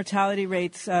question on mortality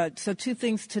rates. So two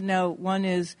things to note. One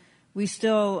is we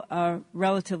still,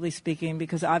 relatively speaking,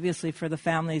 because obviously for the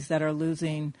families that are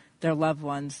losing their loved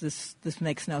ones, this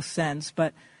makes no sense.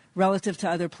 But relative to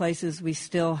other places, we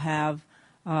still have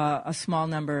a small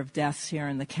number of deaths here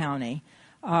in the county.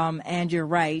 And you're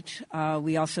right,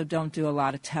 we also don't do a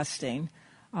lot of testing.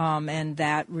 And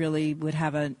that really would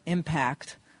have an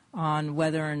impact on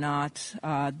whether or not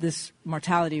this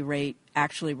mortality rate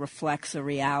actually reflects a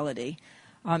reality.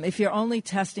 If you're only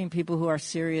testing people who are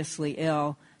seriously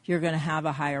ill, you're going to have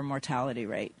a higher mortality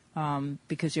rate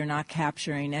because you're not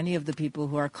capturing any of the people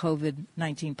who are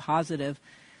COVID-19 positive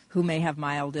who may have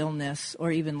mild illness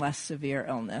or even less severe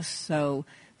illness. So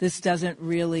this doesn't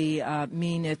really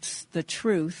mean it's the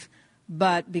truth,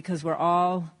 but because we're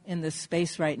all in this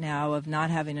space right now of not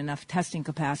having enough testing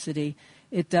capacity,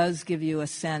 it does give you a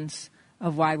sense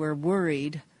of why we're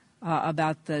worried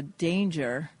about the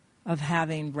danger of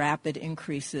having rapid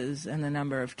increases in the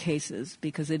number of cases,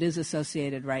 because it is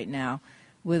associated right now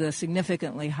with a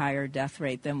significantly higher death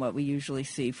rate than what we usually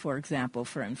see, for example,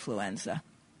 for influenza.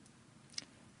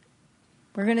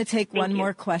 We're going to take one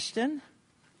more question.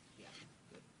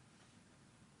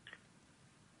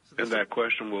 And that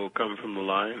question will come from the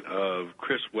line of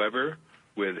Chris Weber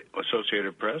with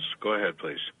Associated Press. Go ahead,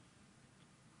 please.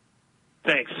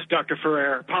 Thanks. Dr.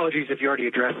 Ferrer, apologies if you already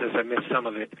addressed this. I missed some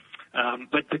of it.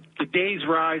 But the day's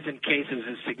rise in cases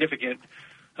is significant,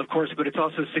 of course, but it's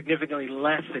also significantly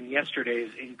less than yesterday's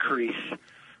increase.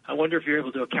 I wonder if you're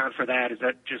able to account for that. Is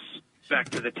that just back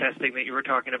to the testing that you were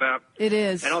talking about? It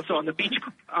is. And also on the beach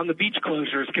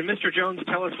closures, can Mr. Jones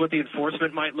tell us what the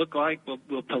enforcement might look like?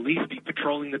 Will police be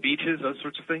patrolling the beaches, those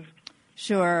sorts of things?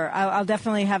 Sure. I'll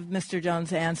definitely have Mr.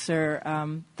 Jones answer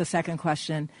the second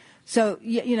question. So,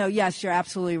 yes, you're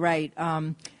absolutely right.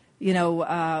 One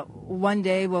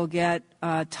day we'll get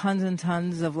tons and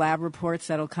tons of lab reports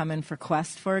that'll come in for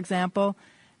Quest, for example,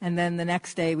 and then the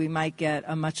next day we might get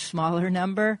a much smaller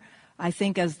number. I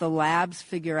think as the labs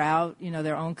figure out,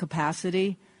 their own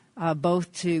capacity,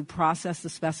 both to process the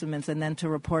specimens and then to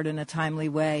report in a timely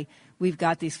way, we've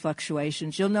got these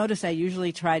fluctuations. You'll notice I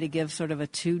usually try to give sort of a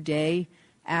 2-day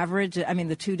average. I mean,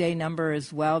 the 2-day number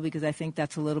as well, because I think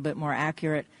that's a little bit more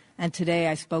accurate. And today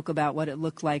I spoke about what it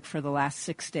looked like for the last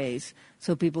 6 days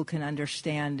so people can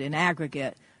understand in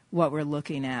aggregate what we're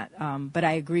looking at. But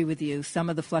I agree with you. Some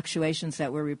of the fluctuations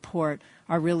that we report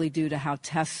are really due to how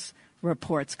tests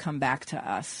reports come back to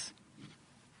us.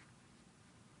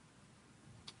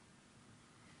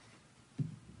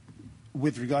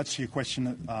 With regards to your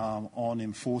question on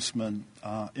enforcement,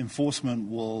 enforcement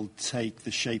will take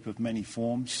the shape of many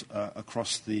forms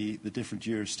across the different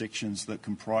jurisdictions that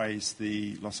comprise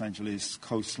the Los Angeles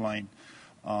coastline.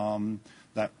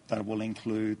 That will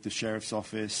include the sheriff's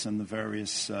office and the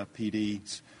various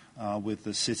PDs with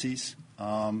the cities.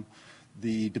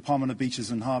 The Department of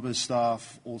Beaches and Harbors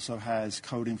staff also has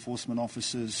code enforcement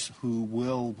officers who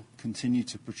will continue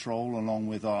to patrol along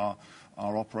with our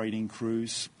operating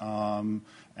crews,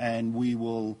 and we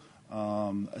will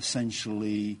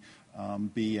essentially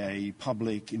be a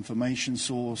public information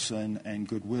source and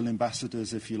goodwill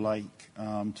ambassadors, if you like,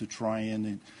 to try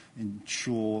and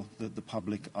ensure that the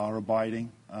public are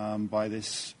abiding by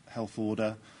this health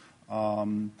order.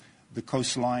 The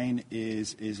coastline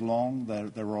is long.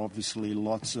 There are obviously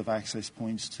lots of access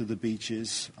points to the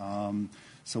beaches.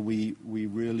 So we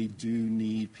really do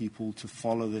need people to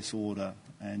follow this order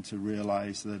and to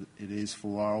realize that it is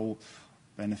for our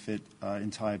benefit,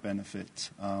 entire benefit.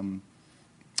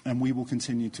 And we will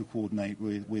continue to coordinate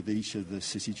with each of the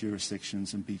city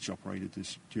jurisdictions and beach operated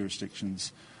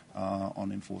jurisdictions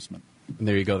on enforcement. And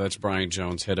there you go. That's Brian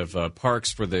Jones, head of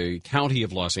parks for the County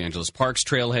of Los Angeles. Parks,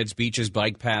 trailheads, beaches,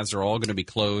 bike paths are all going to be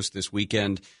closed this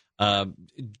weekend,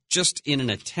 just in an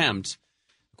attempt,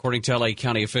 according to LA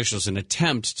County officials, an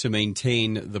attempt to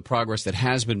maintain the progress that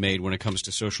has been made when it comes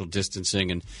to social distancing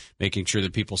and making sure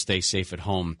that people stay safe at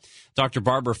home. Dr.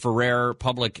 Barbara Ferrer,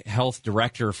 Public Health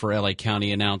Director for LA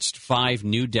County, announced 5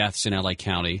 new deaths in LA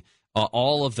County.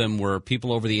 All of them were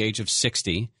people over the age of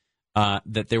 60.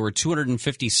 That there were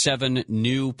 257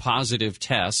 new positive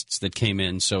tests that came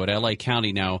in. So at LA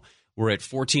County now, we're at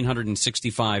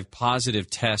 1,465 positive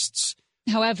tests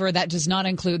However, that does not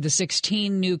include the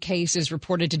 16 new cases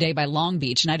reported today by Long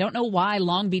Beach. And I don't know why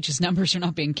Long Beach's numbers are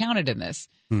not being counted in this.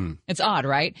 It's odd,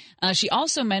 right? She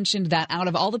also mentioned that out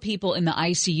of all the people in the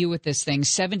ICU with this thing,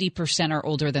 70% are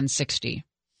older than 60.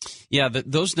 Yeah,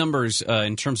 those numbers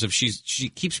in terms of she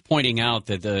keeps pointing out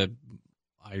that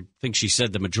I think she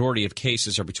said the majority of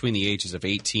cases are between the ages of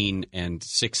 18 and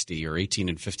 60 or 18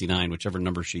 and 59, whichever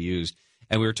number she used.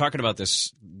 And we were talking about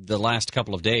this the last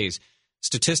couple of days.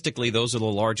 Statistically, those are the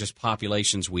largest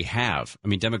populations we have. I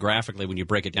mean, demographically, when you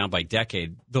break it down by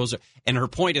decade, those are. And her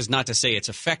point is not to say it's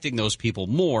affecting those people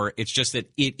more. It's just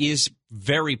that it is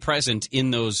very present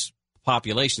in those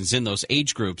populations, in those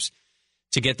age groups,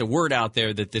 to get the word out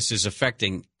there that this is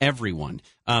affecting everyone.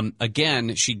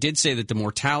 Again, she did say that the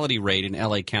mortality rate in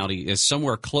L.A. County is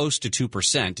somewhere close to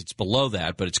 2%. It's below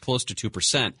that, but it's close to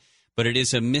 2%. But it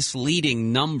is a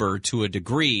misleading number to a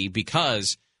degree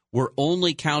because we're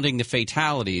only counting the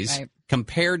fatalities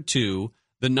compared to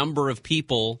the number of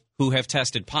people who have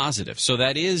tested positive. So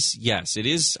that is, yes, it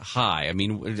is high. I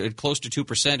mean, close to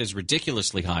 2% is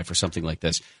ridiculously high for something like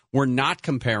this. We're not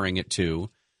comparing it to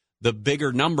the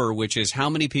bigger number, which is how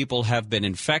many people have been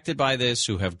infected by this,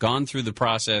 who have gone through the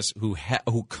process, who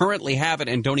currently have it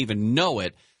and don't even know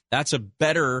it. That's a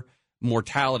better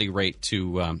mortality rate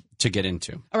to get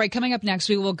into. All right, coming up next,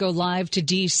 we will go live to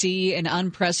D.C. An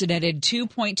unprecedented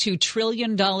 $2.2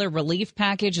 trillion relief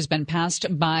package has been passed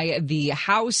by the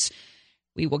House.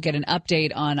 We will get an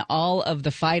update on all of the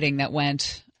fighting that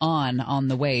went on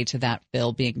the way to that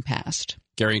bill being passed.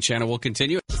 Gary and Shannon will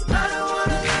continue.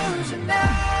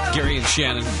 Gary and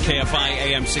Shannon, KFI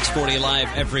AM 640 live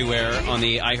everywhere on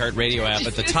the iHeartRadio app.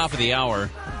 At the top of the hour,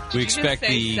 we expect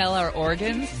the sell our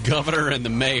organs? Governor and the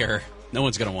mayor. No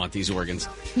one's going to want these organs.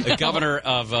 The governor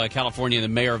of California and the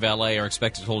mayor of L.A. are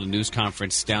expected to hold a news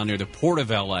conference down near the port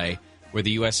of L.A., where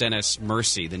the USNS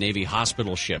Mercy, the Navy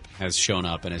hospital ship, has shown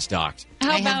up and has docked.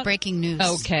 I have breaking news.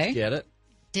 Okay. Get it?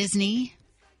 Disney.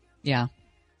 Yeah.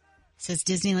 Says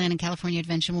Disneyland and California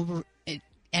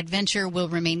Adventure will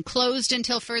remain closed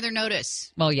until further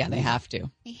notice. Well, yeah, they have to.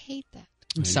 I hate that.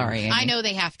 I'm sorry, Amy. I know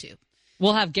they have to.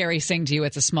 We'll have Gary sing to you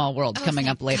It's a Small World coming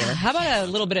up later. God. How about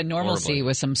a little bit of normalcy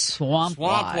with some Swamp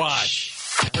Watch?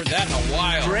 Heard that in a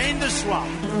while. Drain the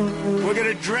swamp. We're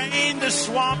going to drain the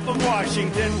swamp of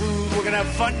Washington. We're going to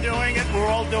have fun doing it. We're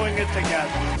all doing it together.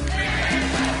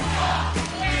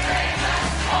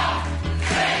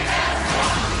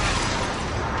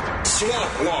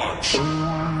 Swamp Watch.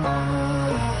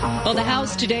 Well, the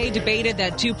House today debated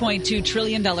that $2.2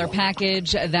 trillion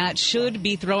package that should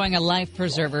be throwing a life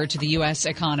preserver to the U.S.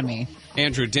 economy.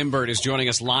 Andrew Dimbert is joining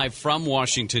us live from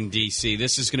Washington, D.C.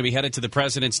 This is going to be headed to the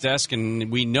president's desk,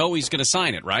 and we know he's going to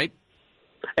sign it, right?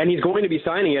 And he's going to be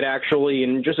signing it, actually,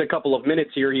 in just a couple of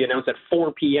minutes here. He announced at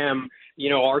 4 p.m.,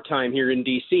 our time here in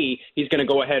D.C., he's going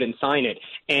to go ahead and sign it.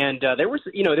 And there was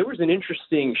an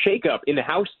interesting shakeup in the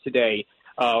House today.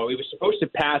 It was supposed to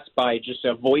pass by just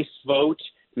a voice vote,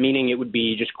 meaning it would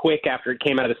be just quick after it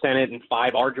came out of the Senate and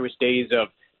 5 arduous days of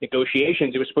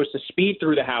negotiations. It was supposed to speed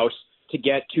through the House to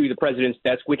get to the president's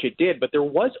desk, which it did. But there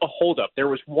was a holdup. There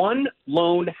was one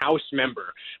lone House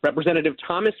member, Representative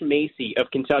Thomas Macy of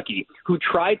Kentucky, who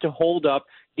tried to hold up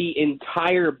the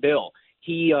entire bill.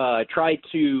 He tried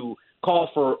to call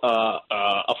for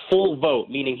a full vote,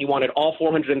 meaning he wanted all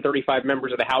 435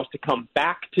 members of the House to come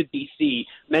back to D.C.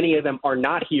 Many of them are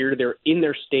not here. They're in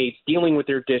their states dealing with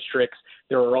their districts.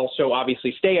 There are also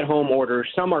obviously stay-at-home orders.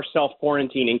 Some are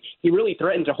self-quarantining. He really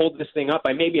threatened to hold this thing up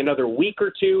by maybe another week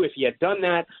or two. If he had done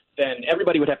that, then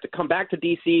everybody would have to come back to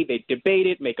D.C. They'd debate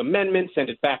it, make amendments, send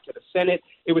it back to the Senate.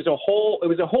 It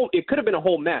could have been a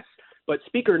whole mess. But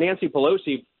Speaker Nancy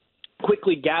Pelosi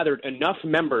quickly gathered enough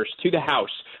members to the House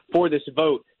for this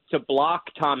vote to block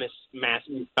Thomas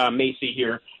Macy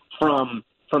here from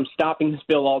stopping this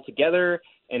bill altogether.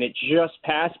 And it just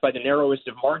passed by the narrowest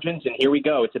of margins, and here we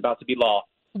go. It's about to be law.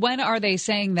 When are they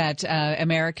saying that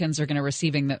Americans are going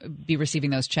to be receiving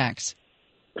those checks?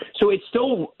 So it's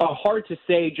still hard to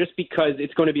say just because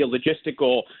it's going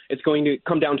to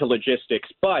come down to logistics.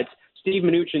 But Steve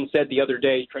Mnuchin said the other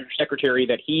day, Treasury Secretary,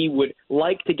 that he would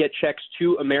like to get checks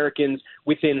to Americans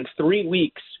within 3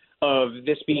 weeks of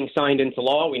this being signed into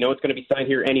law. We know it's going to be signed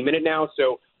here any minute now,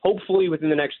 so hopefully within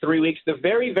the next 3 weeks. The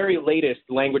very, very latest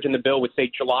language in the bill would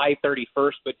say July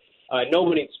 31st, but no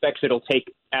one expects it'll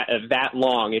take that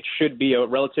long. It should be a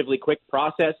relatively quick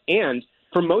process, and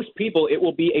for most people, it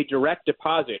will be a direct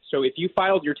deposit. So if you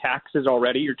filed your taxes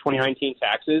already, your 2019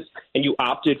 taxes, and you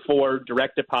opted for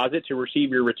direct deposit to receive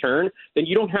your return, then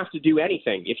you don't have to do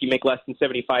anything. If you make less than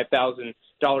 $75,000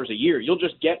 a year, you'll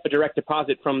just get a direct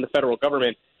deposit from the federal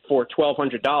government for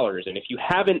 $1,200. And if you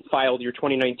haven't filed your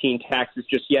 2019 taxes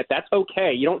just yet, that's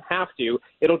okay. You don't have to.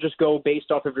 It'll just go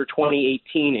based off of your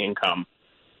 2018 income.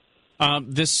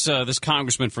 This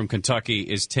congressman from Kentucky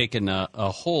is taking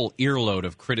a whole earload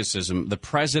of criticism. The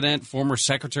president, former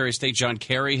Secretary of State John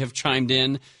Kerry have chimed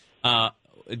in.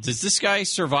 Does this guy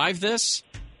survive this?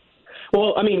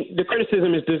 Well, I mean, the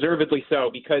criticism is deservedly so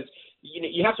because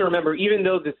you have to remember, even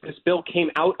though this bill came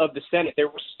out of the Senate, there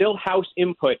was still House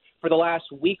input for the last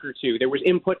week or two. There was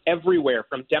input everywhere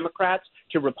from Democrats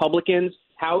to Republicans,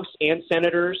 House and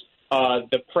senators.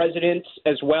 The president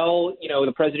as well,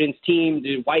 the president's team,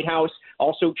 the White House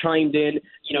also chimed in.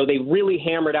 They really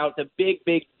hammered out the big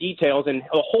details, and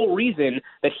the whole reason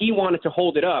that he wanted to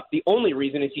hold it up, the only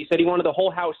reason is he said he wanted the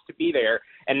whole House to be there.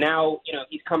 And now,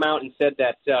 he's come out and said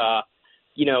that,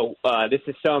 this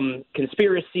is some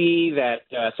conspiracy, that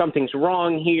something's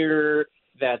wrong here,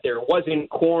 that there wasn't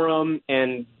quorum,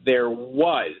 and there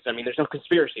was. I mean, there's no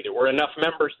conspiracy. There were enough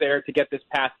members there to get this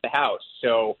past the House.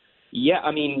 So, yeah,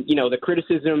 I mean, the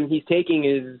criticism he's taking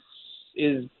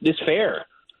is fair.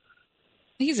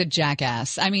 He's a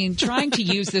jackass. I mean, trying to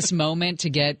use this moment to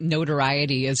get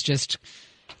notoriety is just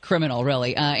criminal,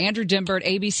 really. Andrew Dimbert,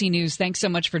 ABC News, thanks so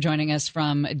much for joining us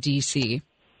from D.C.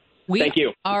 Thank you.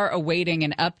 We are awaiting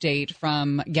an update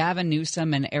from Gavin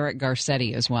Newsom and Eric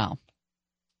Garcetti as well.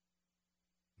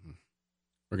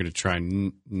 We're going to try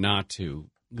not to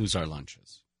lose our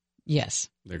lunches. Yes.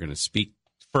 They're going to speak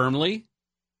firmly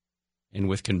and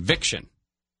with conviction.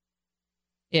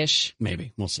 Ish.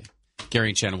 Maybe. We'll see. Gary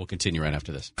and Shannon will continue right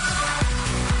after this.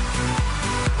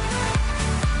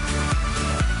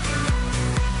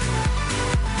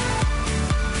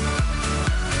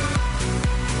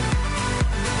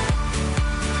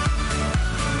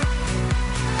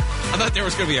 I thought there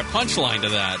was going to be a punchline to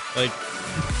that.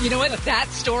 You know what? That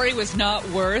story was not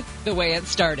worth the way it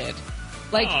started.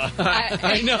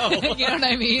 I know. You know what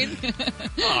I mean?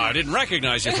 I didn't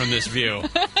recognize you from this view.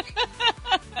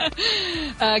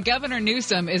 Governor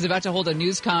Newsom is about to hold a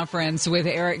news conference with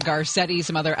Eric Garcetti,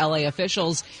 some other L.A.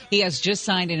 officials. He has just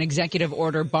signed an executive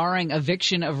order barring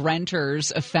eviction of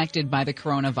renters affected by the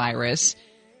coronavirus.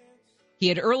 He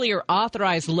had earlier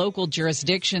authorized local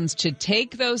jurisdictions to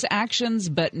take those actions,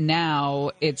 but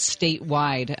now it's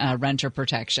statewide renter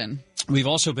protection. We've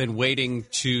also been waiting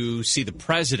to see the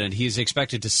president. He is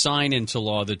expected to sign into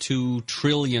law the $2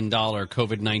 trillion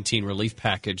COVID-19 relief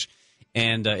package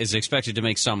and is expected to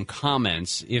make some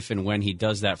comments. If and when he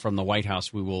does that from the White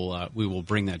House, we will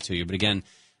bring that to you. But again,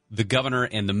 the governor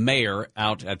and the mayor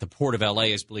out at the Port of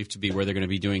L.A. is believed to be where they're going to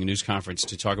be doing a news conference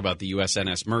to talk about the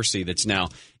USNS Mercy that's now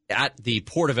at the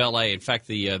Port of L.A., in fact,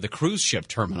 the cruise ship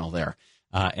terminal there.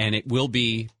 And it will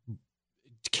be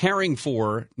caring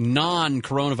for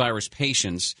non-coronavirus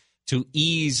patients to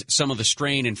ease some of the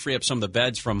strain and free up some of the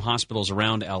beds from hospitals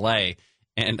around L.A.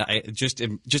 And just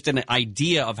an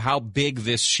idea of how big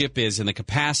this ship is and the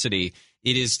capacity.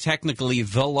 It is technically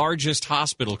the largest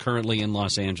hospital currently in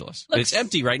Los Angeles. It's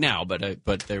empty right now, but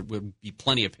there will be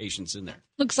plenty of patients in there.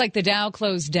 Looks like the Dow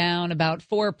closed down about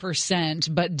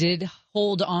 4%, but did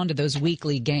hold on to those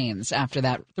weekly gains after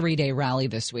that 3-day rally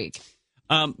this week.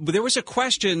 There was a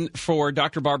question for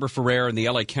Dr. Barbara Ferrer in the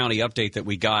L.A. County update that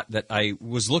we got that I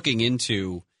was looking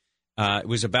into. It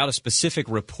was about a specific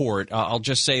report. I'll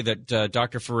just say that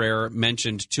Dr. Ferrer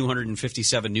mentioned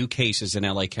 257 new cases in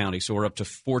L.A. County, so we're up to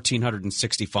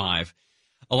 1,465,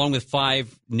 along with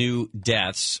 5 new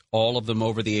deaths, all of them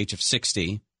over the age of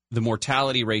 60. The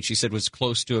mortality rate, she said, was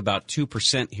close to about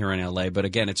 2% here in L.A., but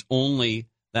again,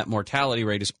 that mortality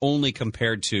rate is only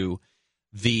compared to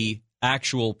the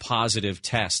actual positive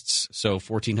tests, so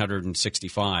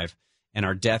 1,465, and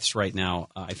our deaths right now,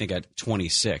 I think, at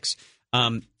 26.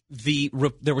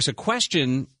 There was a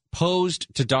question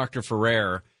posed to Dr.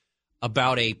 Ferrer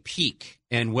about a peak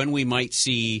and when we might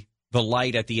see the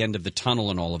light at the end of the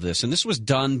tunnel in all of this. And this was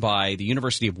done by the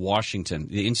University of Washington,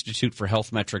 the Institute for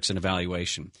Health Metrics and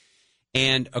Evaluation.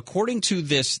 And according to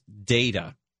this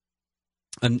data,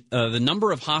 the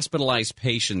number of hospitalized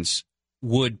patients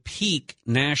would peak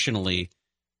nationally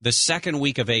the second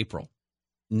week of April,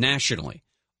 nationally.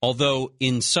 Although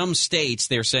in some states,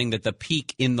 they're saying that the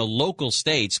peak in the local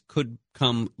states could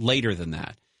come later than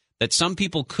that. That some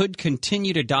people could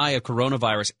continue to die of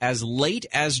coronavirus as late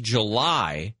as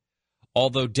July,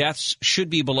 although deaths should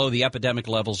be below the epidemic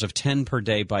levels of 10 per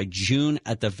day by June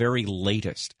at the very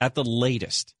latest. At the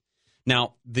latest.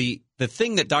 Now, the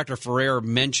thing that Dr. Ferrer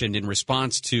mentioned in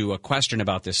response to a question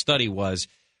about this study was,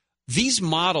 these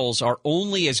models are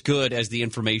only as good as the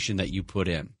information that you put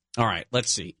in. All right,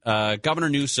 let's see. Governor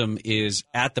Newsom is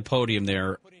at the podium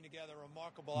there.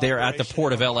 They're at the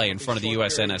Port of L.A. in front of the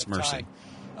USNS Mercy.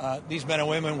 These men and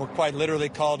women were quite literally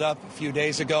called up a few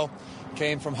days ago,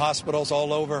 came from hospitals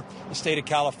all over the state of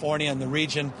California and the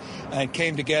region, and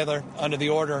came together under the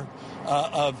order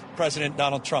of President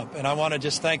Donald Trump. And I want to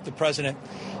just thank the president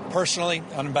personally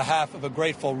on behalf of a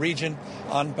grateful region,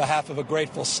 on behalf of a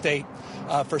grateful state,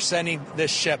 for sending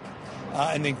this ship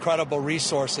and the incredible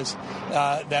resources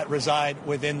that reside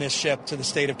within this ship to the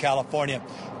state of California.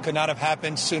 Could not have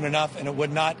happened soon enough, and it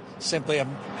would not simply have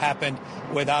happened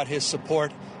without his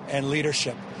support and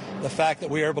leadership. The fact that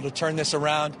we are able to turn this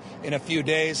around in a few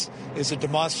days is a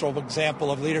demonstrable example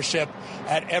of leadership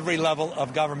at every level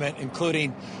of government,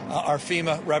 including our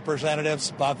FEMA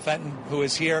representatives, Bob Fenton, who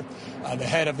is here, the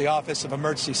head of the Office of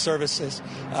Emergency Services,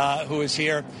 who is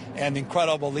here, and the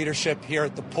incredible leadership here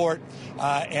at the port,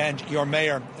 and your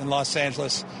mayor in Los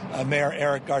Angeles, Mayor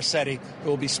Eric Garcetti,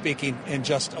 who will be speaking in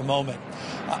just a moment.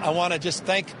 I want to just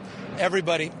thank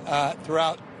everybody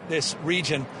throughout this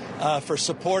region for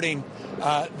supporting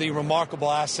the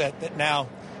remarkable asset that now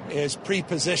is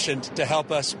pre-positioned to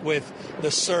help us with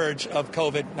the surge of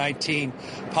COVID-19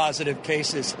 positive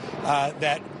cases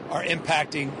that are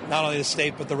impacting not only the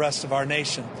state but the rest of our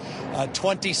nation.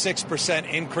 26%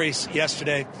 increase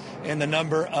yesterday in the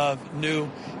number of new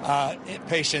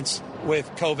patients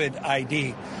with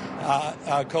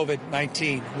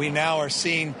COVID-19. We now are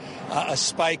seeing a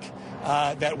spike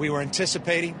that we were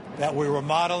anticipating, that we were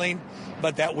modeling,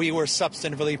 but that we were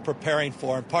substantively preparing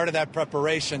for. And part of that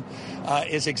preparation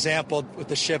is exampled with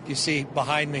the ship you see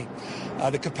behind me.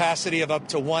 The capacity of up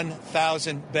to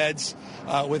 1,000 beds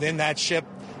within that ship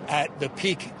at the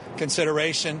peak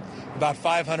consideration, about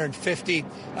 550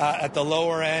 at the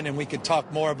lower end, and we could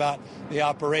talk more about the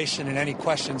operation and any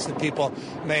questions that people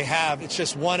may have. It's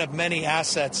just one of many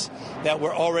assets that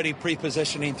we're already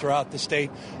pre-positioning throughout the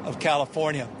state of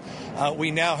California.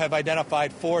 We now have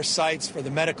identified 4 sites for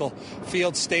the medical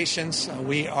field stations.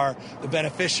 We are the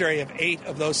beneficiary of 8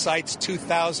 of those sites,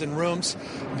 2,000 rooms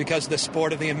because of the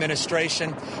support of the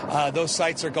administration. Those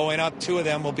sites are going up. 2 of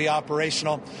them will be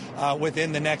operational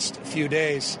within the next few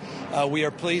days. We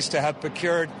are pleased to have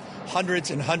procured hundreds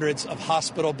and hundreds of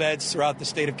hospital beds throughout the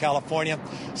state of California.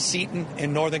 Seton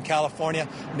in Northern California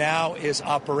now is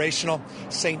operational.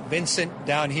 St. Vincent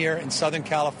down here in Southern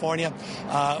California.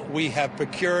 We have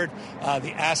procured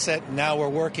the asset. Now we're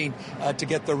working to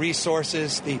get the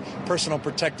resources, the personal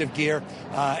protective gear,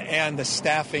 and the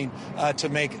staffing to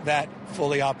make that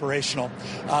fully operational.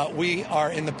 We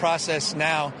are in the process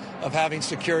now of having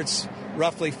secured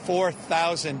roughly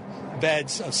 4,000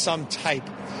 beds of some type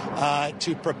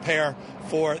to prepare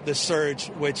for the surge,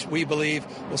 which we believe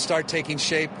will start taking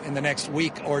shape in the next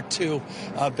week or 2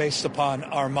 based upon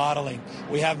our modeling.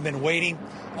 We haven't been waiting.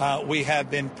 We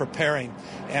have been preparing.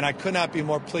 And I could not be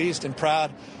more pleased and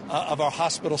proud of our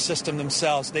hospital system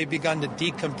themselves. They've begun to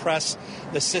decompress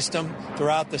the system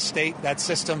throughout the state. That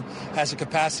system has a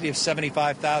capacity of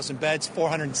 75,000 beds,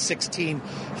 416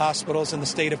 hospitals in the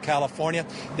state of California.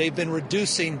 They've been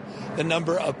reducing the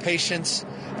number of patients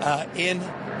in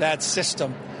that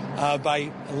system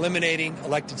by eliminating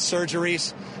elective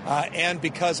surgeries, and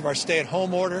because of our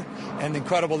stay-at-home order and the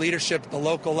incredible leadership at the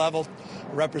local level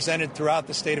represented throughout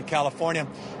the state of California,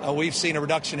 we've seen a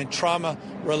reduction in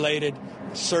trauma-related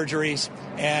surgeries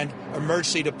and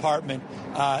emergency department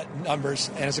numbers.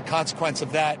 And as a consequence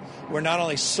of that, we're not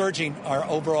only surging our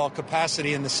overall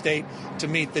capacity in the state to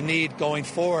meet the need going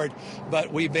forward,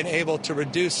 but we've been able to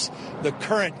reduce the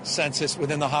current census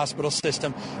within the hospital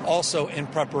system also in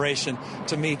preparation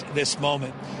to meet this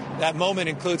moment. That moment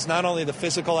includes not only the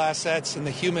physical assets and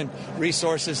the human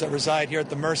resources that reside here at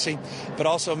the Mercy, but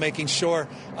also making sure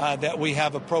that we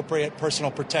have appropriate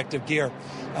personal protective gear.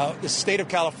 The state of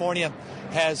California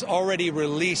has already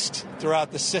released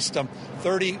throughout the system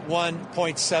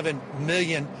 31.7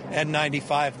 million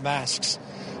N95 masks.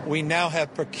 We now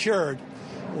have procured,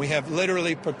 we have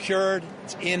literally procured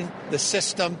in the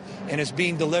system and is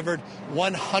being delivered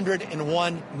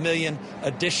 101 million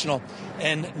additional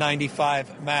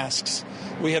N95 masks.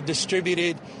 We have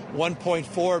distributed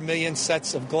 1.4 million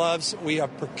sets of gloves. We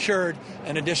have procured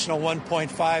an additional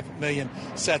 1.5 million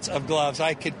sets of gloves.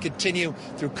 I could continue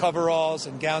through coveralls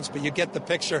and gowns, but you get the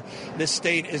picture. This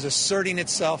state is asserting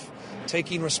itself,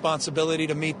 taking responsibility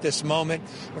to meet this moment.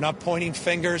 We're not pointing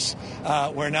fingers.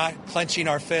 We're not clenching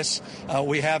our fists.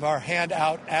 We have our hand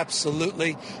out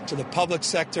absolutely to the public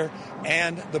sector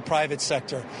and the private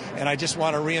sector. And I just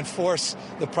want to reinforce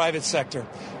the private sector.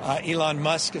 Elon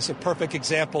Musk is a perfect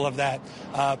example of that,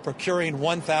 procuring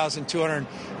 1,200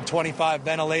 25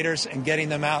 ventilators and getting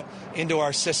them out into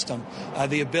our system.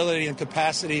 The ability and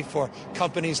capacity for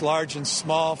companies large and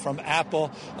small, from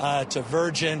Apple to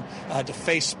Virgin to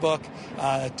Facebook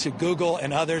to Google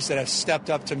and others that have stepped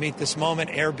up to meet this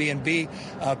moment.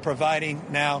 Airbnb providing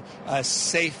now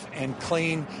safe and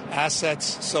clean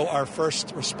assets so our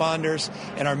first responders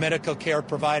and our medical care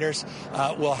providers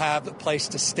will have a place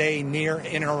to stay near,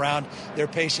 in and around their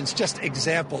patients. Just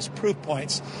examples, proof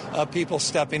points of people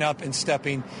stepping up and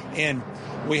stepping in.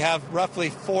 We have roughly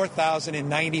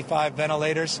 4,095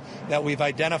 ventilators that we've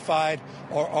identified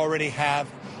or already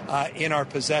have in our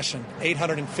possession.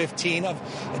 815 of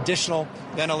additional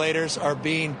ventilators are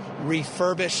being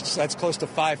refurbished, so that's close to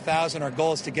 5,000. Our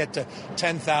goal is to get to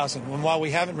 10,000. And while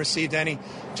we haven't received any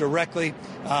directly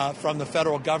from the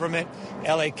federal government,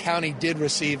 LA County did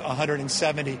receive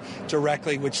 170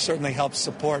 directly, which certainly helps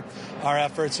support our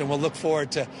efforts, and we'll look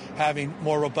forward to having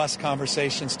more robust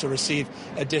conversations to receive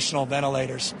additional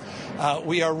ventilators.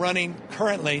 We are running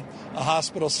currently a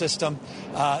hospital system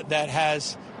that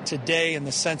has today, in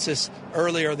the census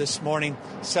earlier this morning,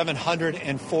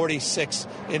 746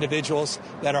 individuals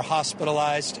that are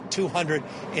hospitalized, 200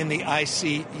 in the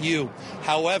ICU.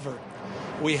 However,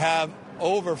 we have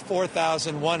over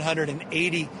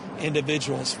 4,180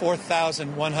 individuals,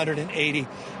 4,180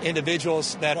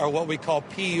 individuals that are what we call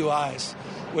PUIs,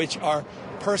 which are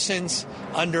persons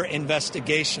under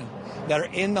investigation, that are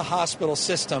in the hospital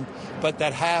system, but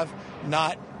that have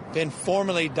not been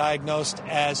formally diagnosed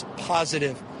as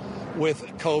positive with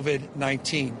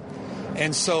COVID-19.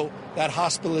 And so that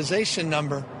hospitalization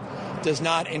number does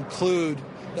not include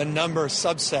the number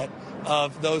subset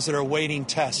of those that are awaiting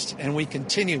tests. And we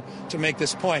continue to make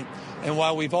this point. And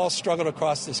while we've all struggled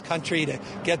across this country to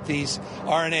get these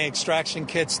RNA extraction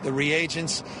kits, the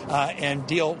reagents, and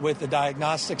deal with the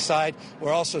diagnostic side,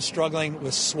 we're also struggling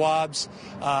with swabs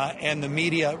and the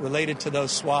media related to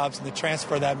those swabs and the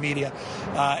transfer of that media.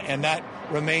 And that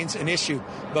remains an issue.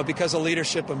 But because of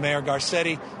leadership of Mayor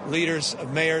Garcetti, leaders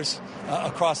of mayors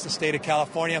across the state of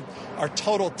California, our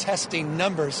total testing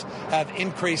numbers have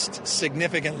increased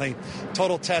significantly.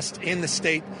 Total tests in the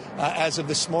state as of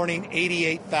this morning,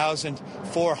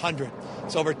 88,400.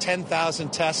 It's over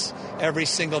 10,000 tests every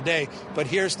single day. But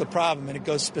here's the problem, and it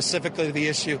goes specifically to the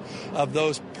issue of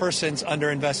those persons under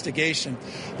investigation.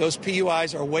 Those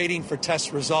PUIs are waiting for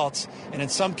test results, and in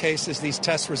some cases, these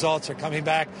test results are coming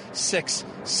back 6,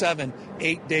 7,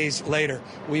 8 days later.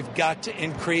 We've got to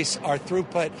increase our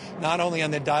throughput, not only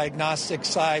on the diagnostic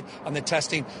side, on the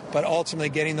testing, but ultimately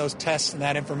getting those tests and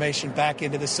that information back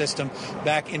into the system,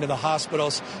 back into the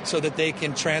hospitals, so that they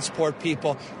can transport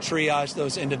people, triage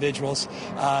those individuals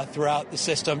throughout the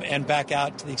system and back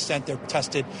out to the extent they're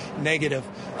tested negative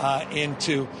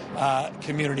into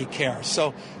community care.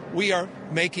 So we are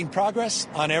making progress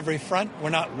on every front. We're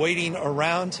not waiting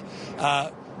around.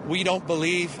 We don't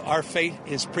believe our fate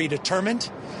is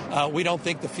predetermined. We don't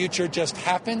think the future just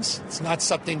happens. It's not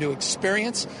something to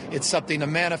experience. It's something to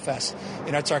manifest.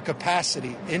 And it's our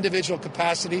capacity, individual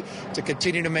capacity, to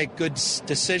continue to make good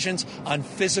decisions on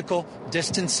physical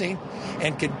distancing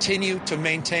and continue to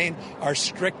maintain our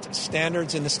strict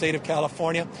standards in the state of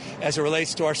California as it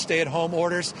relates to our stay-at-home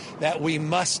orders that we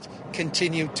must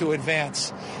continue to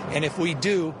advance. And if we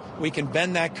do, we can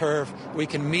bend that curve, we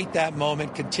can meet that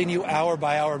moment, continue hour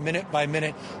by hour, minute by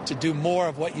minute, to do more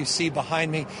of what you see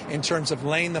behind me in terms of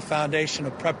laying the foundation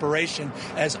of preparation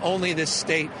as only this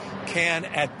state can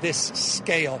at this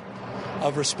scale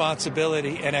of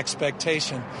responsibility and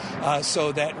expectation,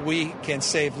 so that we can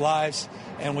save lives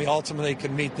and we ultimately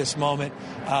can meet this moment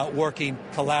working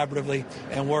collaboratively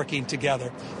and working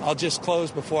together. I'll just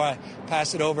close before I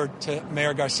pass it over to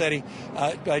Mayor Garcetti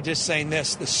by just saying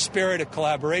this: the spirit of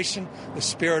collaboration, the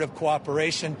spirit of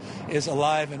cooperation is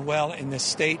alive and well in this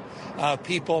state.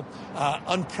 People,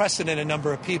 unprecedented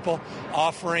number of people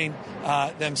offering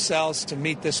themselves to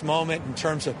meet this moment in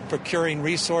terms of procuring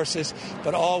resources,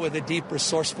 but all with a deep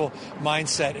resourceful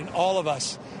mindset, and all of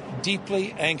us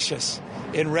deeply anxious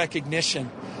in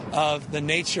recognition of the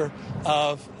nature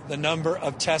of the number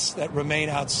of tests that remain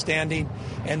outstanding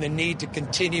and the need to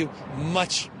continue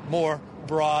much more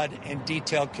broad and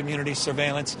detailed community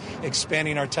surveillance,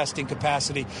 expanding our testing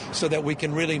capacity so that we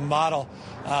can really model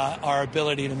our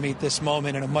ability to meet this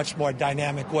moment in a much more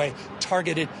dynamic way.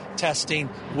 Targeted testing,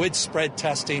 widespread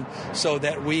testing, so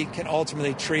that we can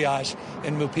ultimately triage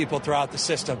and move people throughout the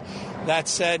system. That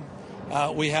said,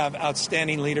 we have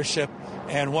outstanding leadership,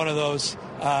 and one of those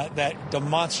that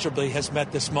demonstrably has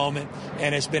met this moment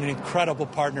and has been an incredible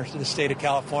partner to the state of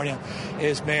California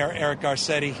is Mayor Eric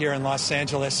Garcetti here in Los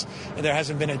Angeles. And there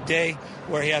hasn't been a day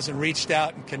where he hasn't reached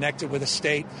out and connected with the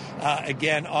state,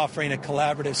 again, offering a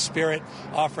collaborative spirit,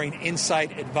 offering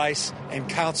insight, advice, and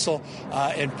counsel,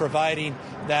 and providing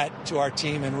that to our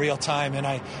team in real time. And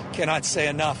I cannot say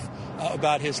enough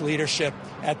about his leadership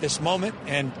at this moment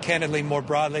and candidly more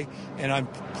broadly. And I'm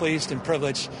pleased and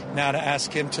privileged now to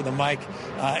ask him to the mic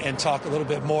and talk a little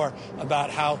bit more about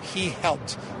how he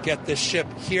helped get this ship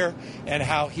here and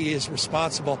how he is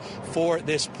responsible for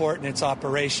this port and its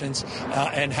operations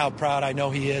and how proud I know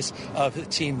he is of the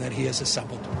team that he has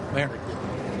assembled. Mayor.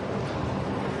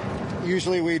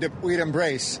 Usually we'd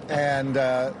embrace, and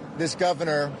this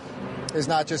governor is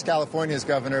not just California's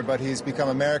governor, but he's become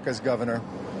America's governor.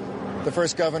 The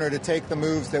first governor to take the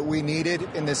moves that we needed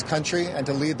in this country and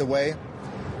to lead the way.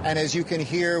 And as you can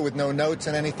hear with no notes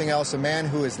and anything else, a man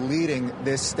who is leading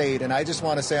this state. And I just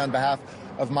want to say on behalf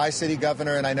of my city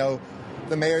governor, and I know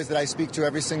the mayors that I speak to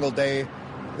every single day,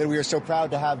 that we are so proud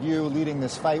to have you leading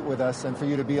this fight with us and for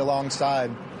you to be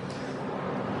alongside.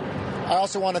 I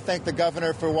also want to thank the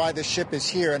governor for why the ship is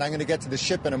here, and I'm going to get to the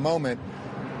ship in a moment.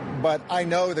 But I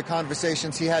know the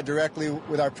conversations he had directly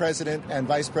with our president and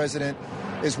vice president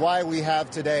is why we have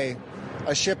today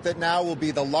a ship that now will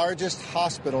be the largest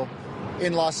hospital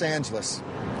in Los Angeles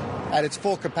at its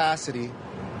full capacity.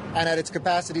 And at its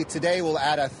capacity today will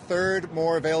add a third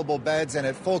more available beds, and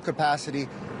at full capacity,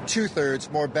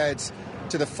 2/3 more beds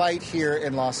to the fight here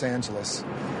in Los Angeles.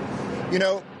 You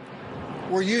know,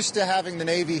 we're used to having the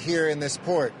Navy here in this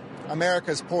port,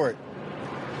 America's port.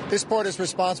 This port is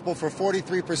responsible for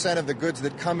 43% of the goods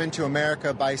that come into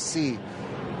America by sea.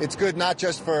 It's good not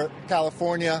just for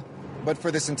California, but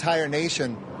for this entire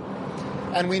nation.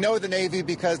 And we know the Navy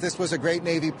because this was a great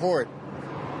Navy port.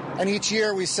 And each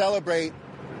year we celebrate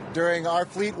during our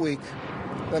Fleet Week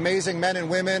the amazing men and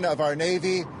women of our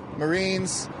Navy,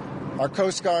 Marines, our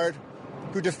Coast Guard,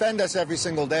 who defend us every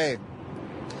single day.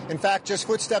 In fact, just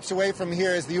footsteps away from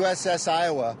here is the USS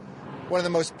Iowa, one of the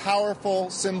most powerful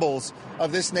symbols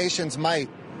of this nation's might.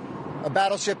 A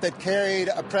battleship that carried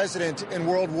a president in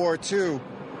World War II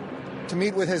to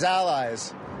meet with his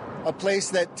allies, a place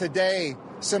that today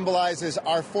symbolizes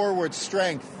our forward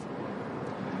strength.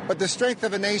 But the strength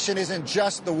of a nation isn't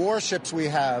just the warships we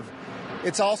have.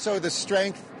 It's also the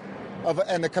strength of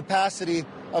and the capacity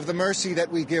of the mercy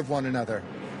that we give one another.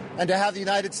 And to have the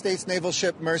United States Naval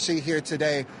Ship Mercy here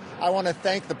today, I want to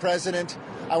thank the President.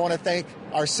 I want to thank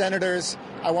our senators.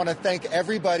 I want to thank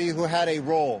everybody who had a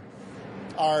role.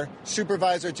 Our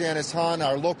Supervisor Janice Hahn,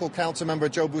 our local council member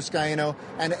Joe Buscaino,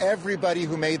 and everybody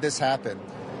who made this happen.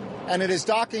 And it is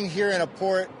docking here in a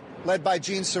port led by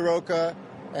Gene Soroka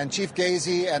and Chief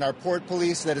Gazy and our port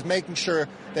police that is making sure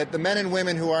that the men and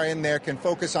women who are in there can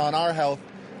focus on our health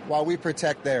while we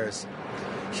protect theirs.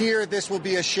 Here, this will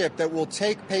be a ship that will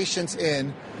take patients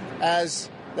in, as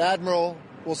the Admiral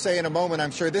will say in a moment,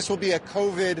 I'm sure, this will be a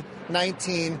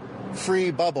COVID-19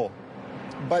 free bubble.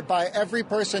 But by every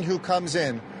person who comes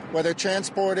in, whether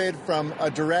transported from a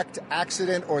direct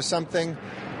accident or something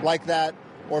like that,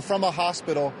 or from a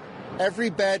hospital, every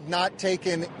bed not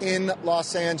taken in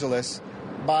Los Angeles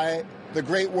by the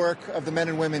great work of the men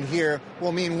and women here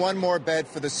will mean one more bed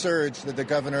for the surge that the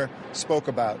governor spoke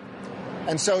about.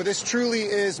 And so this truly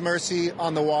is mercy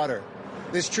on the water.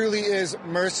 This truly is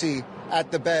mercy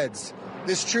at the beds.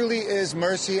 This truly is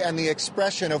mercy and the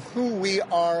expression of who we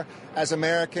are as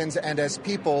Americans and as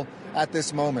people at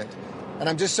this moment. And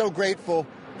I'm just so grateful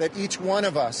that each one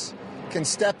of us can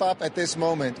step up at this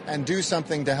moment and do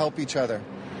something to help each other.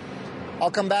 I'll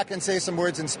come back and say some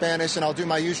words in Spanish, and I'll do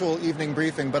my usual evening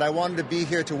briefing, but I wanted to be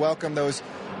here to welcome those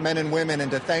men and women and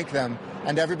to thank them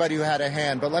and everybody who had a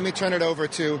hand. But let me turn it over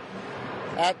to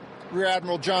Rear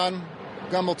Admiral John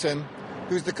Gumbleton,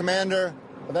 who's the commander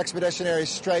of Expeditionary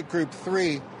Strike Group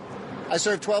 3. I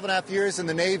served 12 and a half years in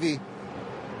the Navy,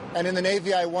 and in the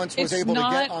Navy I once was able to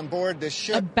get on board this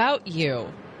ship. About you.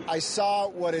 I saw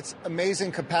what its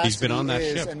amazing capacity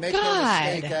is, and make no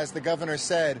mistake, as the governor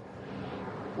said,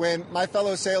 when my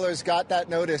fellow sailors got that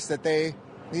notice that they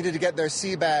needed to get their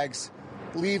sea bags,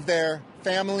 leave their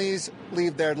families,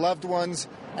 leave their loved ones,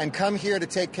 and come here to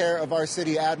take care of our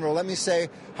city, Admiral, let me say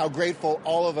how grateful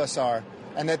all of us are,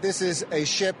 and that this is a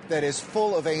ship that is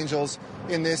full of angels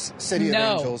in this city of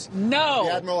angels. No.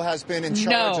 The Admiral has been in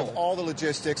charge of all the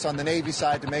logistics on the Navy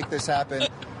side to make this happen.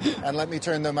 and let me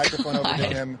turn the microphone over to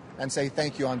him and say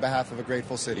thank you on behalf of a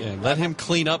grateful city. Yeah, let him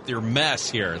clean up your mess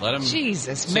here. Let him say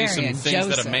some things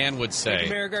that a man would say. Thank you,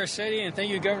 Mayor Garcetti, and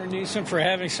thank you, Governor Newsom, for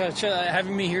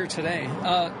having me here today.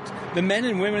 The men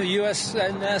and women of the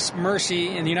USNS Mercy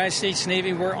in the United States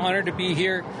Navy, we're honored to be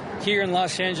here in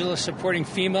Los Angeles supporting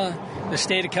FEMA, the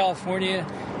state of California,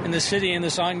 and the city in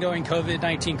this ongoing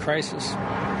COVID-19 crisis.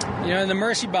 The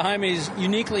Mercy behind me is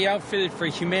uniquely outfitted for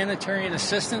humanitarian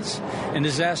assistance and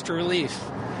disaster relief.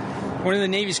 One of the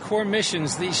Navy's core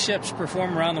missions these ships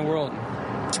perform around the world.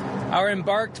 Our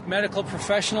embarked medical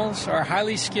professionals are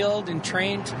highly skilled and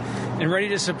trained and ready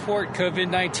to support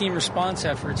COVID-19 response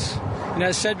efforts. And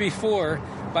as said before,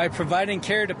 by providing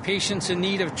care to patients in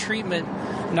need of treatment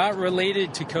not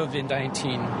related to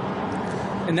COVID-19.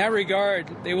 In that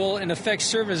regard, they will, in effect,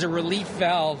 serve as a relief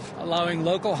valve, allowing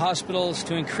local hospitals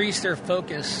to increase their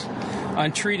focus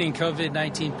on treating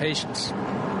COVID-19 patients.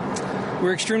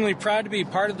 We're extremely proud to be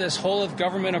part of this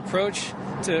whole-of-government approach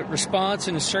to response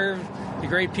and to serve the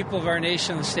great people of our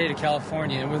nation, the state of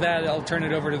California. And with that, I'll turn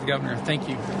it over to the governor. Thank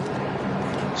you.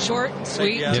 Short,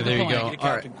 sweet, to the there you point. go. All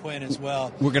Captain Quinn as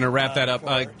well. We're going to wrap that up.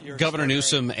 Governor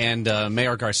Newsom and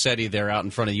Mayor Garcetti, they're out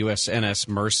in front of USNS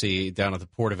Mercy down at the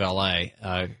Port of L.A.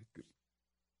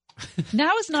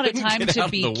 Now is not a time to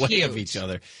be the way cute. of each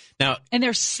other. Now, and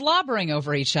they're slobbering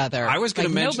over each other. I was going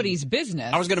to mention nobody's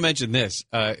business. I was going to mention this.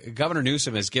 Governor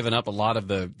Newsom has given up a lot of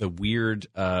the weird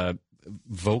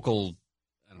vocal,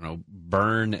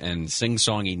 burn and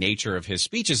sing-songy nature of his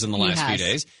speeches in the last few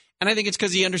days. And I think it's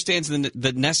because he understands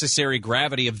the necessary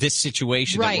gravity of this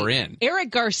situation that we're in. Eric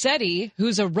Garcetti,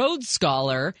 who's a Rhodes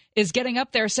Scholar, is getting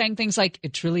up there saying things like,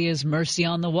 "It truly is mercy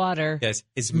on the water. Yes,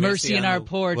 it's mercy in our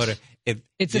port.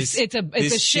 It's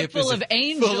a ship full of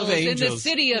angels in the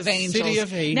city of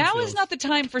angels." Now is not the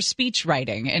time for speech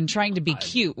writing and trying to be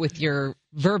cute with your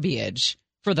verbiage,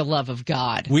 for the love of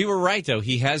God. We were right, though.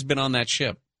 He has been on that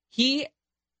ship. He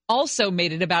also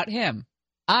made it about him.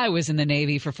 I was in the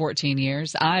Navy for 14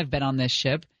 years. I've been on this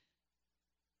ship.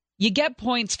 You get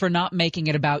points for not making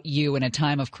it about you in a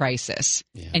time of crisis.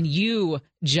 Yeah. And you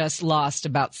just lost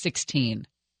about 16.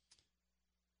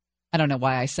 I don't know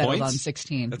why I settled on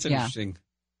 16. That's interesting.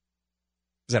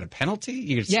 Is that a penalty?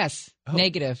 Yes,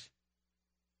 negative.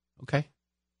 Okay.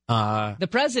 The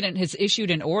president has issued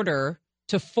an order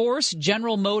to force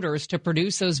General Motors to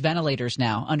produce those ventilators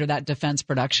now under that Defense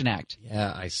Production Act.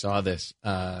 Yeah, I saw this.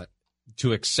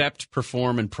 To accept,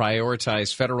 perform, and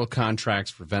prioritize federal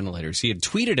contracts for ventilators. He had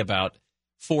tweeted about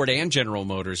Ford and General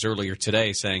Motors earlier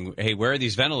today saying, hey, where are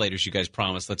these ventilators you guys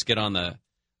promised? Let's get on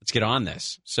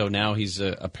this. So now he's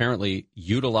apparently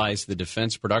utilized the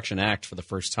Defense Production Act for the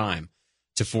first time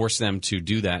to force them to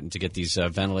do that and to get these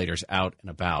ventilators out and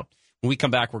about. When we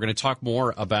come back, we're going to talk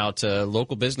more about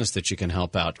local business that you can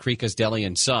help out, Cricca's Deli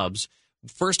and Subs.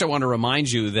 First, I want to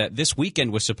remind you that this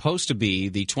weekend was supposed to be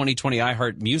the 2020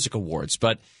 iHeart Music Awards,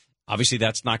 but obviously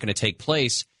that's not going to take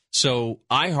place. So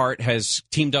iHeart has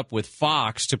teamed up with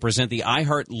Fox to present the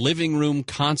iHeart Living Room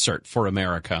Concert for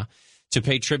America to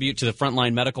pay tribute to the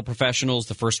frontline medical professionals,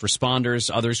 the first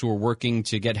responders, others who are working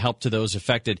to get help to those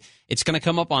affected. It's going to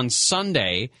come up on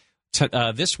Sunday,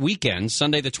 this weekend,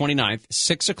 Sunday the 29th,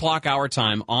 6 o'clock our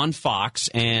time on Fox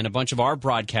and a bunch of our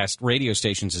broadcast radio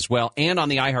stations as well, and on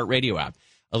the iHeartRadio app.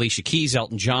 Alicia Keys,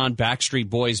 Elton John, Backstreet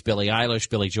Boys, Billie Eilish,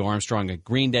 Billie Joe Armstrong and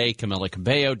Green Day, Camila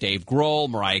Cabello, Dave Grohl,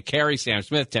 Mariah Carey, Sam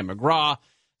Smith, Tim McGraw,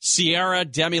 Sierra,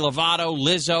 Demi Lovato,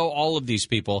 Lizzo, all of these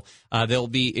people. They'll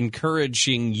be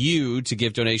encouraging you to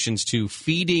give donations to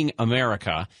Feeding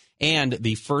America and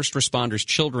the First Responders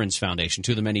Children's Foundation,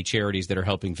 two of the many charities that are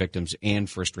helping victims and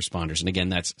first responders. And again,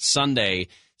 that's Sunday,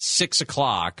 6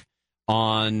 o'clock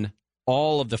on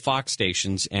all of the Fox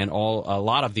stations and a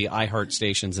lot of the iHeart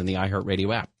stations and the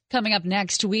iHeartRadio app. Coming up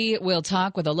next, we will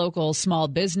talk with a local small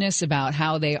business about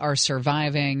how they are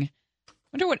surviving. I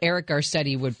wonder what Eric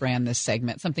Garcetti would brand this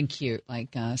segment. Something cute,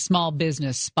 like Small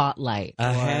Business Spotlight.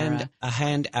 A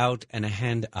hand out and a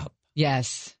hand up.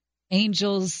 Yes.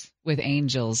 Angels with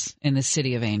angels in the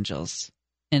city of angels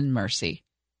in Mercy.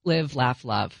 Live, laugh,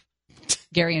 love.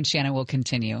 Gary and Shannon will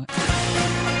continue.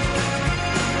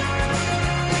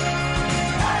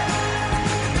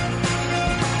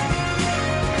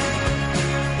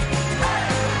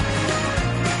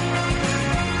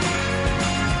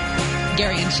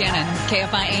 Gary and Shannon,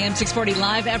 KFI AM 640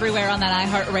 live everywhere on that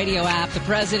iHeartRadio app. The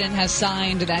president has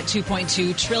signed that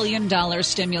 $2.2 trillion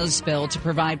stimulus bill to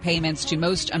provide payments to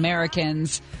most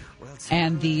Americans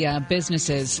and the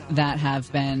businesses that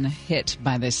have been hit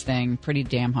by this thing pretty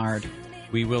damn hard.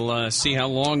 We will see how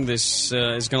long this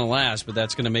is going to last, but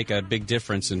that's going to make a big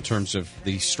difference in terms of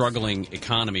the struggling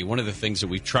economy. One of the things that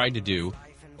we've tried to do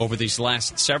over these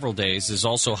last several days is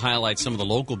also highlight some of the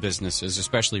local businesses,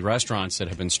 especially restaurants that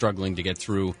have been struggling to get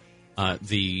through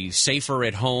the safer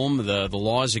at home, the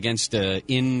laws against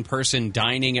in-person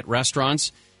dining at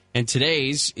restaurants. And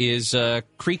today's is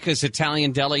Cricca's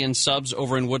Italian Deli and Subs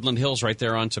over in Woodland Hills right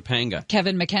there on Topanga.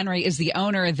 Kevin McHenry is the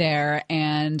owner there,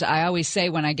 and I always say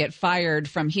when I get fired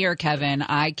from here, Kevin,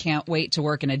 I can't wait to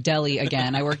work in a deli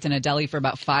again. I worked in a deli for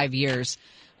about 5 years.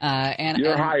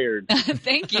 You're hired.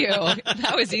 Thank you.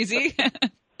 That was easy.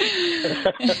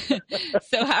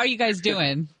 So how are you guys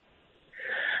doing?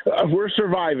 We're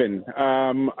surviving.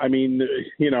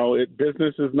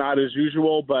 Business is not as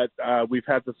usual, but we've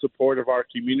had the support of our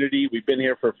community. We've been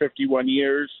here for 51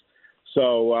 years,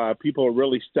 so people are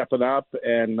really stepping up,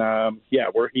 and,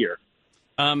 we're here.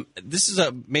 This is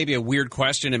maybe a weird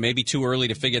question and maybe too early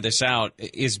to figure this out.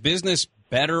 Is business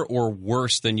better or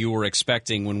worse than you were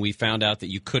expecting when we found out that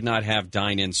you could not have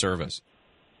dine-in service?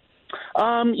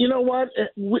 You know what?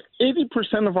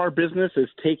 80% of our business is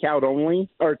takeout only,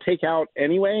 or takeout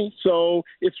anyway. So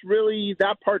it's really,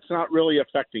 that part's not really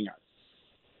affecting us.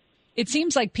 It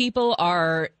seems like people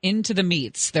are into the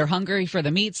meats. They're hungry for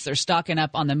the meats. They're stocking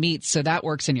up on the meats. So that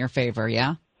works in your favor,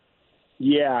 yeah?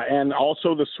 Yeah, and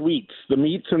also the sweets, the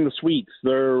meats and the sweets.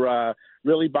 They're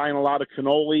really buying a lot of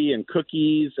cannoli and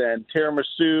cookies and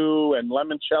tiramisu and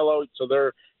limoncello. So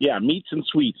meats and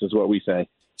sweets is what we say.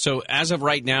 So as of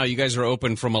right now, you guys are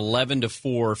open from 11 to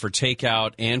 4 for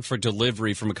takeout and for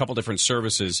delivery from a couple different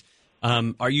services.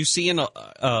 Are you seeing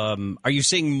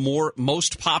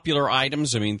most popular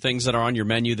items? I mean, things that are on your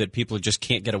menu that people just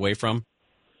can't get away from?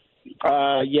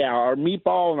 Our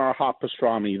meatball and our hot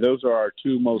pastrami. Those are our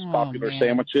two most popular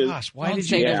sandwiches. Gosh, why did you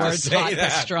say the words hot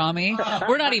pastrami?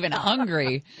 We're not even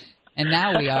hungry, and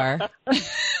now we are.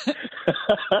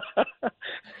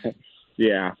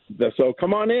 Yeah, so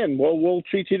come on in. We'll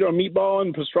treat you to a meatball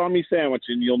and pastrami sandwich,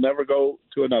 and you'll never go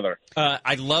to another.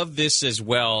 I love this as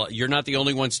well. You're not the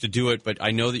only ones to do it, but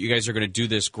I know that you guys are going to do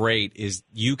this great, is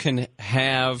you can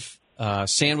have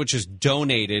sandwiches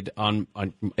donated on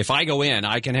if I go in,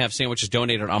 I can have sandwiches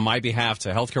donated on my behalf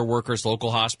to healthcare workers,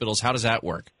 local hospitals. How does that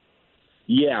work?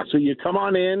 Yeah, so you come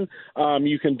on in.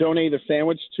 You can donate a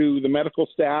sandwich to the medical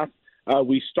staff.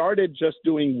 We started just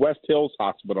doing West Hills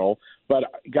Hospital, but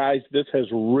guys, this has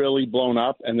really blown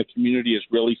up and the community has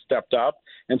really stepped up.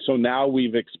 And so now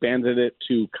we've expanded it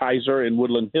to Kaiser in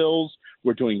Woodland Hills.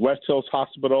 We're doing West Hills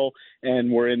Hospital,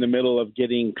 and we're in the middle of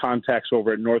getting contacts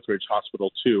over at Northridge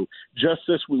Hospital too. Just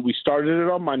this week, we started it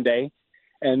on Monday,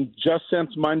 and just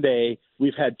since Monday,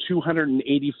 we've had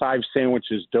 285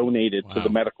 sandwiches donated to the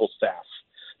medical staff.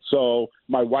 So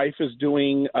my wife is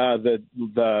doing the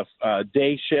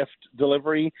day shift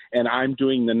delivery, and I'm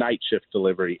doing the night shift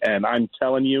delivery. And I'm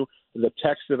telling you, the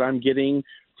text that I'm getting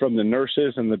from the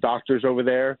nurses and the doctors over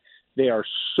there, they are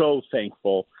so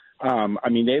thankful.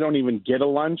 They don't even get a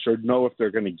lunch or know if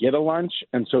they're going to get a lunch.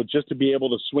 And so just to be able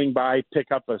to swing by,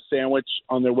 pick up a sandwich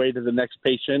on their way to the next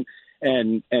patient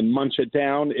and munch it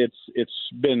down, it's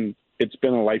been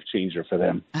a life changer for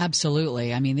them.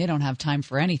 Absolutely. I mean, they don't have time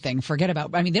for anything. They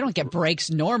don't get breaks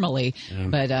normally,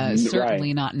 but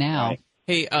certainly not now. Right.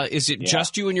 Hey, is it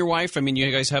just you and your wife? I mean,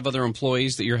 you guys have other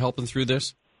employees that you're helping through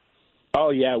this?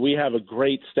 Oh, yeah. We have a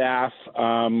great staff.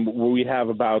 We have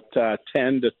about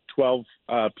 10 to 12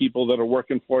 people that are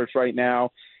working for us right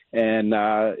now. And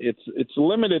it's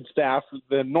limited staff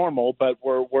than normal, but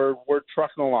we're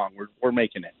trucking along. We're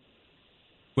making it.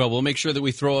 Well, we'll make sure that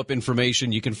we throw up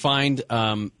information. You can find,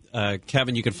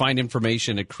 Kevin, you can find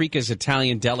information at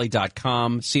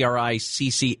criccasitaliandeli.com,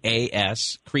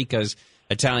 Criccas,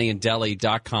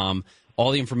 criccasitaliandeli.com.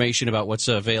 All the information about what's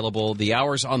available. The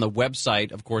hours on the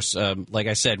website, of course, like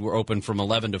I said, we're open from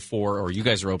 11 to 4, or you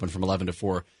guys are open from 11 to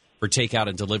 4 for takeout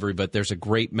and delivery, but there's a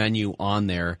great menu on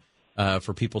there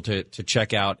for people to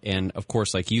check out. And, of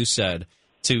course, like you said,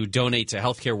 to donate to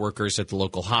healthcare workers at the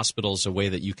local hospitals, a way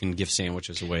that you can give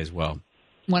sandwiches away as well.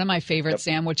 One of my favorite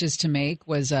sandwiches to make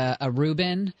was a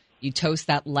Reuben. You toast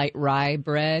that light rye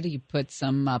bread. You put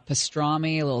some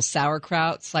pastrami, a little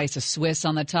sauerkraut, slice of Swiss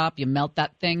on the top. You melt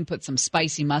that thing, put some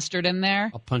spicy mustard in there.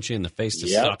 I'll punch you in the face to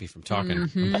stop you from talking.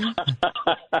 Mm-hmm.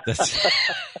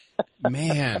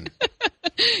 Man.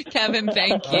 Kevin,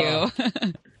 thank you.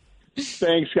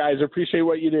 Thanks, guys. I appreciate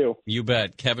what you do. You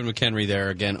bet. Kevin McHenry there,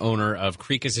 again, owner of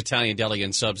Cricca's Italian Deli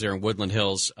and Subs there in Woodland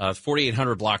Hills,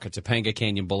 4800 block of Topanga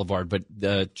Canyon Boulevard. But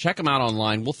check them out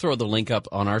online. We'll throw the link up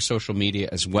on our social media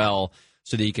as well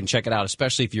so that you can check it out,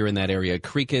 especially if you're in that area,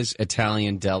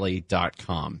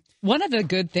 criccasitaliandeli.com. One of the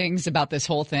good things about this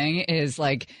whole thing is,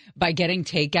 like, by getting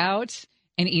takeout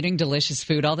and eating delicious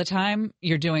food all the time,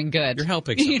 you're doing good. You're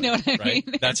helping somebody, you know what I right?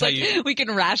 mean? That's how you. We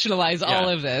can rationalize all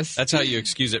of this. That's how you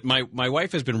excuse it. My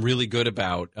wife has been really good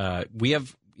about. We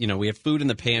have food in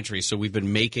the pantry, so we've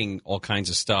been making all kinds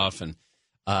of stuff. And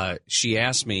she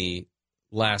asked me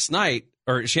last night,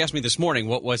 or she asked me this morning,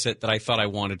 what was it that I thought I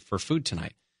wanted for food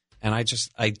tonight? And I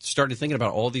started thinking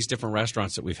about all these different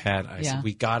restaurants that we've had. I said,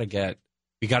 we got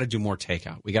to do more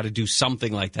takeout. We got to do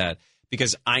something like that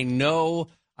because I know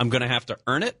I'm going to have to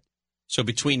earn it. So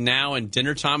between now and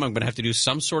dinner time, I'm going to have to do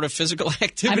some sort of physical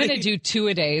activity. I'm going to do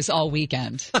 2-a-days all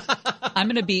weekend. I'm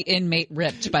going to be inmate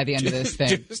ripped by the end of this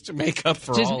thing. Just to make up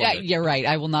for all of it. You're right.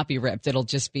 I will not be ripped. It'll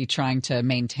just be trying to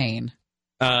maintain.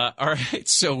 All right.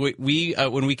 So we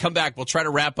when we come back, we'll try to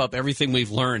wrap up everything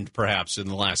we've learned, perhaps, in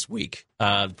the last week.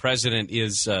 The president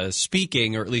is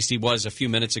speaking, or at least he was a few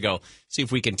minutes ago. See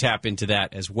if we can tap into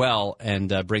that as well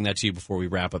and bring that to you before we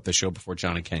wrap up the show, before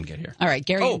John and Ken get here. All right,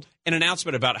 Gary. Oh, an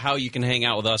announcement about how you can hang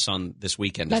out with us on this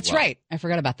weekend That's as well. right. I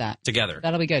forgot about that. Together.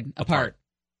 That'll be good. Apart.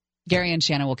 Gary and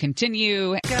Shannon will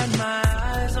continue. Got my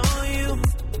eyes on you.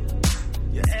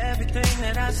 You're everything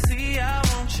that I see. I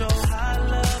want your high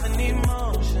love and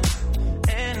emotion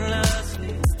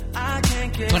endlessly. I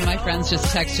can't get One of my friends just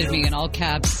texted me in all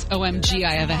caps, OMG,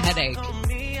 I have a headache.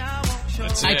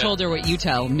 I told her what you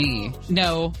tell me.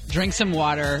 No, drink some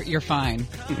water. You're fine.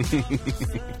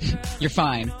 You're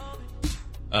fine.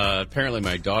 Apparently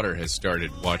my daughter has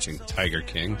started watching Tiger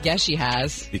King. Yes, she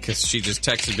has. Because she just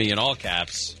texted me in all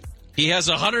caps. He has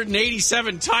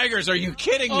 187 tigers. Are you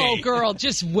kidding me? Oh, girl,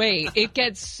 just wait. It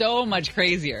gets so much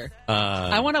crazier.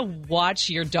 I want to watch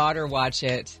your daughter watch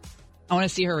it. I want to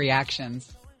see her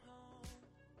reactions.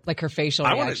 Like her facial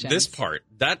reactions. This part.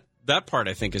 That part,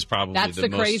 I think, is probably That's the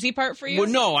most crazy part for you? Well,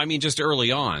 no, I mean, just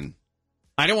early on.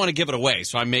 I don't want to give it away,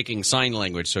 so I'm making sign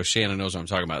language so Shannon knows what I'm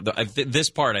talking about. This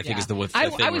part, I think, is the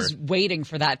thing I was waiting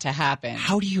for that to happen.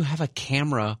 How do you have a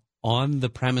camera on the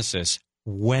premises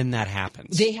when that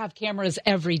happens? They have cameras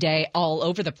every day all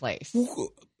over the place.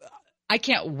 I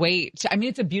can't wait. I mean,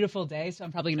 it's a beautiful day, so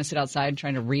I'm probably going to sit outside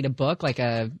trying to read a book like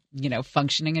a,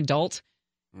 functioning adult.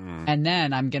 And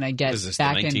then I'm going to get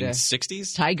back the into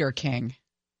 1960s? Tiger King.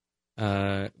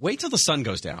 Wait till the sun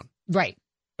goes down. Right.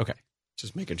 Okay.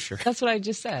 Just making sure. That's what I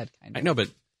just said. Kind of. I know, but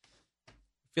I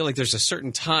feel like there's a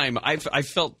certain time. I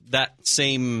felt that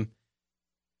same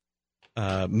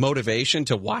motivation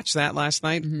to watch that last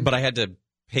night, but I had to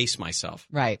pace myself.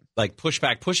 Right. Like push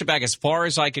it back as far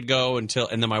as I could go and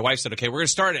then my wife said, okay, we're going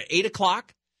to start at 8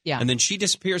 o'clock. Yeah. And then she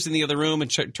disappears in the other room, and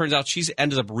turns out she's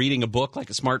ended up reading a book like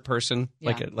a smart person,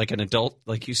 like an adult,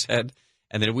 like you said.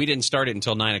 And then we didn't start it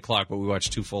until 9 o'clock, but we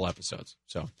watched 2 full episodes.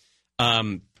 So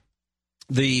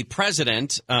the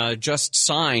president just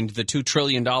signed the $2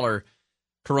 trillion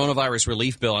coronavirus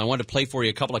relief bill. I wanted to play for you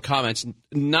a couple of comments,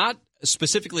 not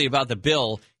specifically about the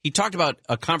bill. He talked about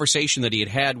a conversation that he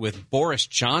had with Boris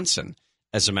Johnson,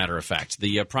 as a matter of fact,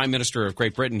 the Prime Minister of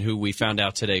Great Britain, who we found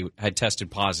out today had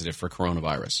tested positive for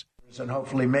coronavirus. And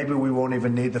hopefully maybe we won't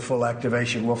even need the full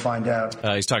activation. We'll find out.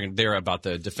 He's talking there about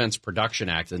the Defense Production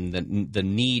Act and the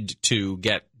need to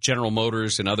get General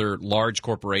Motors and other large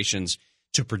corporations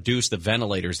to produce the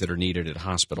ventilators that are needed at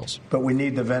hospitals. But we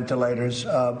need the ventilators.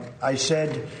 I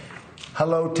said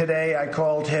hello today. I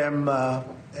called him a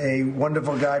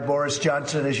wonderful guy, Boris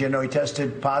Johnson. As you know, he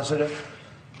tested positive.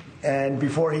 And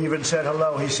before he even said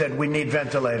hello, he said, we need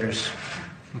ventilators.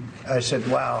 I said,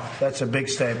 wow, that's a big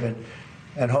statement.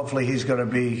 And hopefully he's going to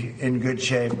be in good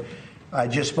shape. I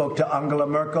just spoke to Angela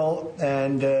Merkel,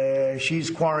 and she's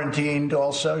quarantined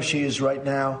also. She is right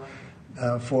now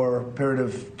for a period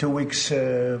of 2 weeks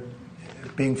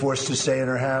being forced to stay in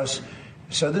her house.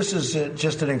 So this is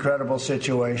just an incredible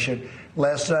situation.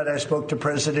 Last night I spoke to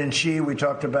President Xi. We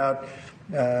talked about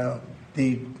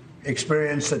the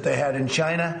experience that they had in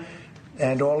China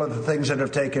and all of the things that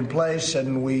have taken place,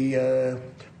 and we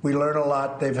learn a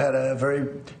lot. They've had a very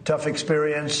tough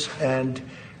experience, and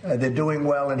they're doing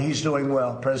well, and he's doing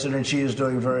well. President Xi is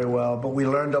doing very well, but we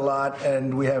learned a lot,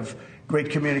 and we have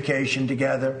great communication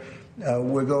together.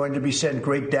 We're going to be sent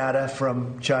great data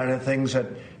from China, things that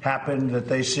happened that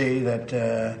they see that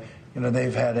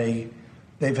they've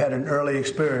had an early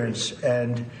experience,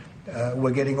 and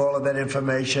we're getting all of that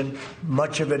information.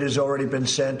 Much of it has already been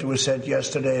sent. It was sent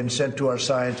yesterday and sent to our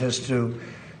scientists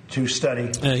to study.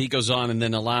 He goes on and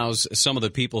then allows some of the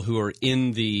people who are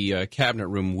in the cabinet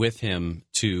room with him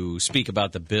to speak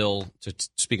about the bill, to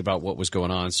speak about what was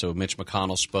going on. So Mitch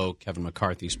McConnell spoke, Kevin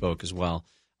McCarthy spoke as well.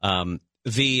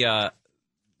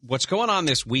 What's going on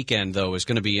this weekend, though, is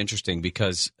going to be interesting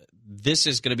because this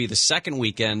is going to be the second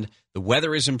weekend. The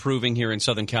weather is improving here in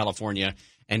Southern California.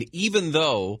 And even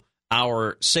though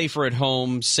our safer at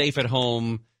home, safe at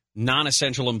home,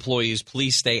 non-essential employees,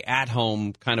 please stay at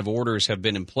home kind of orders have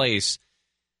been in place.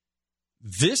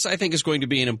 This, I think, is going to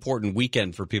be an important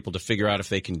weekend for people to figure out if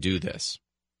they can do this.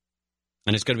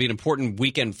 And it's going to be an important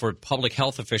weekend for public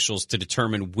health officials to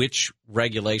determine which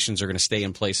regulations are going to stay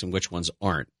in place and which ones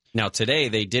aren't. Now, today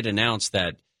they did announce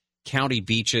that county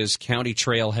beaches, county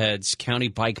trailheads, county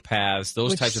bike paths,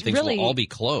 those types of things really will all be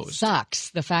closed.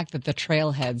 Sucks, the fact that the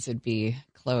trailheads would be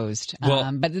closed.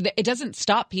 Well, but it doesn't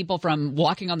stop people from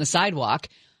walking on the sidewalk.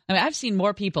 I mean, I've seen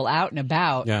more people out and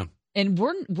about. Yeah. And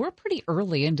we're pretty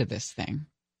early into this thing,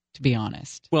 to be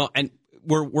honest. Well, and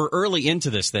we're early into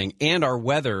this thing, and our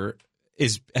weather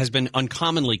has been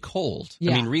uncommonly cold.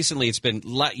 Yeah. I mean, recently it's been,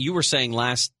 you were saying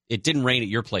it didn't rain at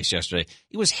your place yesterday.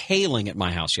 It was hailing at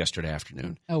my house yesterday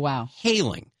afternoon. Oh, wow.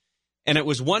 Hailing. And it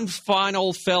was one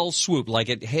final fell swoop. Like,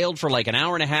 it hailed for like an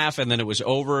hour and a half, and then it was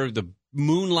over. The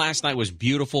moon last night was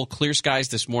beautiful. Clear skies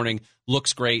this morning.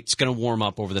 Looks great. It's going to warm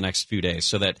up over the next few days.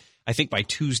 So that I think by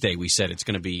Tuesday we said it's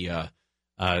going to be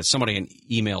somebody an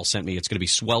email sent me. It's going to be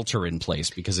swelter in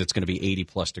place because it's going to be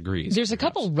 80-plus degrees. There's a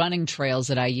couple running trails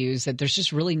that I use that there's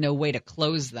just really no way to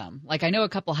close them. Like, I know a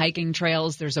couple hiking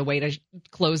trails, there's a way to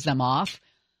close them off.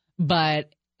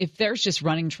 But if there's just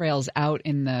running trails out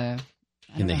in the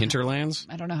hinterlands,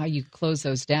 I don't know how you close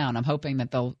those down. I'm hoping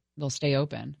that they'll stay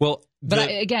open. Well, but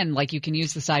again, like, you can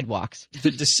use the sidewalks. The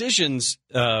decisions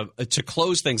to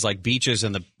close things like beaches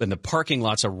and the parking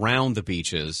lots around the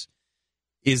beaches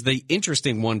is the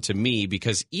interesting one to me,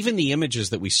 because even the images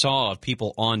that we saw of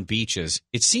people on beaches,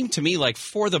 it seemed to me like,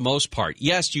 for the most part,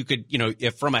 yes, you could,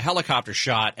 if from a helicopter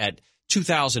shot at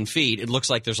 2,000 feet, it looks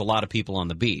like there's a lot of people on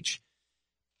the beach.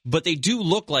 But they do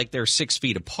look like they're 6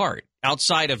 feet apart.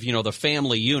 Outside of, the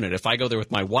family unit, if I go there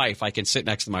with my wife, I can sit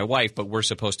next to my wife, but we're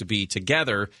supposed to be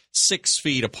together 6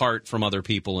 feet apart from other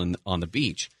people on the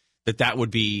beach. That would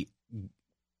be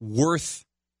worth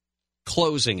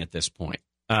closing at this point.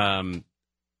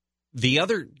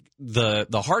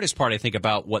 The hardest part, I think,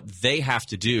 about what they have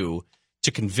to do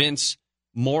to convince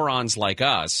morons like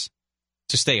us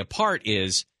to stay apart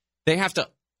is they have to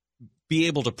be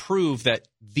able to prove that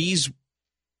these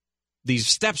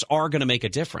steps are going to make a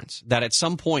difference, that at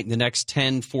some point in the next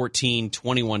 10, 14,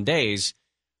 21 days,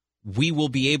 we will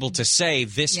be able to say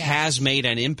this has made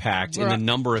an impact in the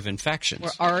number of infections.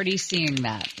 We're already seeing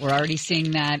that. We're already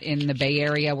seeing that in the Bay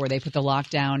Area, where they put the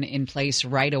lockdown in place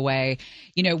right away.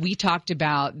 We talked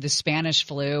about the Spanish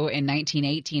flu in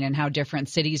 1918 and how different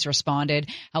cities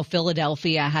responded, how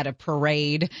Philadelphia had a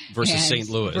parade versus St.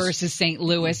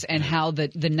 Louis, and how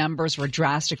the numbers were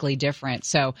drastically different.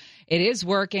 So it is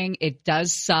working. It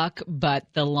does suck, but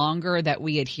the longer that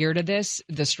we adhere to this,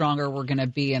 the stronger we're going to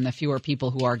be, and the fewer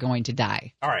people who are going to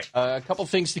die. All right. A couple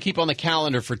things to keep on the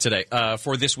calendar for today,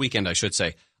 for this weekend, I should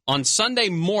say. On Sunday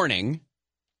morning.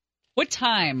 What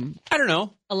time? I don't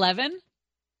know. 11?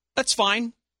 That's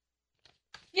fine.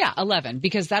 Yeah, 11,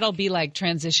 because that'll be like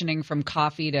transitioning from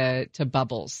coffee to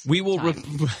bubbles. We will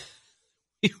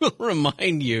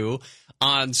remind you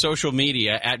on social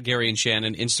media at Gary and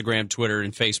Shannon, Instagram, Twitter,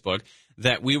 and Facebook,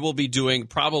 that we will be doing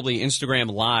probably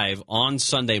Instagram Live on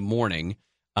Sunday morning.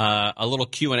 A little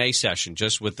Q&A session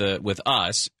just with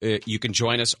us. You can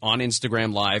join us on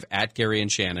Instagram Live at Gary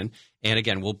and Shannon. And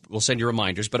again, we'll send you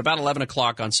reminders. But about 11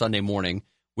 o'clock on Sunday morning,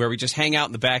 where we just hang out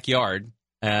in the backyards,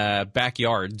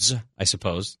 I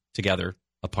suppose, together,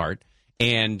 apart,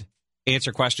 and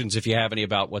answer questions if you have any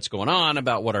about what's going on,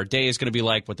 about what our day is going to be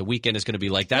like, what the weekend is going to be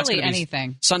like. That's really going to be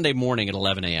anything. Sunday morning at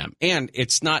 11 a.m. And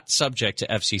it's not subject to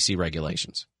FCC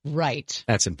regulations. Right.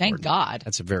 That's important. Thank God.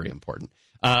 That's very important.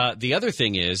 The other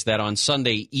thing is that on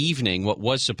Sunday evening, what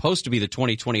was supposed to be the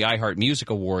 2020 iHeart Music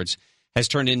Awards has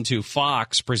turned into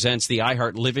Fox Presents the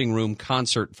iHeart Living Room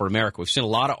Concert for America. We've seen a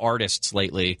lot of artists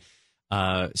lately,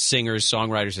 singers,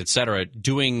 songwriters, etc.,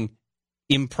 doing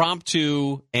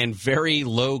impromptu and very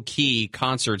low-key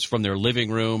concerts from their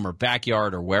living room or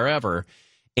backyard or wherever,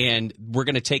 and we're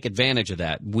going to take advantage of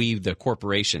that, we, the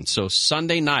corporation. So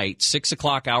Sunday night, 6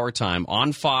 o'clock our time,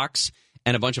 on Fox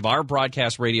and a bunch of our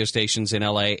broadcast radio stations in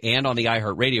L.A. and on the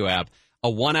iHeart Radio app, a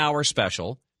 1-hour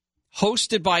special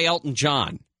hosted by Elton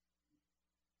John.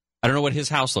 I don't know what his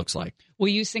house looks like. Will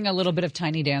you sing a little bit of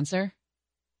Tiny Dancer?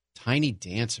 Tiny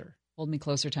Dancer. Hold Me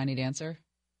Closer, Tiny Dancer.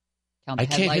 Count the I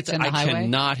can't headlights hit in the highway. I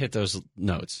cannot hit those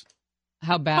notes.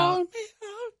 How about...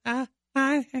 You're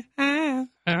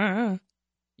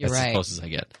That's right. As close as I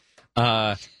get.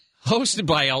 Hosted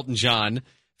by Elton John,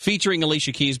 featuring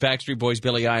Alicia Keys, Backstreet Boys,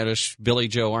 Billie Eilish, Billie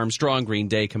Joe Armstrong, Green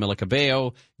Day, Camila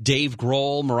Cabello, Dave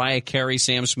Grohl, Mariah Carey,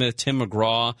 Sam Smith, Tim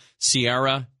McGraw,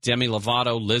 Ciara, Demi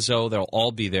Lovato, Lizzo. They'll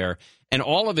all be there. And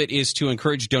all of it is to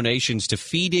encourage donations to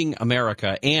Feeding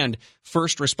America and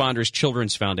First Responders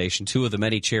Children's Foundation, two of the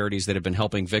many charities that have been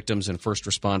helping victims and first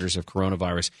responders of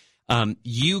coronavirus.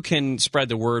 You can spread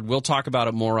the word. We'll talk about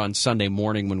it more on Sunday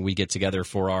morning when we get together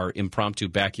for our impromptu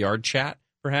backyard chat,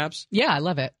 perhaps. Yeah, I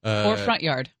love it. Or front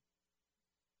yard.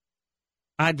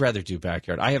 I'd rather do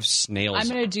backyard. I have snails. I'm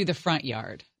going to do the front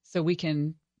yard so we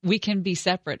can be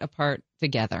separate, apart,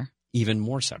 together. Even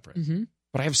more separate. Mm-hmm.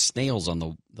 But I have snails on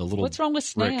the little. What's wrong with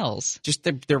snails? Brick. Just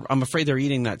I'm afraid they're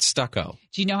eating that stucco.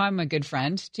 Do you know how I'm a good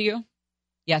friend to you?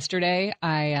 Yesterday,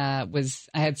 I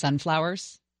had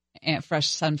sunflowers, fresh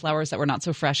sunflowers that were not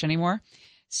so fresh anymore.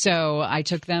 So I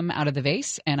took them out of the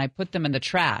vase and I put them in the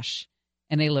trash,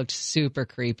 and they looked super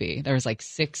creepy. There was like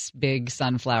 6 big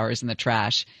sunflowers in the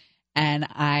trash. And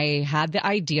I had the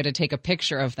idea to take a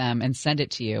picture of them and send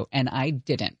it to you, and I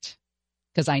didn't,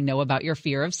 because I know about your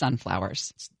fear of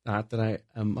sunflowers. It's not that I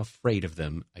am afraid of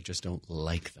them. I just don't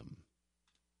like them.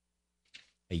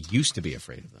 I used to be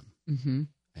afraid of them. Mm-hmm.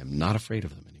 I am not afraid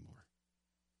of them anymore.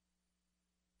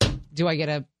 Do I get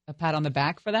a pat on the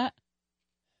back for that?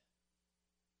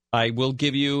 I will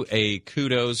give you a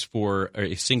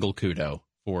single kudo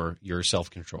for your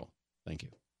self-control. Thank you.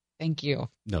 Thank you.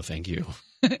 No, thank you.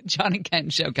 John and Ken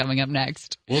show coming up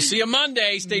next. We'll see you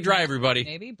Monday. Stay dry, everybody.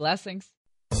 Maybe. Blessings.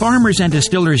 Farmers and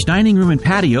Distillers Dining Room and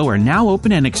Patio are now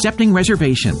open and accepting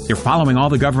reservations. They're following all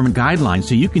the government guidelines,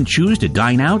 so you can choose to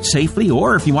dine out safely,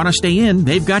 or if you want to stay in,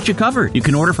 they've got you covered. You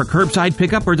can order for curbside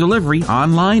pickup or delivery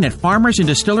online at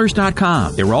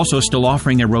farmersanddistillers.com. They're also still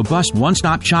offering a robust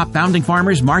one-stop shop Founding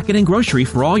Farmers Market and Grocery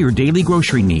for all your daily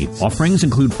grocery needs. Offerings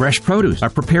include fresh produce, a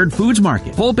prepared foods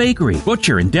market, full bakery,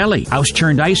 butcher and deli,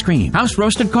 house-churned ice cream,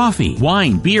 house-roasted coffee,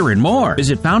 wine, beer, and more.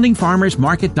 Visit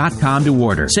foundingfarmersmarket.com to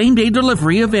order. Same-day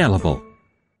delivery available.